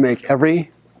need to make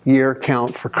every year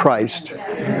count for Christ.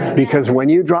 Because when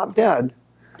you drop dead,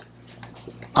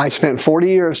 I spent 40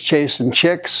 years chasing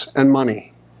chicks and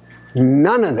money.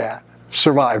 None of that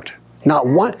survived. Not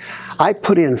one. I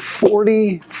put in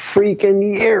 40 freaking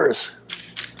years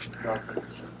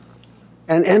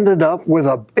and ended up with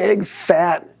a big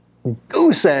fat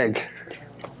goose egg.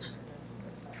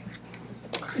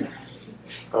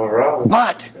 All right.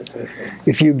 But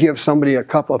if you give somebody a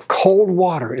cup of cold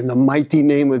water in the mighty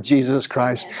name of Jesus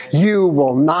Christ, you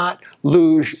will not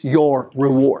lose your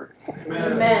reward.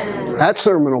 Amen. That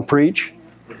sermon will preach.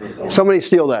 Somebody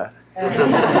steal that.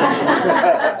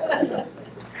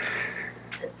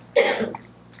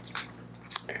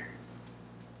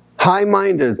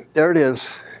 High-minded, there it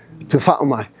is, to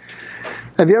Fatima.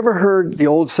 Have you ever heard the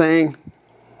old saying,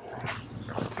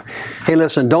 hey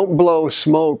listen, don't blow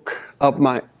smoke up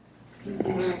my...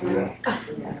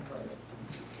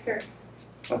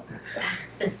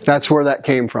 That's where that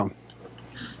came from.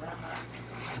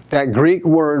 That Greek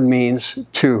word means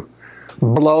to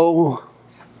blow,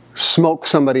 smoke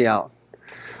somebody out.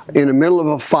 In the middle of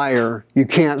a fire, you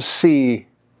can't see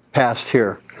past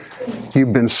here.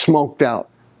 You've been smoked out.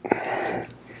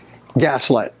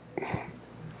 Gaslight.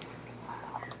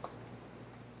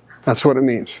 That's what it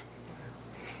means.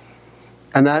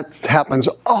 And that happens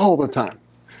all the time.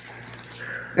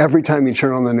 Every time you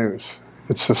turn on the news,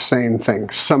 it's the same thing.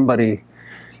 Somebody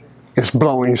is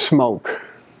blowing smoke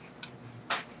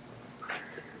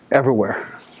everywhere.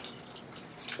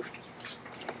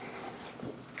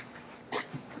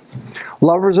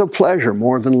 Lovers of pleasure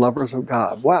more than lovers of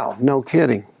God. Wow, no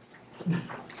kidding.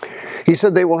 He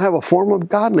said they will have a form of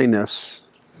godliness.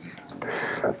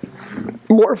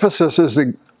 Morphosis is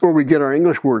where we get our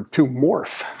English word to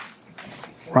morph.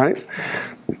 Right?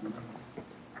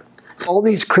 All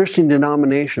these Christian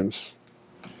denominations,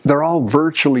 they're all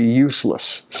virtually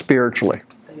useless spiritually.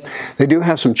 They do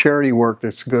have some charity work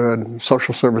that's good.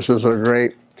 Social services are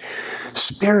great.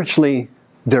 Spiritually,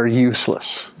 they're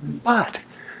useless. But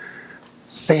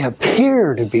they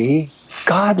appear to be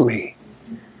godly.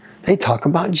 They talk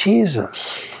about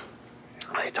Jesus.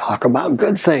 They talk about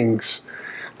good things.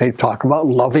 They talk about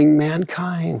loving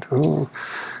mankind. Ooh.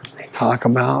 They talk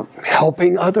about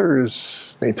helping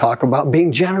others. They talk about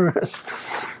being generous.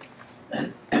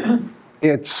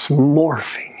 It's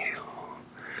morphing you.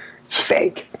 It's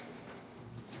fake.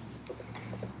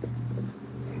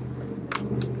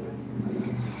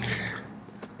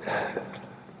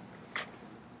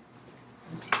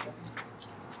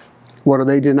 What do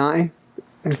they deny?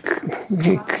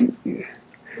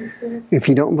 If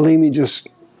you don't believe me, just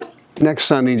next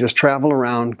Sunday, just travel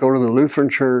around, go to the Lutheran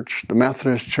church, the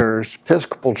Methodist church,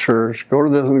 Episcopal church, go to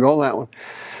this one, go to that one,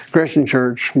 Christian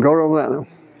church, go to that one.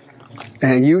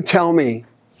 And you tell me,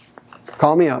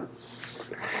 call me up.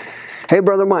 Hey,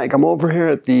 Brother Mike, I'm over here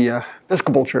at the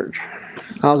Episcopal church.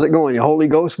 How's it going? Your Holy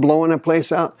Ghost blowing that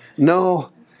place out? No,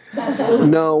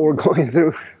 we're going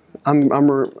through.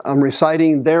 I'm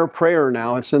reciting their prayer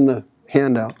now. It's in the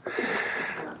handout.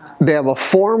 They have a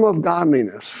form of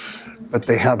godliness, but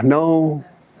they have no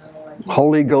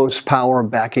Holy Ghost power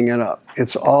backing it up.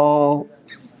 It's all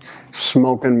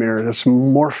smoke and mirrors. It's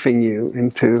morphing you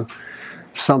into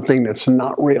something that's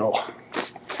not real.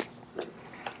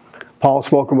 Paul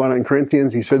spoke about it in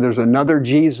Corinthians. He said there's another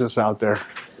Jesus out there.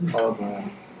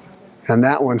 And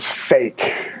that one's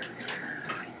fake.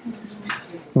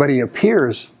 But he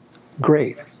appears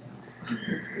great.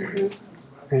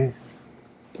 Okay.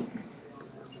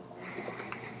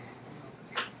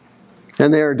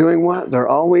 And they are doing what? They're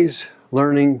always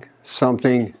learning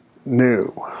something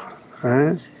new.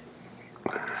 Right?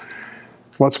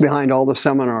 What's behind all the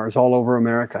seminars all over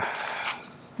America?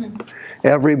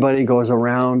 Everybody goes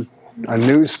around, a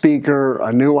new speaker,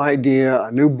 a new idea,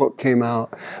 a new book came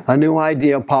out, a new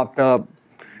idea popped up,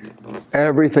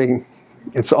 everything,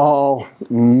 it's all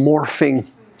morphing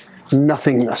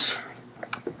nothingness.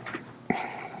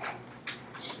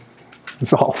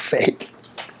 It's all fake.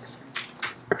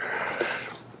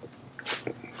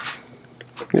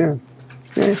 Yeah.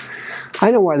 I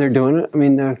know why they're doing it. I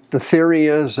mean, the theory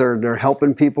is they're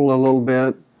helping people a little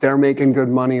bit. They're making good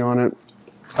money on it.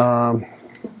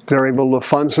 They're able to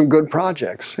fund some good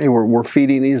projects. Hey, we're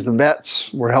feeding the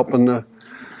vets. We're helping the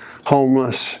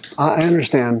homeless. I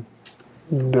understand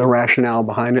the rationale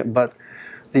behind it, but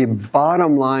the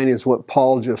bottom line is what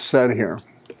Paul just said here.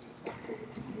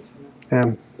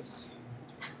 And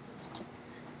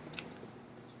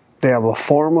they have a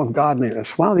form of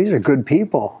godliness. Wow, these are good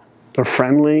people. They're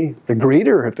friendly. The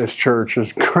greeter at this church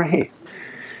is great.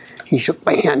 He shook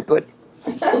my hand good.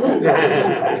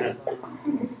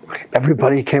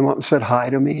 Everybody came up and said hi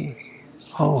to me.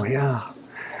 Oh, yeah.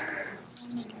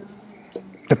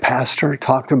 The pastor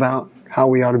talked about how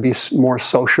we ought to be more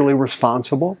socially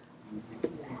responsible.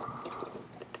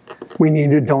 We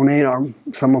need to donate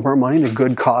some of our money to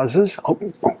good causes. Oh,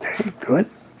 okay,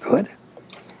 good.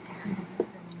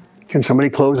 Can somebody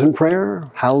close in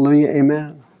prayer? Hallelujah,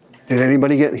 amen. Did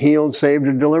anybody get healed, saved,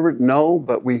 or delivered? No,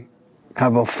 but we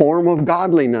have a form of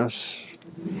godliness.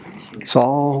 It's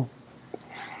all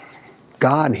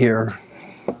God here,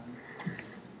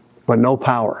 but no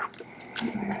power.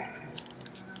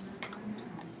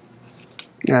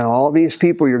 Now, all these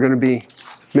people you're going to be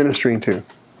ministering to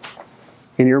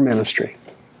in your ministry.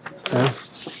 Okay?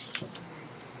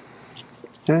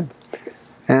 Okay?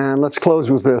 And let's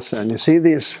close with this. And you see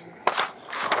this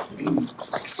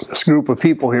group of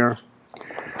people here.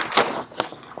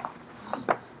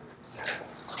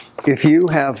 If you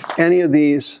have any of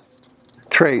these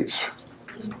traits,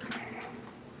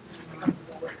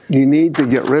 you need to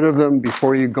get rid of them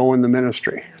before you go in the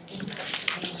ministry.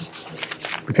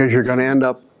 Because you're going to end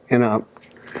up in a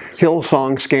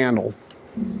Hillsong scandal.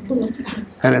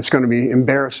 And it's going to be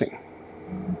embarrassing.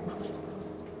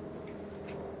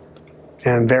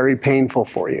 And very painful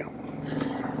for you.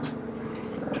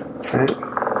 Okay?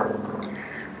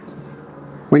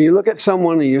 When you look at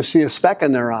someone and you see a speck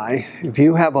in their eye, if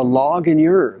you have a log in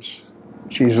yours,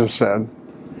 Jesus said,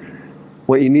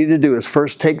 what you need to do is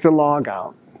first take the log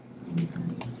out.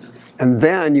 And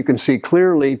then you can see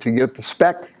clearly to get the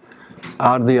speck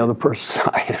out of the other person's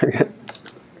eye.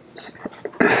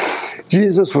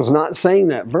 Jesus was not saying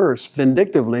that verse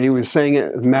vindictively. He was saying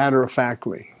it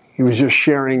matter-of-factly. He was just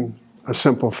sharing a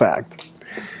simple fact.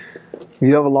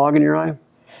 You have a log in your eye?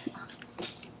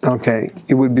 Okay,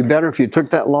 it would be better if you took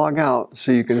that log out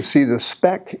so you can see the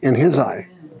speck in his eye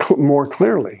more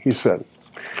clearly, he said.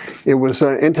 It was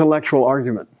an intellectual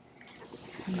argument.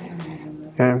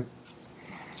 Okay?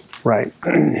 Right.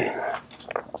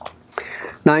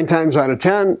 9 times out of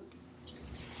 10,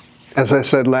 as I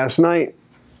said last night,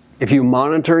 if you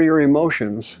monitor your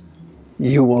emotions,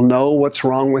 you will know what's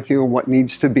wrong with you and what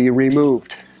needs to be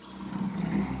removed.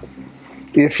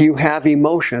 If you have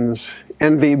emotions,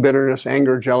 envy, bitterness,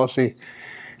 anger, jealousy,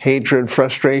 hatred,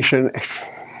 frustration.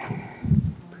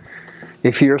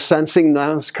 If you're sensing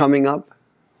those coming up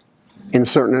in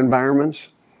certain environments,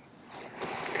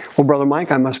 well, Brother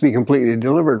Mike, I must be completely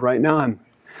delivered. Right now I'm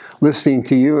listening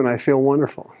to you and I feel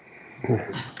wonderful.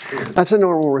 That's a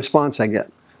normal response I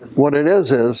get. What it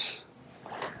is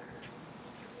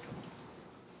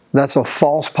that's a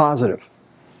false positive.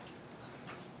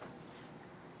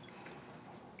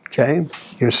 Okay?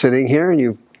 You're sitting here and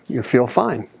you feel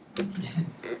fine.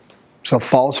 So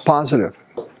false positive.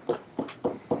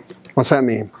 What's that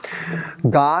mean?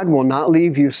 God will not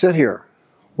leave you sit here.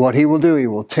 What He will do, He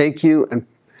will take you and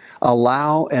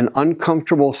allow an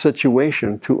uncomfortable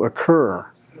situation to occur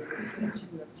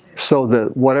so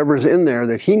that whatever's in there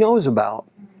that He knows about,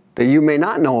 that you may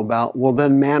not know about, will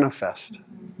then manifest.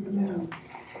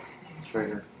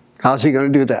 How's He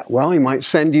going to do that? Well, He might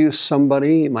send you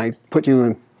somebody, He might put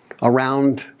you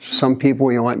around some people,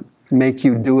 He might make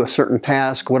you do a certain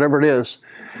task, whatever it is.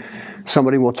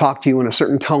 Somebody will talk to you in a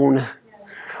certain tone.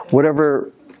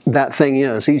 Whatever that thing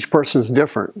is, each person's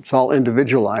different. It's all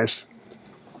individualized.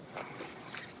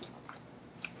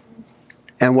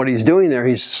 And what He's doing there,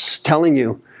 He's telling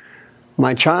you,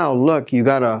 my child, look, you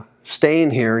got to stay in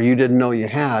here you didn't know you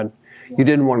had. You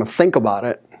didn't want to think about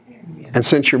it. And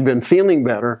since you've been feeling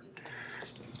better,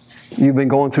 you've been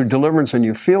going through deliverance and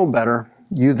you feel better,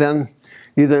 you then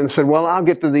said, well, I'll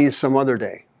get to these some other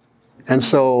day. And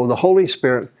so the Holy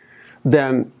Spirit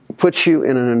then puts you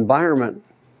in an environment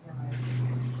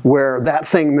where that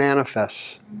thing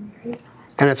manifests.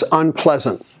 And it's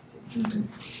unpleasant.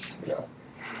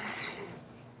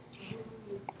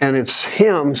 And it's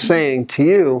Him saying to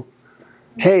you,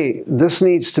 hey, this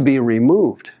needs to be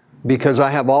removed because I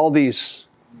have all these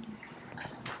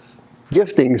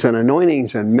giftings and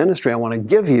anointings and ministry I want to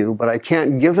give you, but I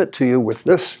can't give it to you with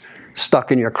this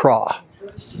stuck in your craw.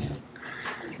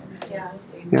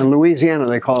 In Louisiana,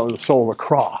 they call it the soul of the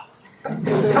craw.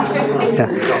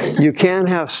 Yeah. You can't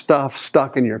have stuff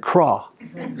stuck in your craw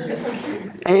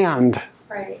and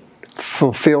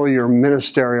fulfill your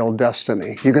ministerial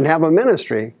destiny. You can have a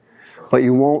ministry, but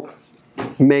you won't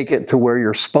make it to where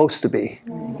you're supposed to be.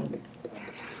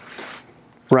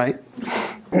 Right?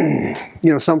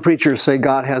 You know, some preachers say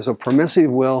God has a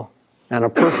permissive will and a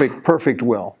perfect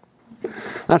will.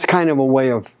 That's kind of a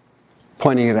way of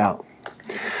pointing it out.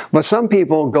 But some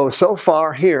people go so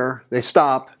far here, they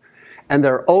stop, and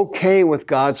they're okay with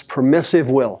God's permissive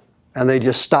will, and they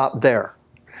just stop there.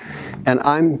 And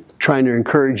I'm trying to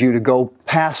encourage you to go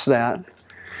past that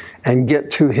and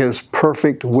get to His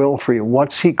perfect will for you.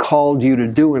 What's He called you to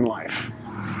do in life?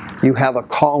 You have a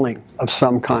calling of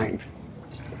some kind.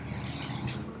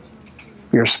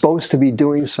 You're supposed to be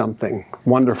doing something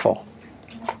wonderful.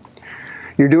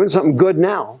 You're doing something good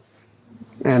now,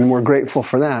 and we're grateful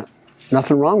for that.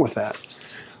 Nothing wrong with that.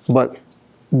 But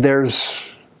there's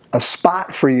a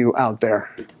spot for you out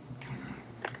there.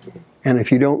 And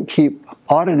if you don't keep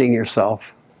auditing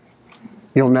yourself,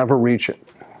 you'll never reach it.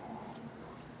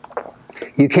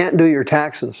 You can't do your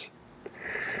taxes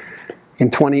in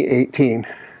 2018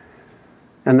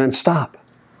 and then stop.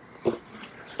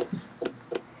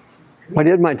 I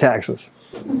did my taxes.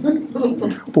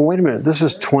 Well, wait a minute. This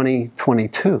is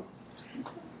 2022.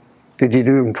 Did you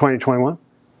do them in 2021?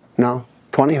 No.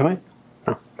 2020?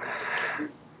 No.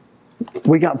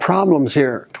 We got problems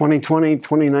here. 2020,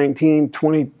 2019,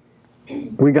 20.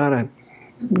 We got to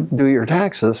do your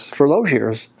taxes for those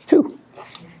years too.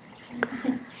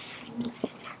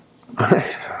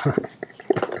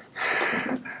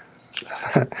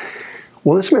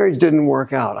 Well, this marriage didn't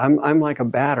work out. I'm like a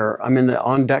batter. I'm in the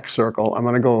on deck circle. I'm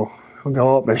going to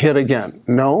go up and hit again.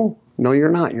 No, you're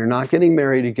not. You're not getting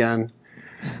married again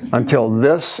until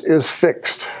this is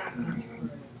fixed.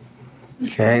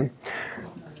 Okay?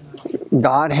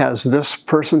 God has this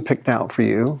person picked out for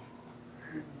you,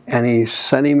 and He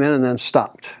sent him in and then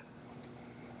stopped.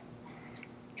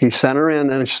 He sent her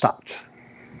in and stopped.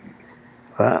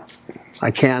 I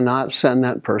cannot send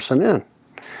that person in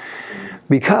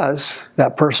because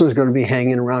that person is going to be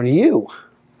hanging around you.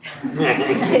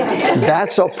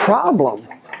 That's a problem.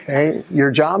 Okay?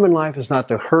 Your job in life is not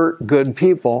to hurt good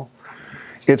people.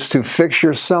 It's to fix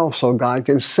yourself so God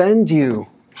can send you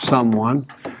someone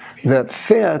that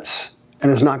fits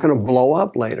and is not going to blow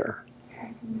up later.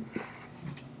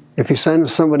 If you send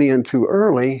somebody in too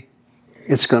early,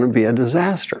 it's going to be a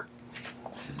disaster.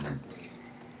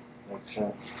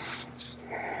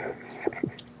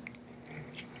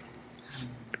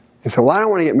 You say, well, I don't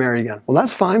want to get married again. Well,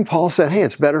 that's fine. Paul said, hey,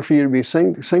 it's better for you to be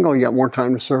single. You got more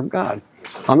time to serve God.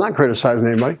 I'm not criticizing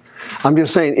anybody. I'm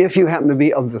just saying if you happen to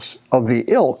be of the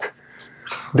ilk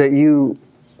that you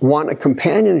want a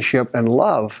companionship and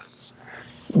love,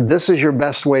 this is your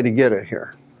best way to get it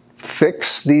here.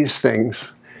 Fix these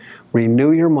things,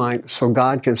 renew your mind so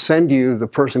God can send you the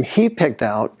person He picked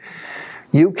out.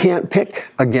 You can't pick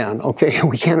again, okay?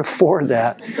 We can't afford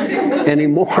that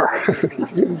anymore.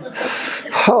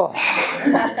 Oh.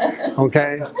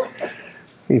 Okay?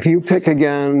 If you pick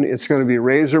again, it's going to be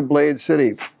Razor Blade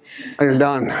City. You're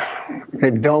done.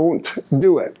 Okay, don't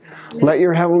do it. Let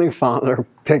your Heavenly Father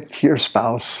pick your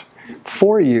spouse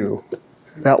for you.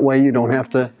 That way you don't have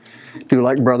to do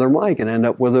like Brother Mike and end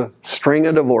up with a string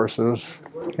of divorces.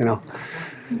 You know,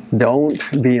 don't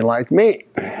be like me.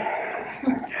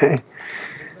 Okay?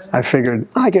 I figured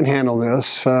I can handle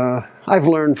this. I've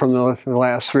learned from the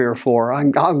last 3 or 4.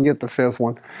 I'll get the 5th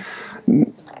one.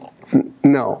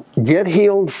 No, get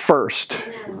healed first,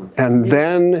 and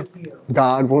then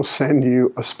God will send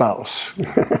you a spouse.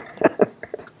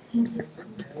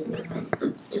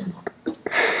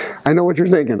 I know what you're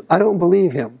thinking. I don't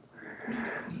believe him.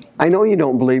 I know you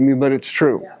don't believe me, but it's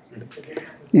true.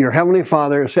 Your Heavenly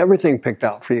Father has everything picked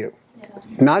out for you.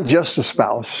 Not just a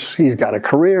spouse. He's got a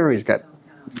career, He's got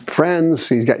friends,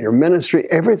 He's got your ministry,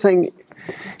 everything.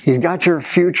 He's got your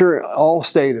future all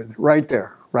stated right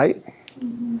there, right?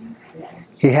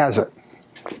 He has it.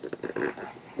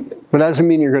 But that doesn't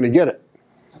mean you're going to get it.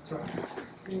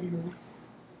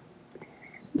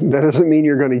 That doesn't mean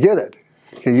you're going to get it.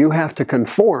 You have to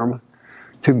conform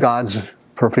to God's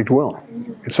perfect will.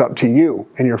 It's up to you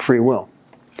and your free will.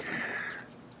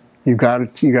 You got to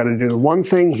do the one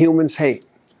thing humans hate: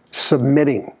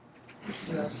 submitting.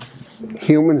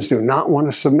 Humans do not want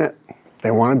to submit.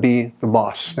 They want to be the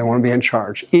boss. They want to be in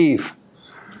charge. Eve,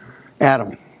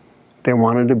 Adam, they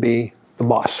wanted to be the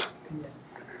boss.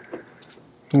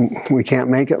 We can't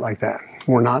make it like that.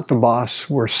 We're not the boss.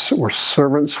 We're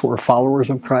servants. We're followers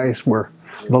of Christ. We're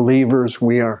believers.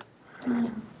 We have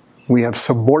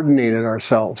subordinated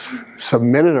ourselves,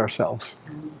 submitted ourselves.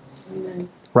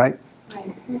 Right?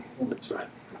 That's right.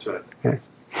 That's right. Okay.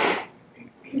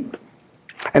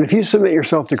 And if you submit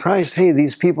yourself to Christ, hey,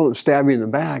 these people that stab you in the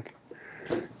back,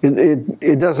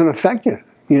 it doesn't affect you.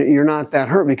 You're not that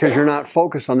hurt because you're not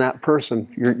focused on that person.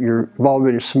 You've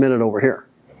already submitted over here.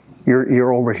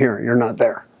 You're over here. You're not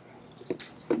there.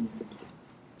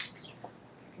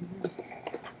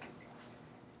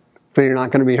 So you're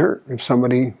not going to be hurt if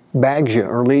somebody bags you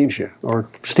or leaves you or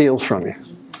steals from you.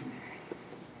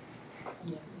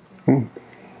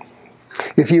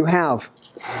 If you have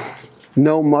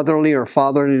no motherly or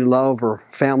fatherly love or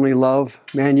family love,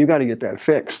 man, you got to get that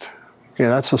fixed. Yeah,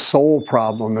 that's a soul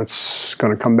problem that's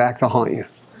going to come back to haunt you.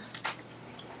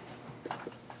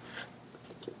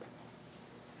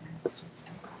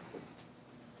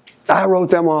 I wrote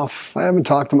them off. I haven't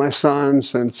talked to my son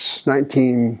since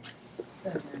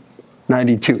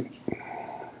 1992.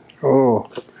 Oh,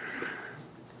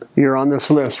 you're on this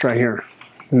list right here.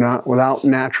 Not without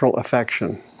natural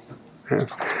affection. Yeah.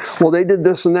 Well, they did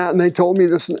this and that, and they told me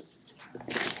this and that.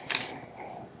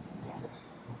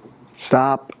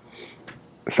 Stop.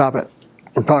 Stop it.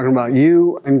 I'm talking about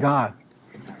you and God.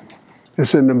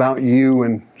 This isn't about you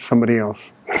and somebody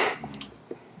else.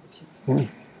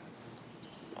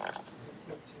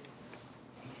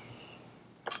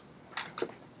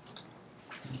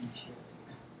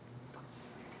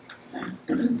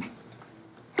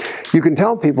 You can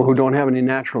tell people who don't have any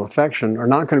natural affection are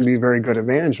not going to be very good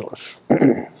evangelists.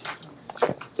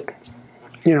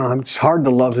 You know, it's hard to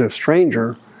love a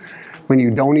stranger when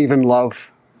you don't even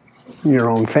love your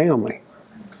own family,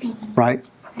 right?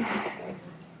 It's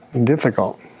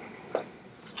difficult.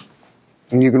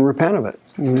 And you can repent of it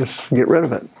and just get rid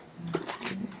of it.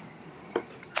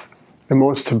 The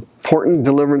most important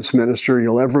deliverance minister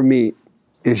you'll ever meet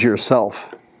is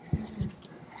yourself.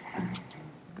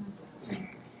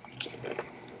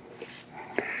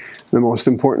 The most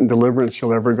important deliverance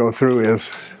you'll ever go through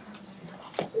is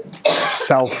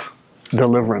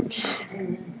self-deliverance.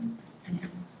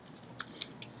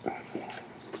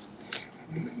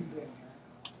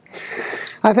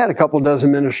 I've had a couple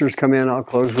dozen ministers come in, I'll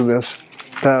close with this,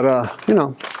 that, you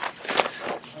know,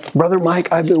 Brother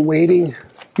Mike, I've been waiting.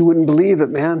 You wouldn't believe it,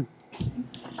 man.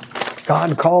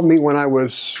 God called me when I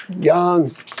was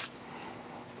young.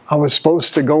 I was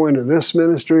supposed to go into this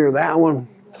ministry or that one.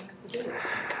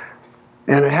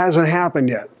 And it hasn't happened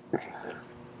yet.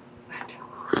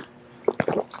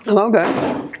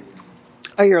 Okay.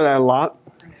 I hear that a lot.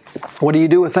 What do you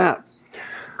do with that?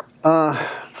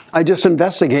 I just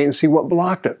investigate and see what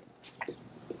blocked it.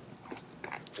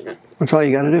 That's all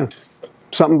you got to do.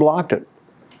 Something blocked it.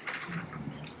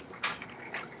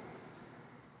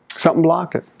 Something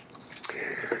blocked it.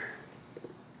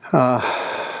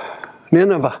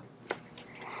 Nineveh.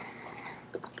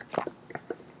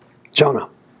 Jonah.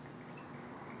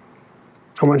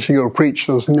 I want you to go preach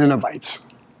to those Ninevites.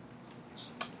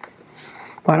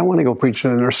 I don't want to go preach to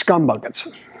them. They're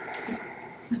scumbuckets.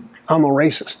 I'm a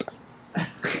racist.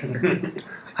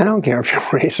 I don't care if you're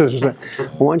racist.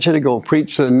 I want you to go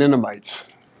preach to the Ninevites.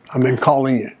 I've been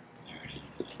calling you.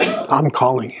 I'm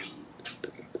calling you.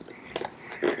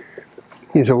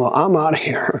 He said, well, I'm out of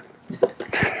here.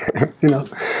 You know,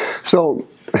 so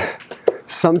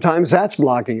sometimes that's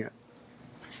blocking it.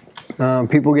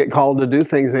 People get called to do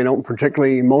things they don't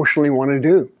particularly emotionally want to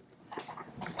do.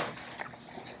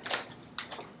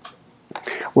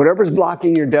 Whatever's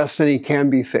blocking your destiny can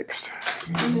be fixed.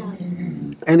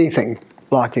 Anything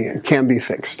blocking it can be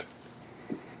fixed.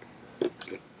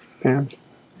 Yeah.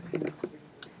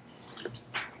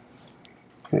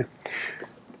 Yeah.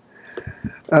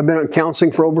 I've been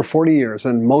counseling for over 40 years,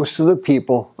 and most of the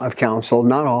people I've counseled,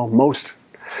 not all, most,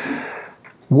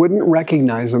 wouldn't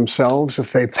recognize themselves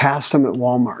if they passed them at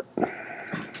Walmart.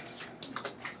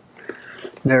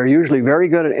 They're usually very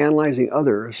good at analyzing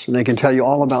others, and they can tell you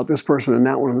all about this person and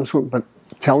that one and this one, but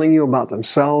telling you about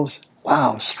themselves,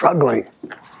 wow, struggling.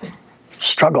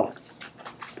 Struggle.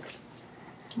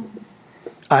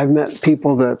 I've met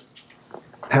people that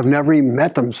have never even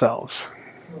met themselves.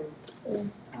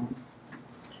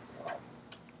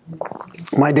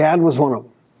 My dad was one of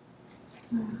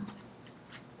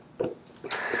them.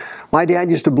 My dad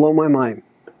used to blow my mind.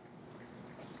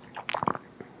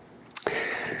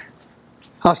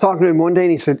 I was talking to him one day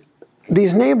and he said,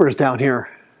 these neighbors down here,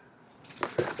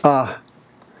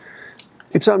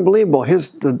 it's unbelievable.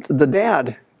 The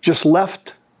dad just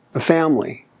left the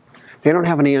family. They don't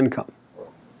have any income.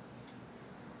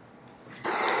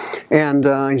 And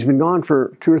he's been gone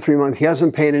for 2 or 3 months. He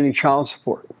hasn't paid any child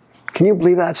support. Can you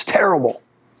believe that's terrible?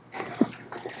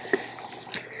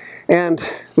 And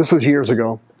this was years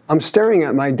ago. I'm staring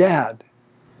at my dad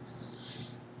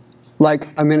like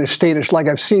I'm in a state of, like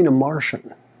I've seen a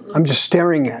Martian. I'm just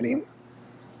staring at him.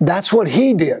 That's what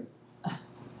he did.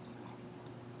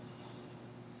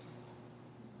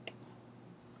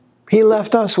 He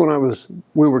left us when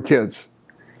we were kids.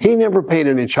 He never paid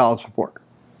any child support.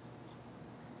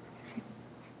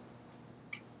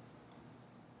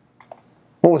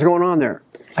 What was going on there?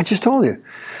 I just told you.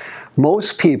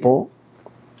 Most people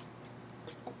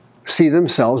see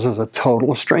themselves as a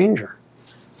total stranger.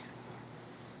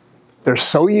 They're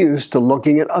so used to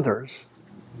looking at others.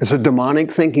 It's a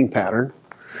demonic thinking pattern.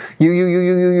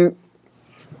 You.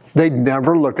 They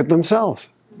never look at themselves.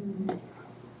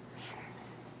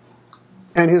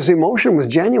 And his emotion was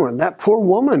genuine. That poor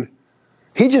woman,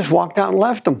 he just walked out and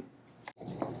left him.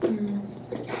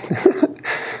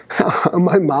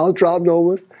 My mouth dropped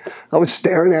open. I was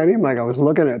staring at him like I was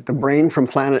looking at the brain from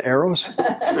Planet Arrows.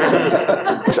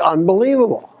 It's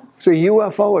unbelievable. It's a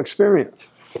UFO experience.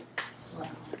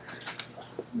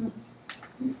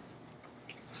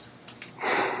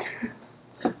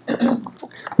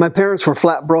 My parents were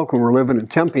flat broke and were living in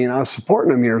Tempe, and I was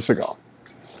supporting them years ago.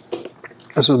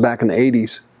 This was back in the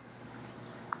 80s.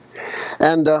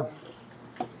 And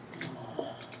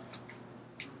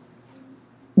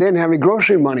they didn't have any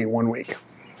grocery money one week.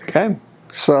 Okay?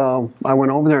 So I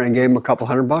went over there and gave them a couple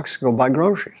 $100 to go buy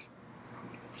groceries.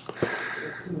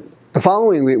 The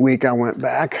following week I went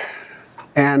back,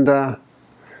 and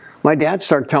my dad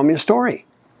started telling me a story.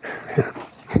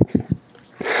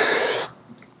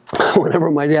 Whenever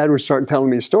my dad would start telling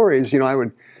me stories, you know, I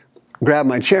would grab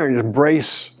my chair and just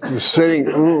brace, just sitting.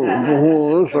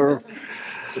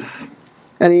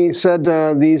 And he said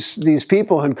these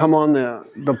people had come on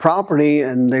the property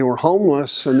and they were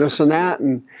homeless and this and that,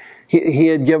 and he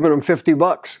had given them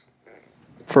 $50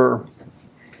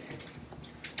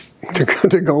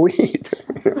 to go eat.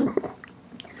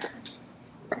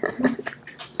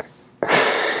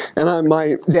 And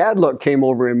my dad look came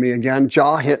over in me again,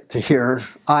 jaw hit to here,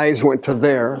 eyes went to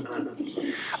there.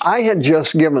 I had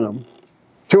just given them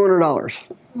 $200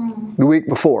 the week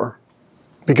before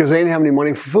because they didn't have any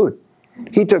money for food.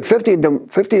 He took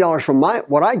 $50 from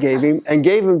what I gave him and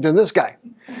gave him to this guy.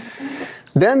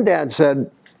 Then Dad said,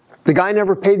 the guy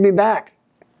never paid me back.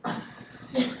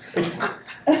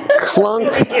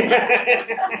 Clunk.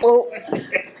 Well,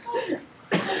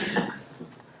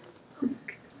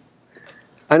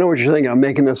 I know what you're thinking. I'm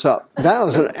making this up. That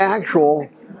was an actual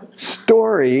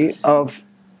story of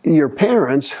your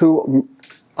parents who,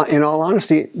 in all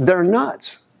honesty, they're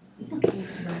nuts.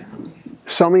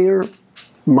 Some of your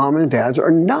mom and dads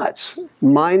are nuts.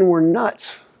 Mine were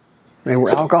nuts. They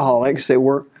were alcoholics. They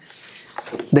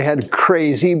had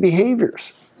crazy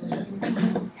behaviors.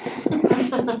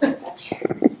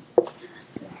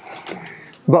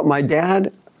 But my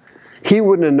dad, he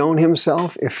wouldn't have known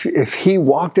himself if he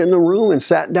walked in the room and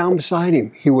sat down beside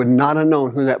him. He would not have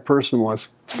known who that person was.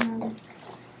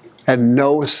 Had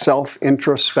no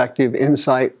self-introspective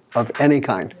insight of any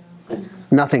kind.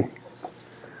 Nothing.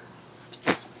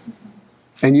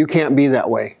 And you can't be that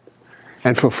way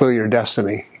and fulfill your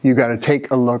destiny. You got to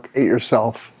take a look at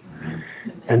yourself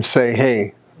and say,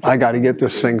 hey, I got to get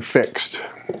this thing fixed.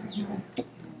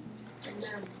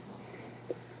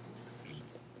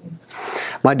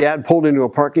 My dad pulled into a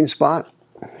parking spot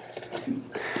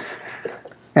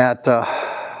at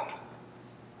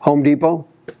Home Depot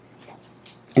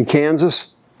in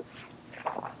Kansas.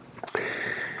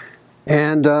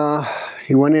 And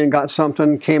he went in and got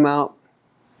something, came out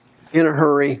in a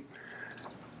hurry,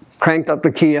 cranked up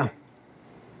the Kia,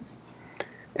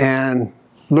 and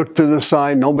looked to the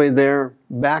side, nobody there,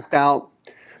 backed out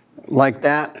like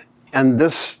that. And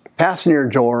this passenger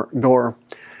door,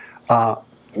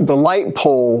 the light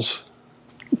poles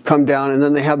come down, and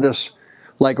then they have this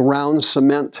like round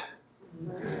cement.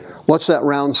 What's that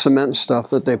round cement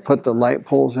stuff that they put the light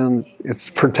poles in?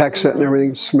 It protects it and everything.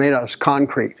 It's made out of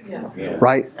concrete,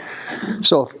 right?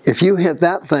 So if you hit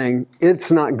that thing,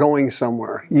 it's not going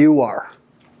somewhere. You are.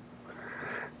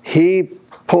 He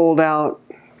pulled out,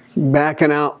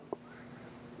 backing out,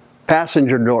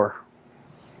 passenger door,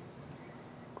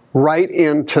 right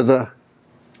into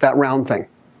that round thing.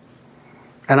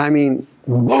 And I mean,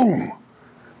 boom!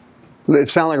 It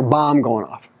sounded like a bomb going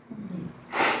off.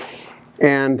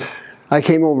 And I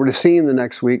came over to see him the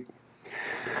next week.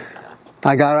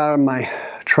 I got out of my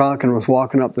truck and was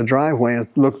walking up the driveway and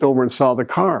looked over and saw the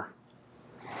car.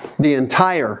 The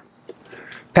entire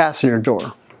passenger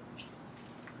door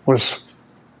was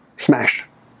smashed.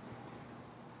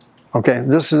 Okay,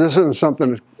 this isn't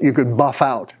something you could buff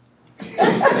out.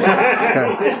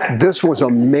 Okay. This was a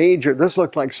major, this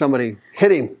looked like somebody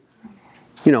hit him,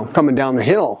 you know, coming down the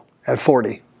hill at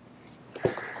 40.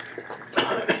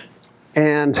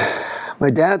 And my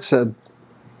dad said,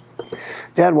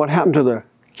 Dad, what happened to the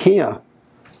Kia?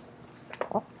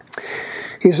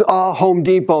 He said, oh, Home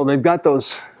Depot, they've got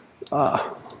those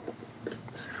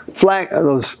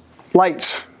those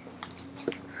lights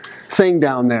thing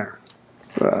down there.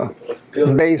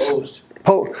 Base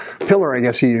pillar, I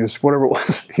guess he used, whatever it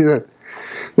was. He said,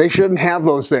 they shouldn't have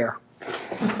those there.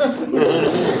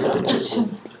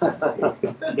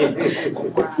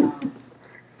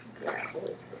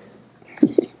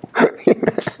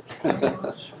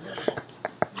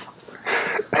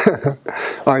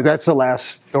 All right, that's the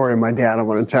last story of my dad I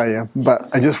want to tell you.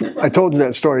 But I told you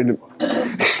that story to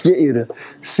get you to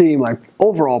see my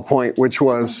overall point, which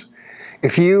was,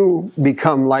 if you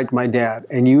become like my dad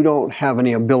and you don't have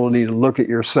any ability to look at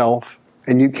yourself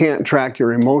and you can't track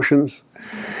your emotions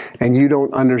and you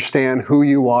don't understand who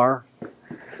you are,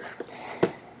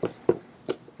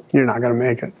 you're not going to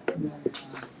make it.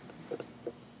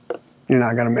 You're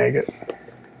not going to make it.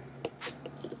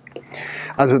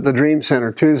 I was at the Dream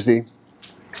Center Tuesday,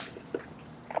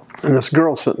 and this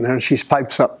girl sitting there, and she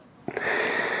pipes up.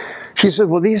 She said,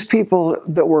 well, these people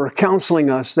that were counseling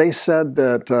us, they said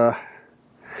that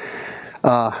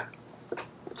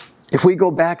if we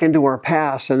go back into our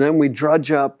past and then we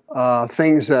drudge up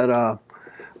things that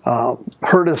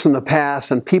hurt us in the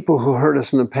past and people who hurt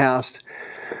us in the past,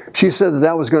 she said that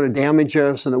that was going to damage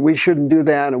us and that we shouldn't do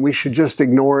that and we should just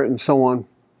ignore it and so on.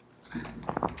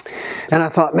 And I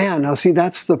thought, man, now see,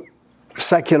 that's the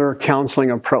secular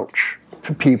counseling approach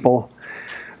to people.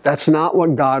 That's not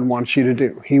what God wants you to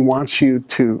do. He wants you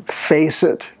to face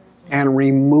it and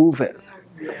remove it.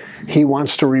 He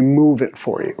wants to remove it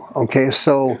for you. Okay,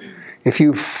 so if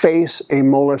you face a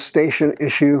molestation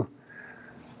issue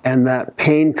and that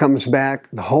pain comes back,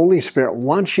 the Holy Spirit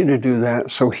wants you to do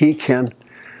that so He can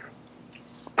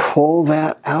pull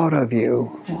that out of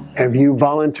you. If you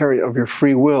voluntarily, of your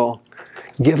free will,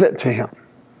 give it to Him.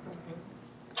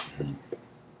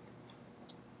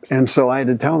 And so I had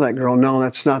to tell that girl, no,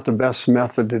 that's not the best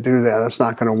method to do that. That's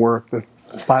not going to work. The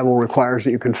Bible requires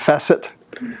that you confess it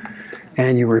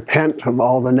and you repent of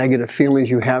all the negative feelings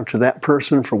you have to that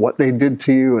person for what they did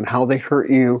to you and how they hurt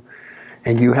you.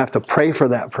 And you have to pray for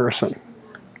that person.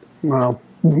 Well,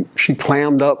 she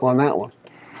clammed up on that one.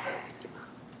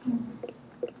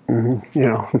 You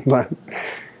know, but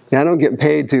I don't get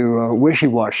paid to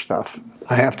wishy-wash stuff.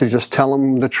 I have to just tell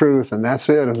them the truth, and that's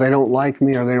it. If they don't like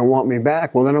me or they don't want me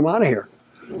back, well, then I'm out of here.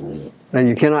 And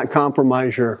you cannot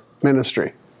compromise your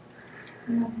ministry.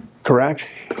 Correct?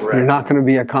 Correct. You're not going to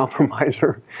be a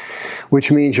compromiser,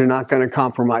 which means you're not going to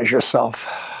compromise yourself.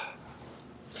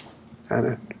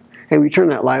 And, hey, will you turn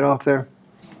that light off there?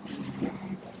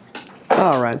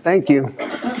 All right, thank you.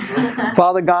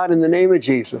 Father God, in the name of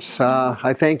Jesus,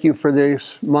 I thank you for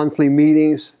these monthly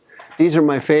meetings. These are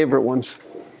my favorite ones.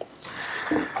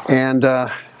 And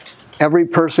every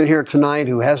person here tonight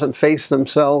who hasn't faced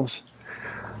themselves,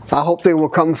 I hope they will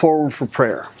come forward for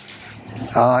prayer.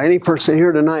 Any person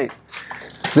here tonight,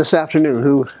 this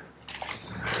afternoon,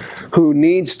 who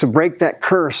needs to break that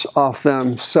curse off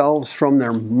themselves from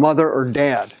their mother or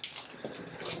dad.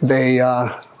 They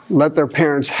let their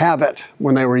parents have it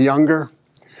when they were younger,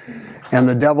 and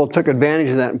the devil took advantage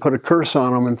of that and put a curse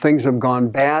on them, and things have gone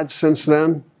bad since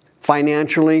then,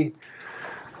 financially.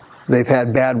 They've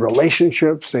had bad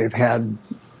relationships, they've had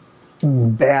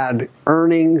bad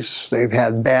earnings, they've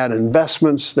had bad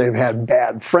investments, they've had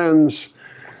bad friends.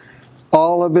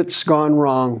 All of it's gone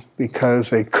wrong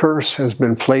because a curse has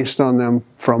been placed on them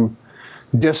from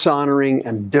dishonoring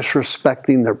and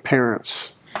disrespecting their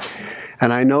parents.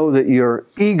 And I know that you're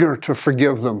eager to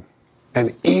forgive them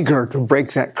and eager to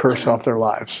break that curse off their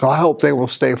lives. So I hope they will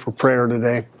stay for prayer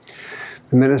today.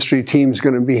 The ministry team's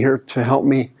going to be here to help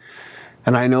me.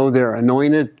 And I know they're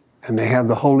anointed and they have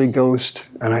the Holy Ghost.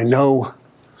 And I know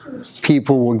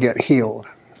people will get healed.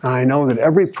 And I know that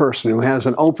every person who has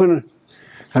an open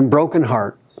and broken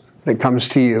heart that comes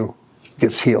to you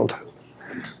gets healed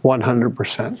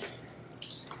 100%.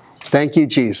 Thank you,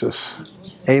 Jesus.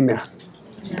 Amen.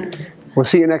 We'll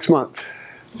see you next month,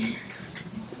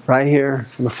 right here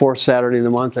on the fourth Saturday of the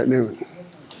month at noon.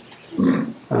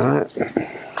 All right.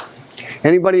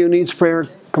 Anybody who needs prayer,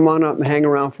 come on up and hang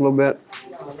around for a little bit.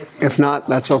 If not,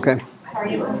 that's okay.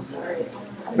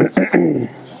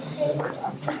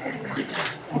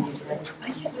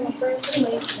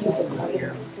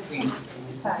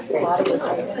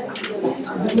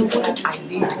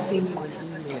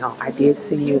 I did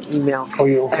send you an email. Oh,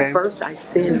 you okay? At first I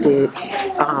sent it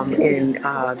in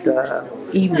the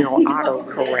email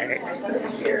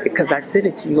autocorrect because I sent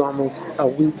it to you almost a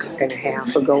week and a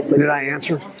half ago. But did I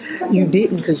answer? You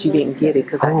didn't because you didn't get it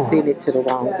because I sent it to the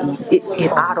wrong it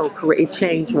autocorrect. It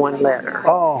changed one letter.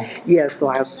 Oh. Yeah, so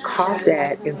I caught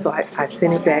that, and so I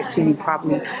sent it back to you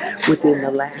probably within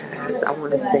the last, I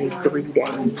want to say 3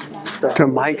 days. So. To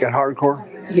Mike at Hardcore?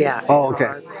 Yeah. Oh,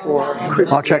 okay.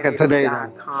 I'll check it today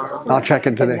then. I'll check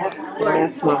it today.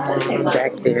 That's my mom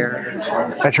back there.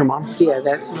 That's your mom? Yeah,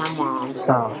 that's my mom.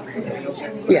 So,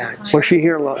 yeah. Was she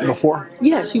here before?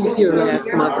 Yeah, she was here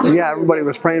last month. Yeah, everybody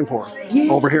was praying for her.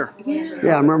 Yeah, over here.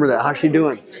 Yeah. I remember that. How's she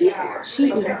doing? She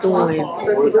is doing,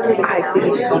 I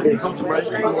think she is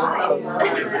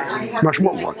much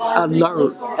more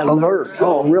alert.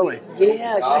 Oh, really?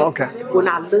 Yeah. Okay. When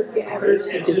I look at her,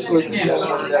 she just looks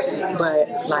more,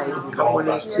 but like I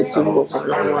wanted to do what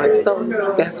we're doing. So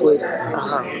that's what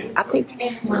I think.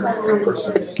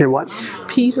 Okay, what?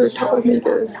 Peter told me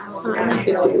to sign. I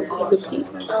think it was Peter.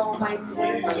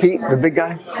 Pete, the big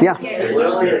guy? Yeah.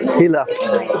 He left.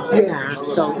 Yeah.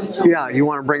 So. Yeah, you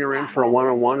want to bring her in for a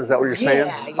one-on-one? Is that what you're saying?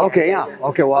 Yeah. Okay, yeah.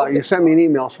 Okay, well, you sent me an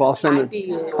email, so I'll send it. I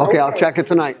did. Okay, I'll check it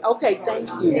tonight. Okay, thank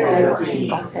you.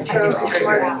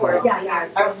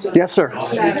 Yes, sir.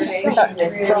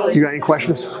 You got any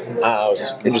questions? I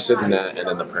was interested in that and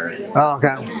in the parent. Oh,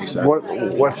 okay.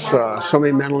 What's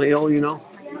somebody mentally ill, you know?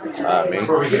 Me.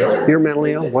 You're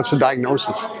mentally ill? What's the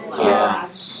diagnosis?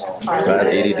 So I have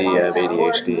ADD, I have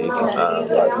ADHD,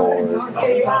 bipolar.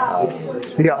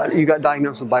 You got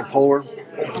diagnosed with bipolar?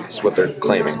 That's what they're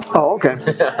claiming. Oh, okay.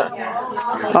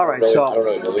 All right, I don't so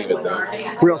really believe it though.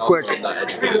 real quick. I'm not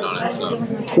educated on it, so.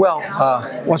 Well,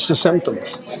 what's the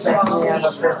symptoms?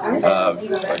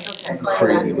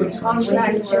 Crazy mood swings.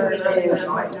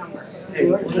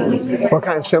 What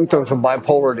kind of symptoms of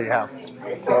bipolar do you have?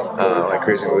 Like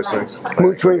crazy mood swings.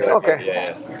 Mood swings? Okay.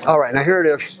 Yeah. All right, now here it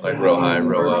is. Like real high and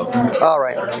real low. All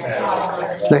right.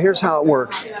 Now here's how it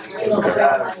works.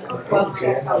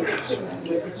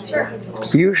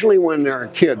 Usually when they're a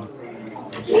kid,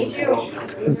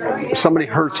 somebody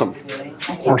hurts them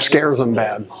or scares them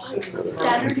bad.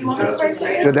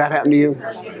 Did that happen to you?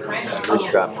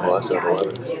 Got molested at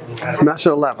 11. That's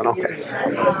at 11, okay.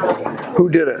 Who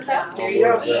did it?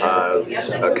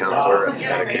 A counselor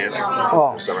at a camp.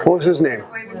 Oh, what was his name?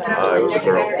 It was a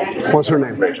girl. What's her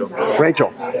name? Rachel.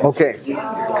 Rachel, okay.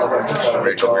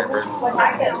 Rachel Greenberg.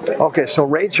 Okay, so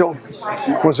Rachel,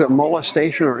 was it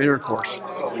molestation or intercourse?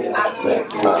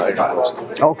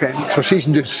 Okay, so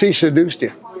she seduced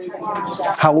you.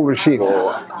 How old was she? Well,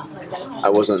 I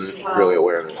wasn't really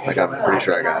aware of it. Like, I'm pretty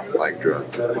sure I got, like,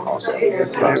 drunk also.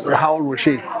 How old was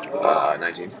she?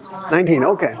 19. 19,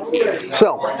 okay.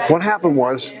 So, what happened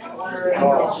was,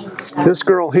 this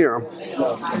girl here,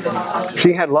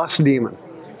 she had lust demon.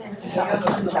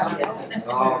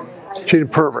 She's a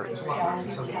pervert.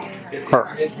 Her.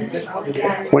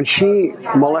 When she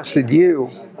molested you,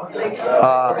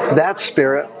 that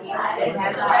spirit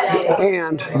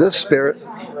and this spirit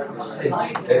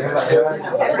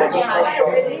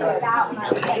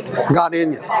got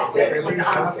in you.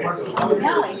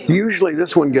 Usually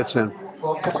this one gets in.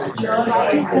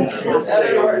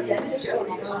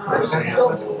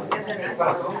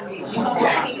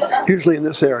 Usually in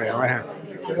this area right here.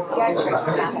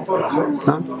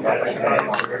 Huh?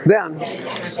 Then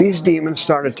these demons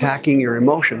start attacking your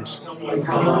emotions,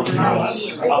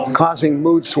 causing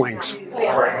mood swings.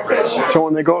 So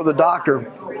when they go to the doctor,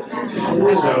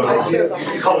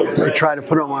 they try to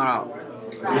put them on a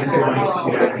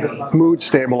mood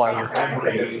stabilizer.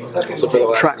 So for the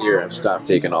last year, I've stopped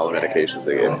taking all the medications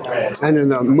they gave me. And then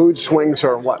the mood swings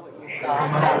are what? Do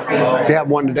you have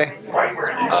one today?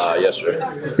 Yesterday.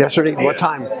 Yesterday? What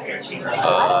time?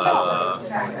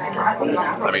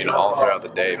 I mean, all throughout the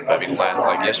day. I mean,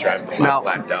 like yesterday, I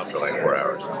blacked out for like 4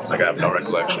 hours. Like I have no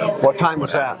recollection. What time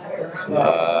was that?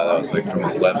 That was like from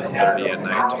 11:30 at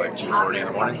night to like 2:40 in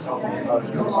the morning.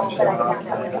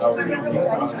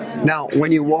 Now,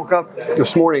 when you woke up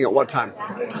this morning, at what time?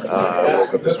 I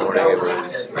woke up this morning. It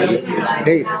was 8.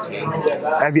 8.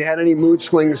 Have you had any mood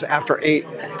swings after 8?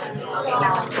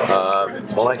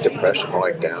 More like depression, more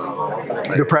like down.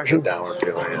 Like Depression? Downward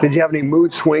feeling. Yeah. Did you have any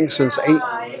mood swings since 8? No,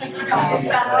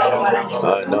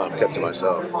 I've kept to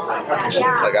myself.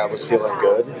 Like I was feeling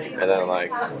good, and then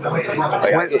like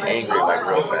I get angry like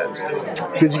real fast.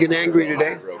 Did you get angry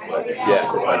today? Real quick.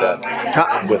 Yeah, with my dad.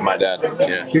 Huh? With my dad.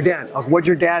 Yeah. Your dad. What'd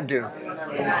your dad do?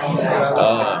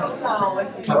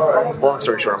 Long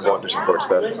story short, I'm going through some court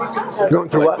stuff. Going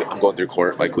through Like, what? I'm going through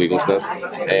court, like legal stuff,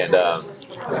 and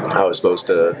I was supposed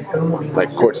to,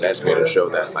 like, courts asked me to show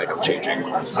that, like, I'm changing. You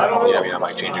know what I mean? I'm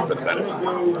like changing for the better.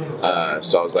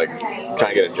 So I was like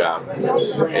trying to get a job,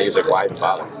 and he was like, "Why even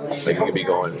bother? Like, you could be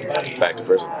going back to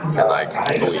prison in like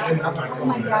a week."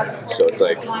 So it's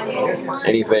like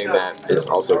anything that is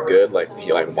also good, like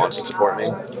he like wants to support me,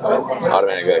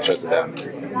 automatically I shuts it down.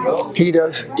 He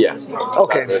does? Yeah.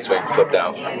 Okay. So it's being flipped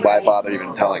out. Why bother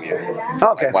even telling you?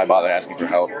 Okay. Like, why bother asking for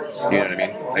help? You know what I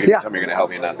mean? Like if you tell me you're gonna help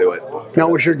me and not do it. Now,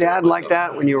 was your dad like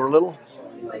that when you were little?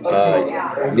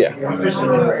 Yeah.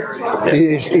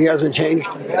 He hasn't changed?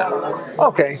 No.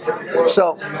 Okay.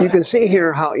 So you can see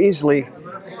here how easily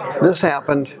this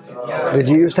happened. Did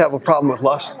you used to have a problem with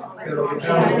lust?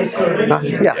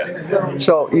 Yeah.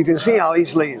 So you can see how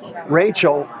easily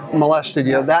Rachel molested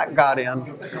you. That got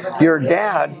in. Your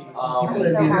dad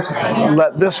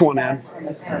let this one in,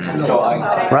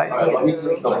 right?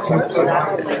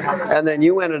 And then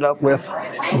you ended up with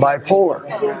bipolar.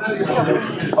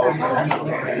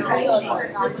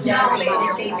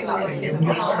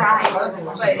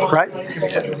 Right?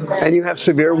 And you have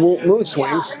severe mood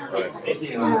swings.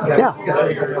 Yeah.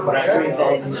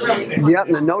 You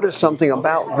happen to notice something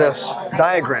about this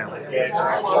diagram.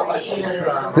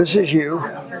 This is you.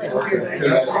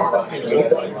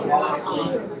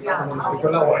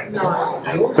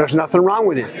 There's nothing wrong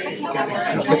with you.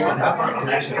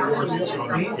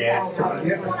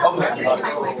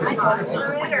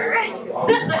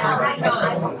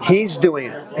 He's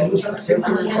doing it.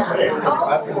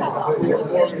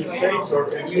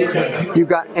 You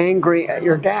got angry at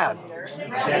your dad.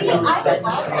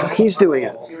 He's doing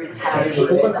it.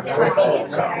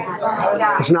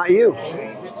 It's not you.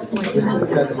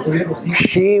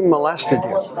 She molested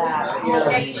you.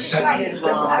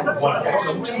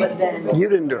 You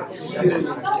didn't do it.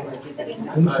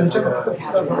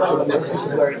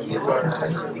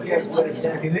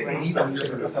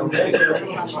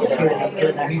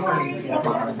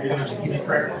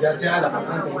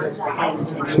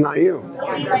 It's not you.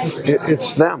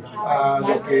 It's them.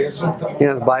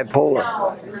 Yeah, it's bipolar.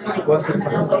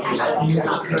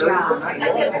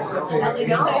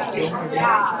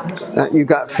 You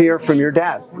got fear from your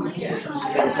dad.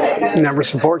 He never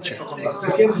supports you.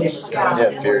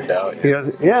 Yeah, fear, doubt.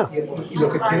 Yeah.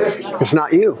 It's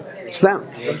not you. It's them.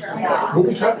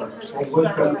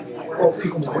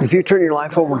 If you turn your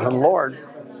life over to the Lord,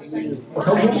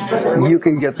 you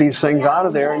can get these things out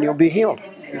of there and you'll be healed.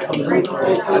 I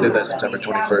did that September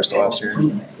 21st last year.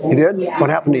 You did? What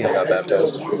happened to you? I got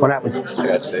baptized. What happened? I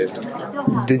got saved.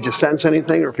 Did you sense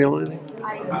anything or feel anything?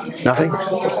 Nothing?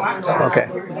 Okay.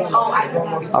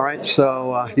 All right,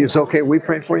 so it's okay we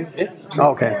pray for you? Yeah.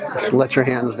 Okay, just let your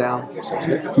hands down.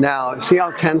 Now, see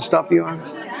how tensed up you are?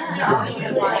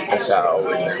 That's how I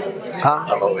always am. Huh?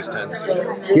 I'm always tense.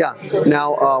 Yeah.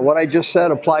 Now, what I just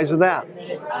said applies to that.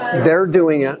 They're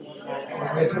doing it.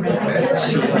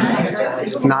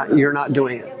 Not, you're not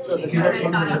doing it.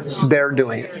 They're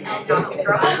doing it.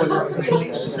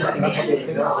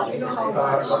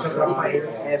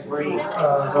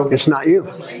 It's not you.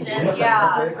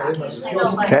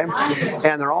 Okay?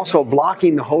 And they're also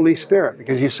blocking the Holy Spirit,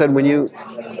 because you said when you,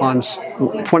 on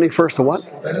 21st of what?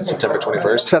 September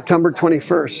 21st. September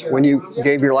 21st, when you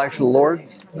gave your life to the Lord,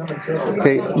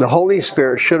 okay, the Holy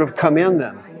Spirit should have come in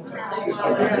then.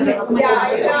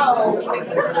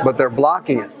 But they're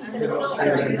blocking it.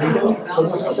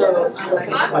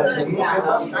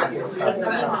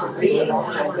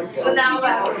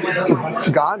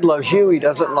 God loves you, He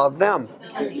doesn't love them.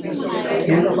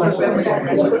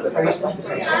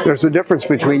 There's a difference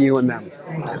between you and them.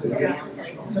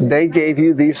 They gave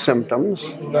you these symptoms.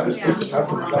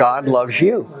 God loves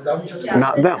you,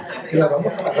 not them.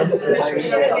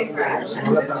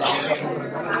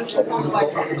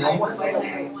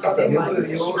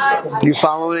 Do you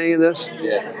follow any of this?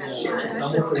 Yeah.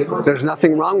 There's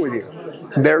nothing wrong with you.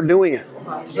 They're doing it.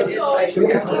 Definitely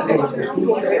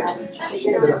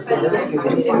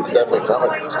felt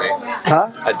like it was me.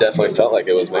 Huh? I definitely felt like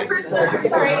it was me.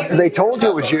 They told you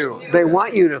it was you. They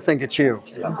want you to think it's you.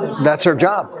 That's their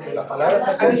job.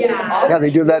 Yeah, they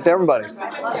do that to everybody.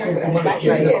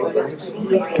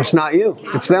 It's not you.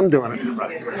 It's them doing it.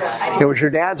 It was your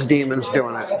dad's demons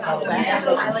doing it.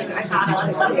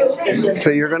 So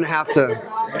you're going to have to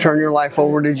turn your life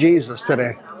over to Jesus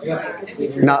today.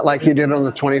 Not like you did on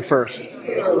the 21st.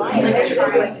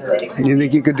 You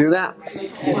think you could do that?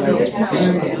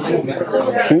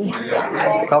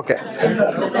 Okay.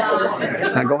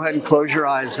 Now go ahead and close your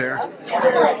eyes there.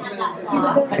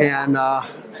 And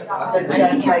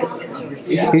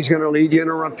He's going to lead you in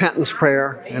a repentance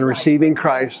prayer and receiving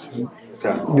Christ.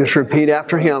 Just repeat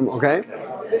after Him, okay?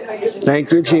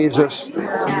 Thank you, Jesus.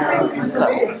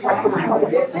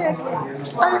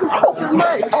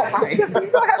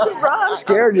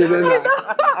 Scared you, didn't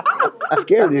I?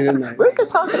 Scared you, didn't I? We're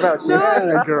just talking about you.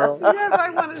 Yeah, girl. Yeah, but I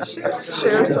want to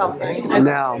share something.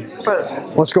 Now,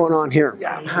 what's going on here?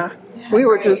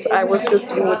 I was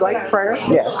just, you would like prayer?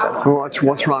 Yes. Well,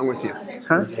 what's wrong with you?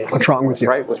 Huh? What's wrong with you?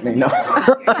 Right with me? No.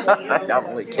 I'm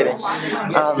only kidding.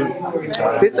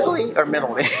 Physically or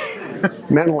mentally?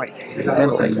 Mentally.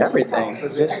 Mentally, everything.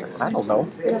 Just, I don't know.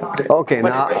 Okay,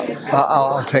 now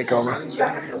I'll take over.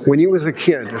 When you was a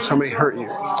kid, did somebody hurt you?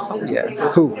 Oh, yeah.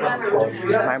 Who?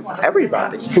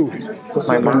 Everybody. Who?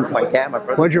 My mom, my dad, my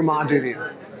brother. What'd your mom do to you?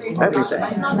 Everything.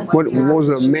 What was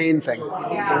the main thing?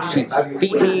 She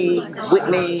beat me, whipped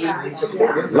me,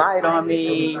 lied on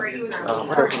me.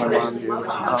 What else did my mom do?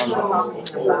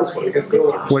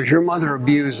 Was your mother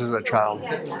abused as a child?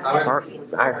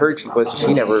 I heard she was.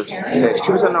 She never said.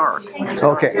 She was an arc.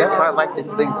 Okay. That's why I like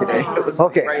this thing today. It was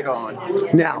Okay. right on.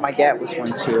 Now, My dad was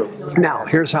one too. Now,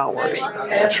 here's how it works.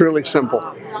 It's really simple.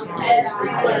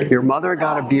 Your mother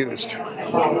got abused.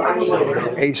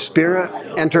 A spirit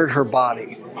entered her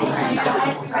body.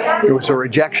 It was a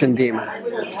rejection demon.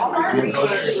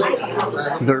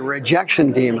 The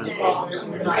rejection demon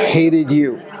hated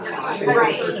you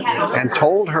and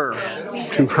told her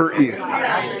to hurt you.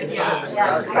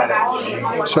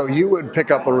 So you would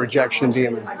pick up a rejection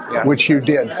demon, which you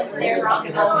did.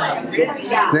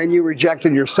 Then you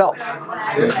rejected yourself.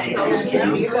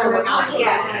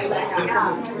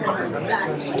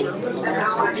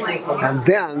 And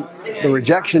then the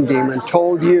rejection demon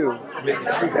told you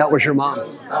that was your mom.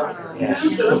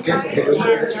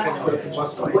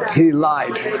 He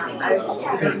lied.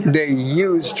 They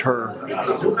used her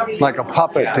like a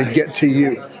puppet to get to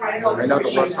you. I know the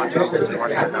Lord talked to me this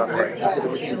morning about that. He said it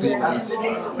was the demons.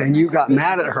 And you got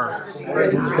mad at her.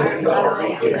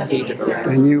 I hated her.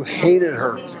 And you hated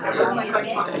her.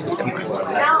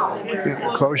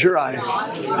 Yeah, close your eyes.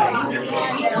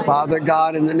 Father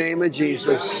God, in the name of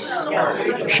Jesus,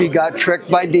 she got tricked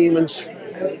by demons.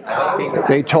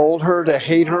 They told her to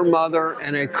hate her mother,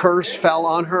 and a curse fell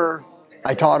on her.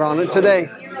 I taught on it today.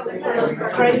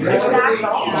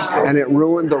 And it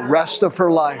ruined the rest of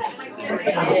her life.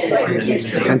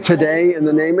 And today, in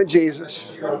the name of Jesus,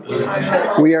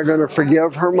 we are going to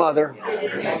forgive her mother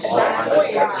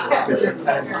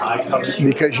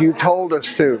because you told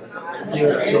us to.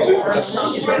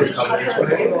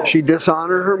 She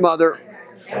dishonored her mother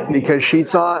because she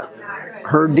thought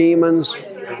her demons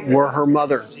were her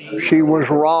mother. She was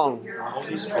wrong.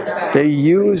 They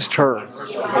used her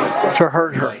to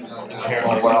hurt her.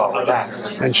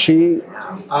 And she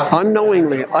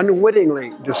unknowingly,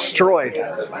 unwittingly destroyed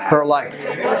her life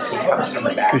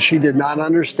because she did not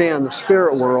understand the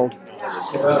spirit world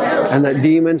and that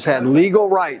demons had legal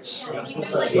rights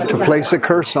to place a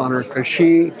curse on her because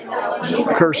she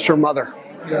cursed her mother.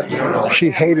 She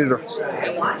hated her.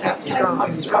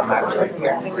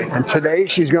 And today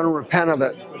she's going to repent of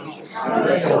it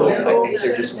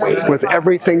with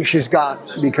everything she's got,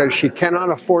 because she cannot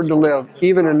afford to live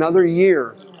even another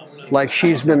year like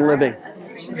she's been living.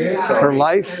 Her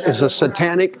life is a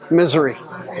satanic misery,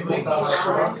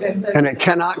 and it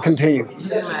cannot continue.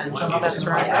 That's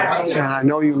right. And I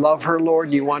know you love her,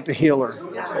 Lord. You want to heal her.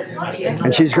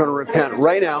 And she's going to repent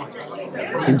right now,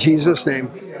 in Jesus' name,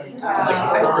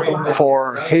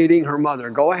 for hating her mother.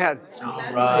 Go ahead.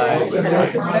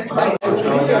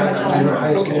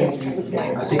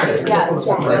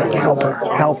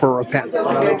 Help her repent.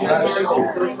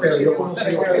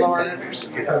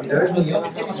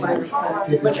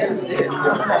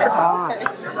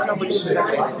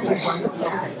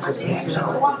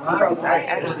 I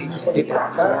actually did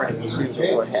not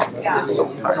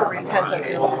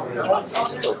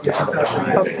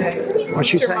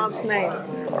What's your mom's name?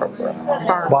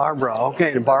 Barbara.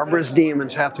 Okay, Barbara's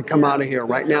demons have to come out of here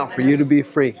right now for you to be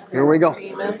free. Here we go.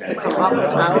 In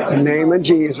the name of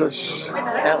Jesus.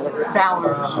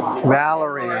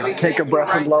 Valerie, take a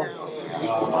breath and blow.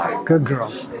 Good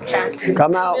girl.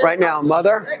 Come out right now,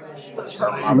 Mother.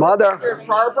 Mother.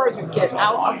 Barbara, you get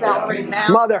out of Valerie now.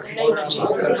 Mother. In the name of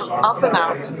Jesus. Up and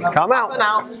out. Come out. Up and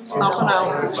out. Up and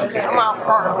out. Come out,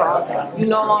 Barbara. You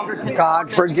no longer can.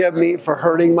 God, forgive me for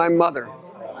hurting my mother.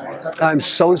 I'm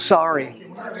so sorry.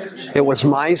 It was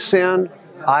my sin.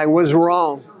 I was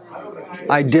wrong.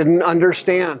 I didn't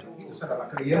understand.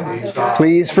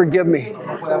 Please forgive me.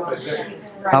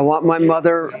 I want my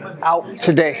mother out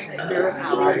today.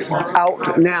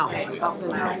 Out now.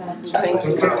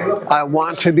 I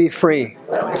want to be free.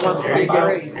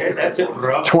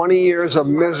 20 years of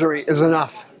misery is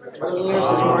enough. 20 years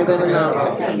is more than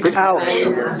enough. Out.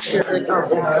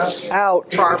 Out.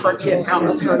 Barbara, get out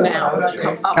of her now.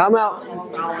 Come out.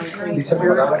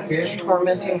 Spirit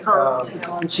tormenting her.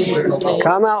 In Jesus' name.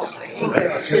 Come out.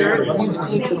 Spirit, you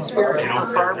need the spirit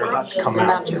of Barbara.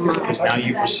 Not your mother. Now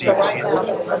you've received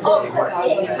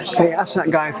Jesus. Hey, ask that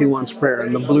guy if he wants prayer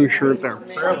in the blue shirt there.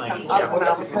 Come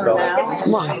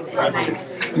on.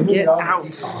 Get out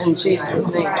in Jesus'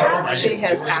 name. She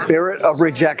has asked. Spirit of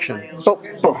rejection. Boom,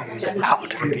 boom. Out.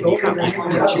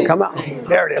 Come out.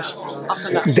 There it is.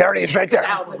 There it is right there.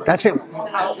 That's him.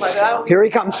 Here he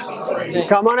comes.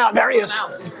 Come on out. There he is.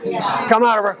 Come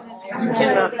out of her.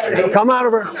 Come out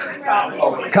of her.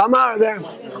 Come out of there.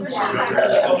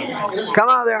 Come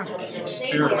out of there.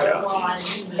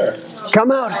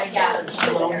 Come out.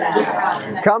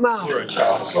 Come out.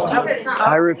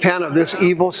 I repent of this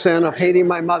evil sin of hating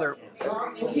my mother.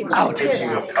 Out.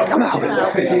 Come out.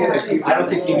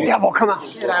 Devil, come out.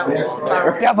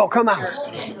 Devil, come out.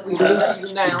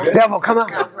 Devil, come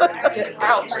out. Get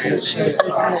out in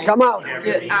Jesus' name. Come out.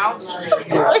 Get out.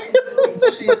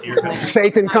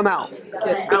 Satan, come out.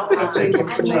 Get out in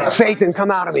Jesus' name. Satan, come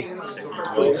out of me.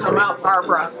 Come out,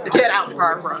 Barbara. Get out,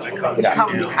 Barbara.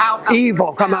 Come out.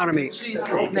 Evil, come out of me. In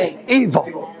Jesus' name.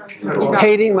 Evil.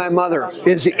 Hating my mother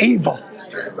is evil.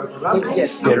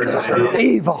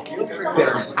 Evil.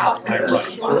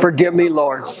 Forgive me,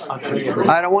 Lord.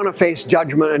 I don't want to face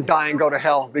judgment and die and go to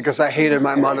hell because I hated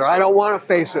my mother. I don't want to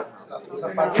face it.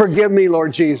 Forgive me,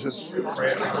 Lord Jesus.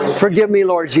 Forgive me,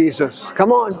 Lord Jesus.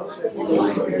 Come on.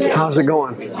 How's it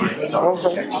going?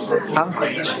 Huh?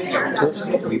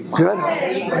 Good.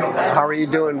 How are you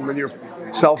doing with your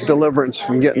self-deliverance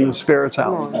and getting the spirits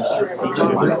out?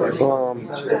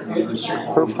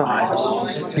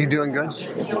 You doing good?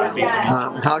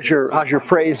 How's your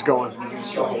praise going?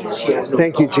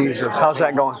 Thank you, Jesus. How's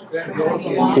that going?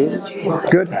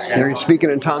 Good. Are you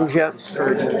speaking in tongues yet?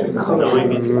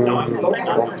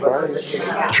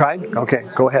 Tried? Okay,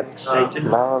 go ahead.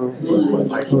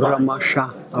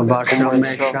 Ramasha,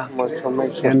 Vashamesha,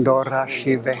 Endora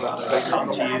Shive,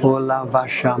 Ola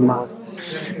Vashama,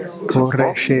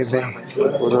 Koresheve,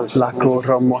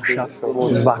 Lakoro Mosha,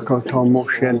 Vakoto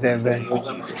Moshe Deve,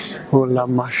 Ola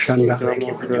Mashanda.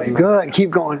 Good, keep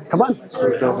going. Come on.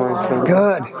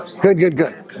 Good, good, good,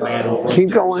 good. Keep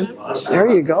going. There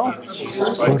you go.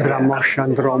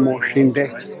 Ramoshandro Moshinde.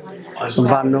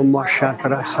 Vano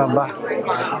Mashatra Saba.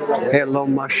 Hello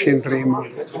Mashindrima.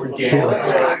 Heal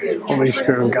us, God. Holy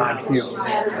Spirit of God, heal.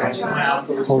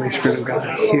 Holy Spirit of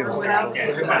God, heal.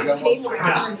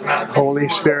 Holy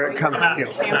Spirit, come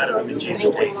heal.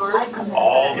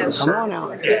 Come on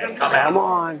out. Come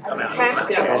on.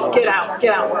 Get out,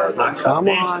 get out. Come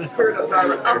on. Spirit of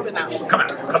God, up and out. Come out,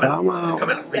 come out. Come out. Come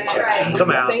out. Rejection,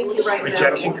 come out. Thank you right now.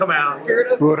 Rejection, come out.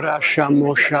 Spirit of Urasha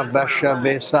Mosha Vasha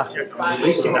Vesa.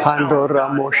 Pandora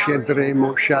Moshe Dre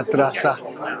Mosha Trasa.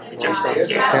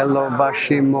 Hello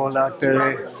Bashi Mola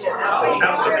Tere.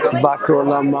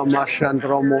 Bakola Mama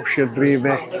Shandro Moshe Drive.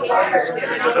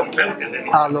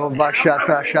 Alo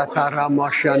Bashata Shatara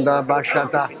Moshanda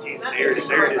Bashata.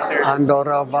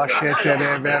 Andora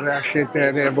Vashetere Vera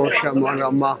Shetere Bosha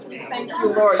Morama. thank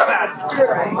you, Lord.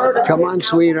 Spirit of murder. Come on,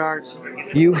 sweetheart.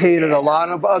 You hated a lot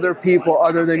of other people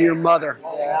other than your mother.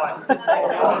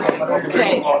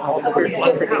 Okay.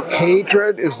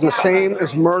 Hatred is the same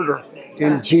as murder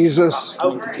in Jesus'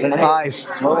 eyes.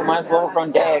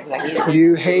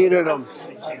 You hated them.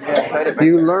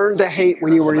 You learned to hate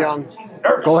when you were young.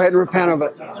 Go ahead and repent of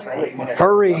it.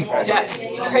 Hurry. Yes.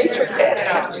 Hatred.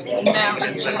 Now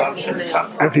in Jesus'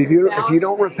 name. If you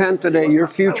don't repent today, your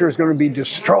future is going to be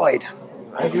destroyed.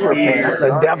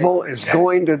 The devil is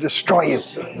going to destroy you.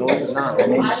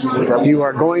 You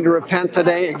are going to repent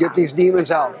today and get these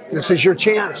demons out. This is your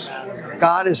chance.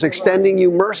 God is extending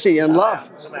you mercy and love.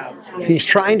 He's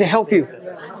trying to help you.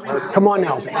 Come on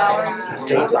now.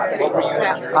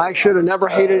 I should have never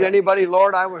hated anybody.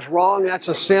 Lord, I was wrong. That's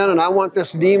a sin, and I want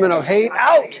this demon of hate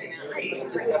out.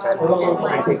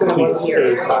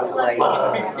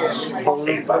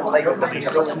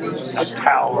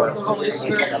 Holy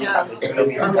Spirit, yes.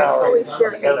 Holy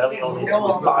Spirit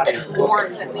is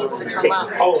born that needs to come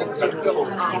out. Things are built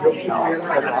in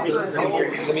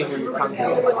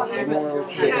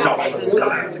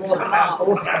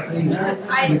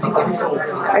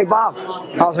Hey, Bob,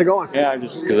 how's it going? Yeah,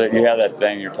 just because you have that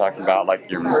thing you're talking about, like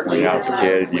when I was a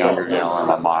kid, younger, when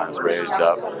my mom was raised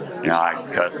up, I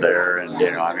cuss there, and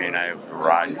I was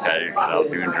riding petty because I was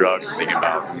doing drugs, thinking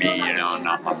about me,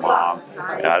 not my mom.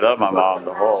 And I love my mom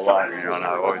the whole lot,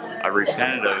 and I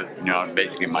repented of,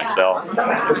 basically myself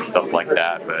and stuff like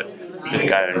that. But this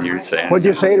guy that you were saying, What'd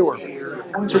you say to her?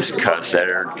 just cussed at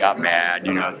her, got mad,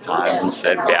 at times, and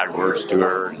said bad words to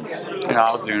her. And,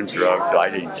 I was doing drugs, so I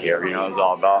didn't care. It was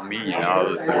all about me. It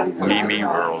was the me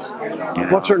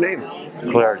world. What's her name?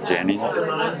 Clara Jennings.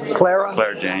 Clara?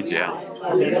 Clara Jennings, yeah.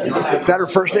 Is that her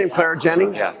first name, Clara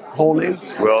Jennings? Yeah. Whole name?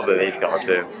 Wilda, they call it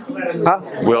too. Huh?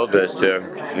 Wilda too.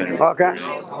 Okay.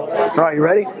 All right, you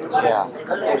ready? Yeah.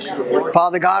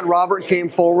 Father God, Robert came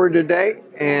forward today,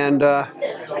 and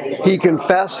he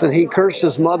confessed that he cursed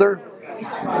his mother,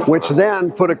 which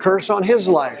then put a curse on his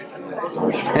life.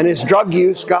 And his drug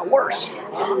use got worse.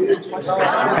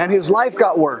 And his life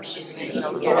got worse.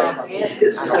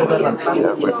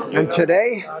 And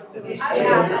today,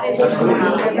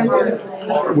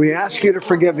 we ask you to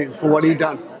forgive him for what he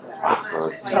done.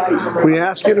 We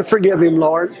ask you to forgive him,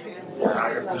 Lord.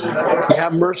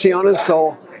 Have mercy on his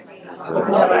soul.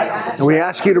 And we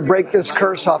ask you to break this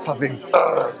curse off of him.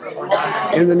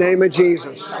 In the name of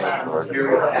Jesus.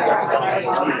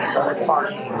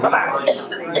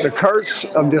 The curse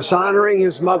of dishonoring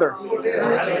his mother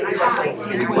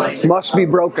must be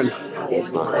broken.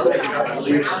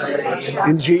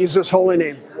 In Jesus' holy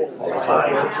name.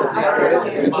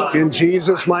 In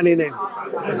Jesus' mighty name.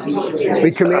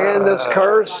 We command this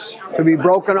curse to be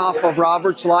broken off of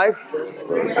Robert's life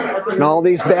and all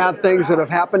these bad things that have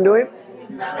happened to him.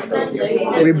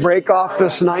 We break off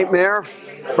this nightmare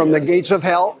from the gates of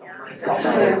hell.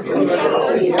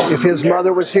 If his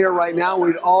mother was here right now,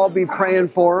 we'd all be praying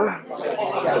for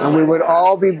her, and we would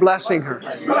all be blessing her.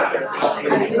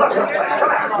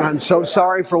 I'm so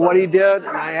sorry for what he did,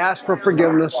 and I ask for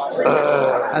forgiveness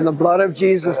and the blood of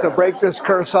Jesus to break this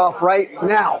curse off right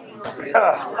now.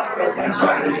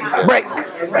 Break.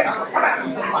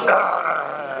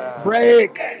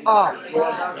 Break off.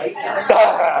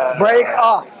 Break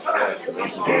off.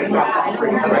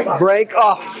 Break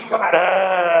off.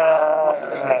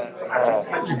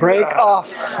 Break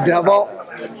off, devil.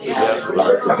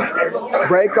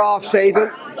 Break off,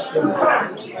 Satan.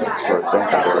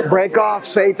 Break off,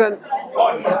 Satan.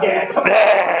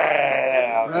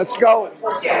 Let's go.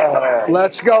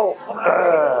 Let's go.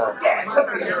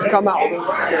 Come out.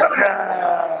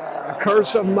 The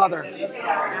curse of mother.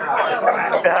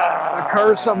 The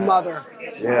curse of mother.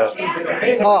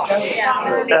 Off.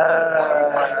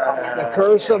 The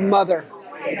curse of mother.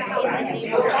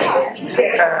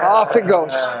 Off it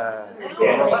goes.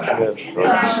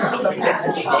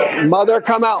 Mother,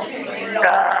 come out.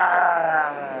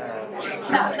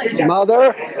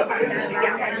 Mother.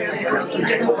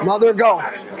 Mother, go.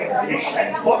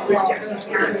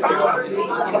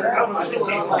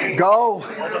 Go.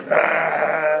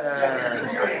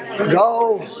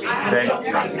 Go.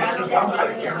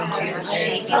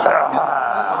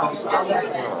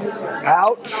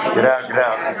 Out. Get out, get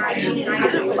out.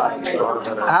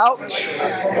 Out.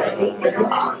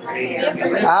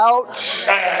 Out.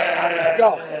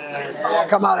 Go.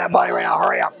 Come out of that body right now.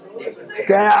 Hurry up.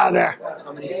 Get out of there.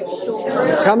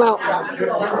 Come out.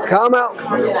 Come out.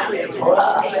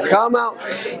 Come out.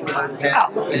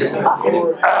 Out.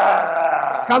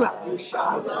 Come out.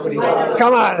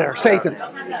 Come out of there, Satan.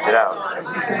 Get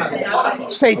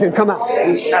out. Satan, come out.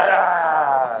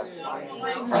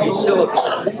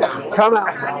 Come out.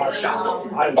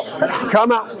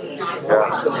 Come out.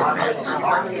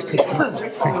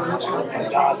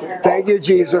 Thank you,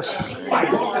 Jesus.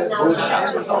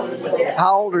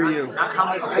 How old are you?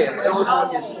 Okay, a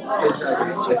syllable is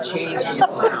a change in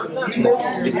sound.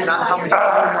 It's not how many.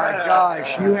 Oh my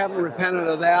gosh, you haven't repented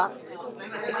of that?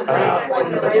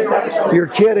 You're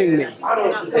kidding me.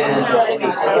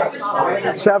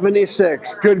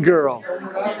 76. Good girl.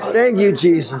 Thank you,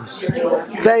 Jesus.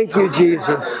 Thank you,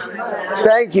 Jesus.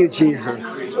 Thank you,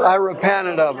 Jesus. I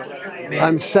repented of it.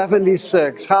 I'm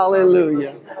 76.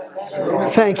 Hallelujah.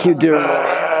 Thank you, dear Lord.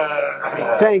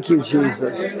 Thank you,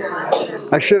 Jesus.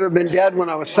 I should have been dead when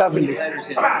I was 70.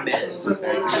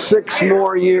 6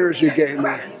 more years you gave me.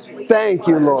 Thank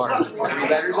you, Lord.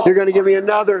 You're going to give me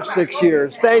another 6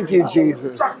 years. Thank you,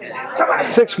 Jesus.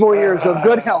 6 more years of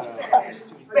good health.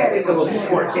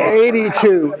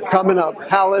 82 coming up.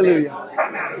 Hallelujah.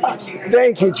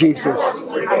 Thank you, Jesus.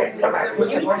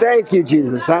 Thank you,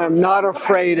 Jesus. I am not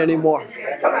afraid anymore.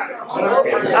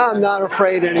 I'm not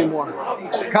afraid anymore.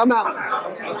 Come out.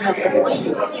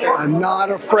 I'm not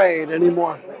afraid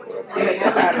anymore.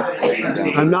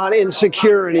 I'm not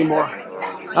insecure anymore.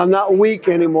 I'm not weak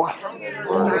anymore.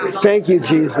 Thank you,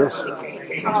 Jesus.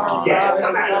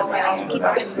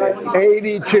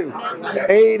 82,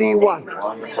 81,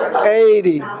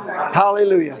 80.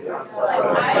 Hallelujah.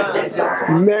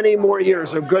 Many more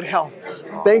years of good health.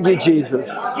 Thank you, Jesus.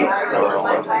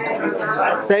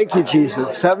 Thank you,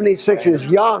 Jesus. 76 is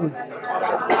young.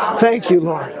 Thank you,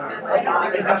 Lord.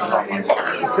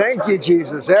 Thank you,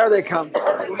 Jesus. There they come.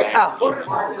 Out.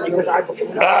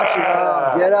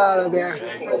 Get out of there.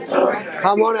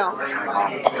 Come on out.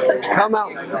 Come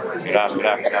out.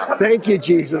 Thank you,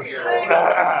 Jesus.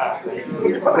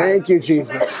 Thank you,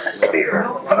 Jesus.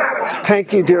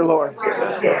 Thank you, dear Lord.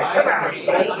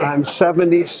 I'm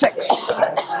 76.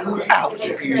 Out.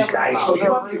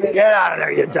 Get out of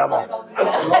there, you devil.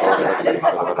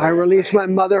 I release my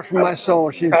mother from my soul.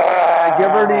 I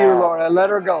give her to you, Lord. I let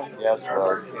her go. Yes,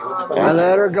 Lord. I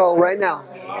let her go right now.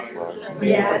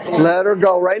 Let her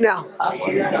go right now.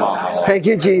 Thank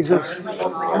you, Jesus.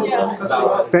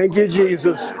 Thank you,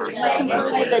 Jesus. Can you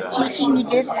believe the teaching you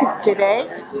did today?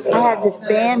 I had this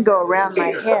band go around my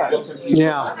head.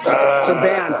 Yeah, it's a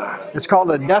band. It's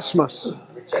called a desmus.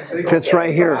 Fits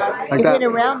right here, like It that. went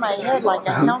around my head like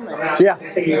a helmet. Yeah,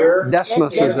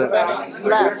 desmus is it.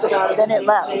 Then it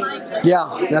left.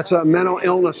 Yeah, that's a mental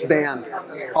illness band.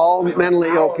 All mentally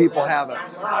ill people have it.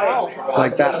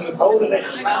 Like that. It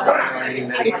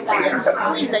didn't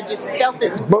squeeze. I just felt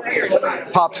it Boop,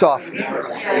 pops off.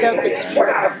 Felt it.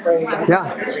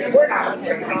 Yeah.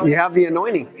 You have the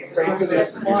anointing.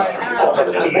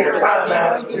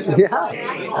 Yeah.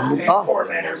 Off.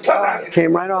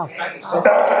 Came right off.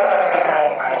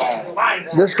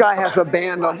 This guy has a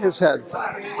band on his head.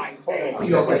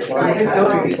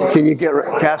 Can you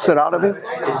cast it out of him?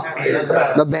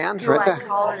 The band right there.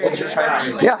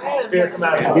 Yeah.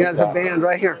 He has a band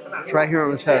right here. It's right here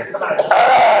on his head. Band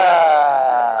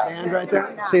right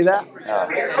there. See that?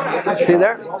 See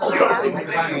there?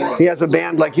 He has a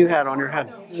band like you had on your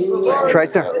head. It's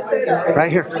right there.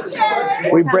 Right here.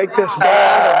 We break this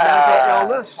band of mental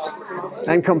illness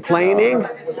and complaining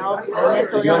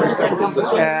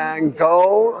and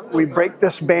go. We break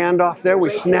this band off there. We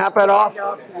snap it off.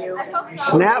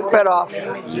 Snap it off.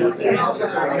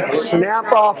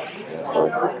 Snap off.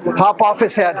 Pop off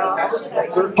his head.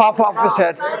 Pop off his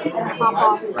head.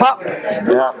 Pop.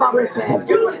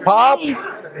 Pop.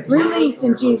 Release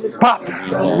in Jesus' name. Pop.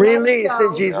 Release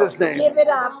in Jesus' name. Give it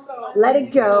up. Let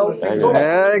it go.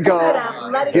 Let it go.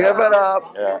 Give it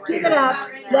up. Give it up.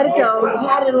 Let it go. You've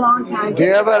had it a long time.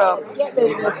 Give it up. Get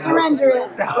rid of it. Surrender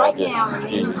it right now in the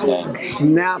name of Jesus.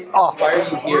 Snap off.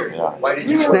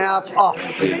 Snap off.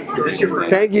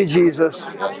 Thank you, Jesus.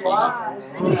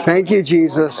 Thank you,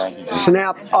 Jesus.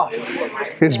 Snap off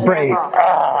his brain.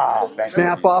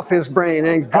 Snap off his brain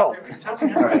and go.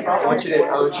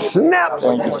 Snap.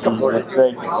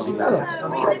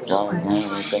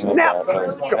 Snap.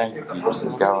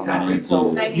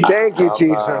 Thank you,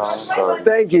 Jesus.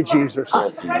 Thank you, Jesus.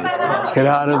 Get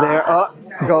out of there. Oh,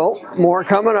 go. More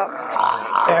coming up.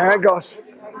 There it goes.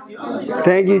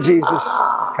 Thank you, Jesus.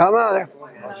 Come out there.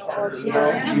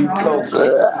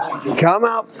 Come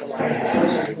out.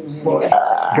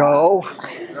 Go.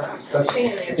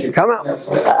 Come out.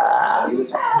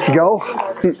 Go.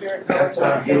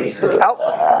 Out.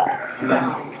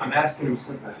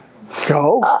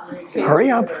 Go. Hurry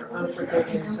up.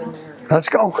 Let's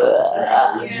go.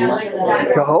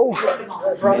 Go.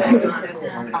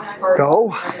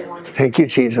 Go. Thank you,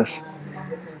 Jesus.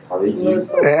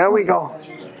 There we go.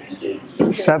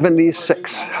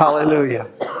 76. Hallelujah.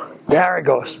 There it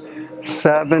goes.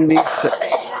 76.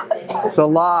 The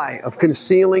lie of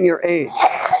concealing your age.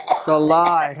 The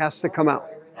lie has to come out.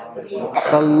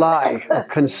 The lie of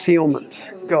concealment.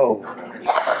 Go.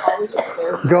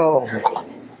 Go.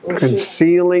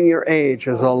 Concealing your age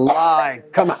is a lie.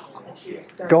 Come out.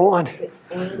 Go on.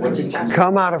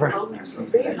 Come out of her.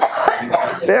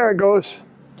 There it goes.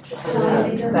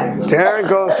 There it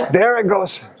goes. There it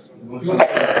goes.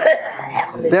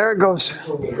 There it goes.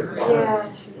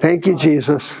 Thank you,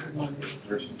 Jesus.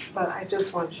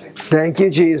 Thank you,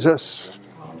 Jesus.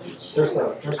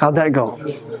 How'd that go?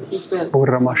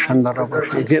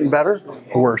 Getting better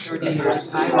or worse? A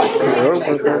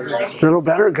little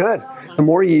better? Good. The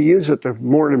more you use it, the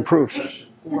more it improves.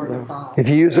 If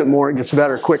you use it more, it gets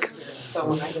better quick.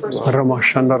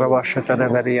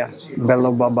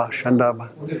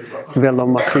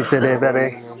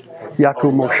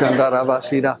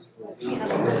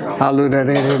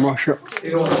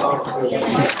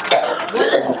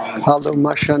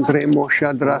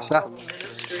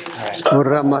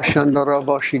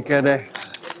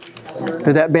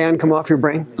 Did that band come off your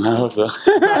brain? No, Come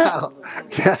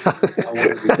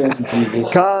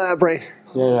on, that brain.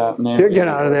 yeah, man. You get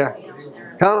out of there.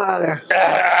 Come out of there.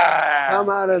 Come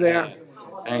out of there.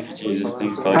 Thank you, Jesus.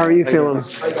 Thank you, How are you feeling?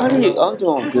 How do you? I'm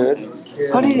doing good.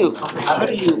 How do you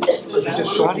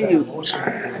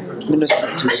minister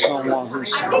to someone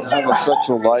who's have a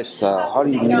sexual lifestyle? How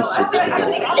do you minister to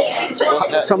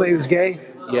them? Somebody who's gay?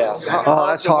 Yeah. Oh,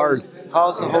 that's hard.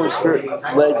 How's the Holy Spirit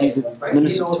led you to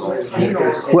minister to them?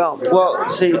 Well,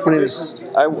 see,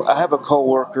 I have a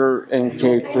coworker in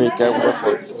Cave Creek. I work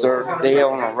with. They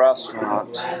own a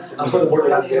restaurant.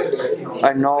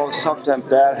 I know something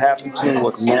bad happened to him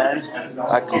with men.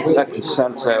 I can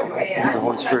sense that with the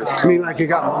Holy Spirit. You mean like you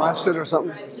got molested or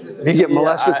something? Did you get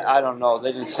molested? I don't know.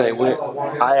 They didn't say.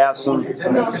 I asked them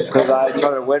because I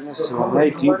tried to witness to them. Hey,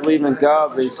 do you believe in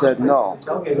God? They said no.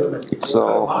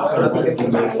 So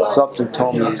something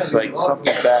told me it's like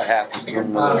something bad happened to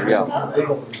them when they were young.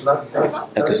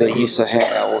 Because they used to hang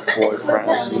out with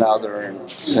boyfriends, and now they're in the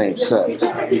same sex.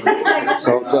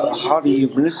 So how do you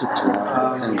minister to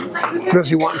them? Does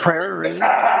he want prayer or anything?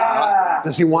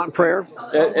 Does he want prayer?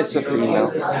 It's a female.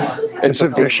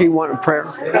 Does she want prayer?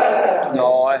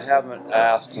 No, I haven't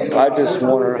asked him. I just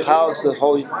wonder how does the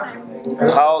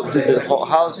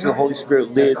Holy Spirit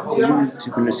lead you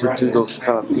to minister to those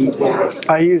kind of people?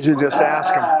 I usually just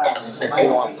ask him. If they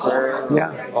want prayer.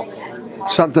 Yeah. Okay.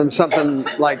 Something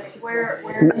like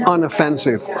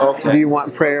unoffensive. Okay. Do you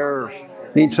want prayer? Or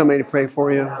need somebody to pray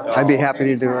for you? I'd be happy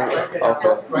to do it.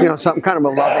 Okay. You know, something kind of a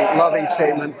loving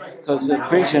statement. Because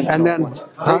preaching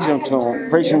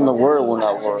the word will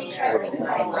not work.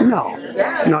 No,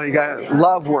 you got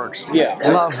love works. Yeah,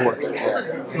 love works.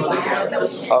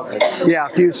 Okay. Yeah,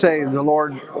 if you say the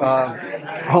Lord,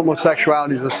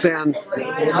 homosexuality is a sin,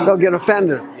 they'll get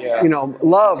offended. Yeah. You know,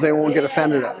 love they won't get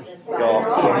offended at.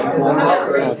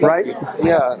 Right?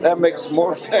 Yeah, that makes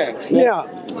more sense. Yeah.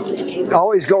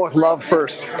 Always go with love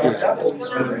first.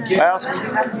 Ask,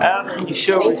 you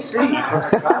shall receive.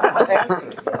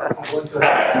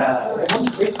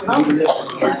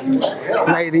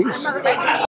 Ladies.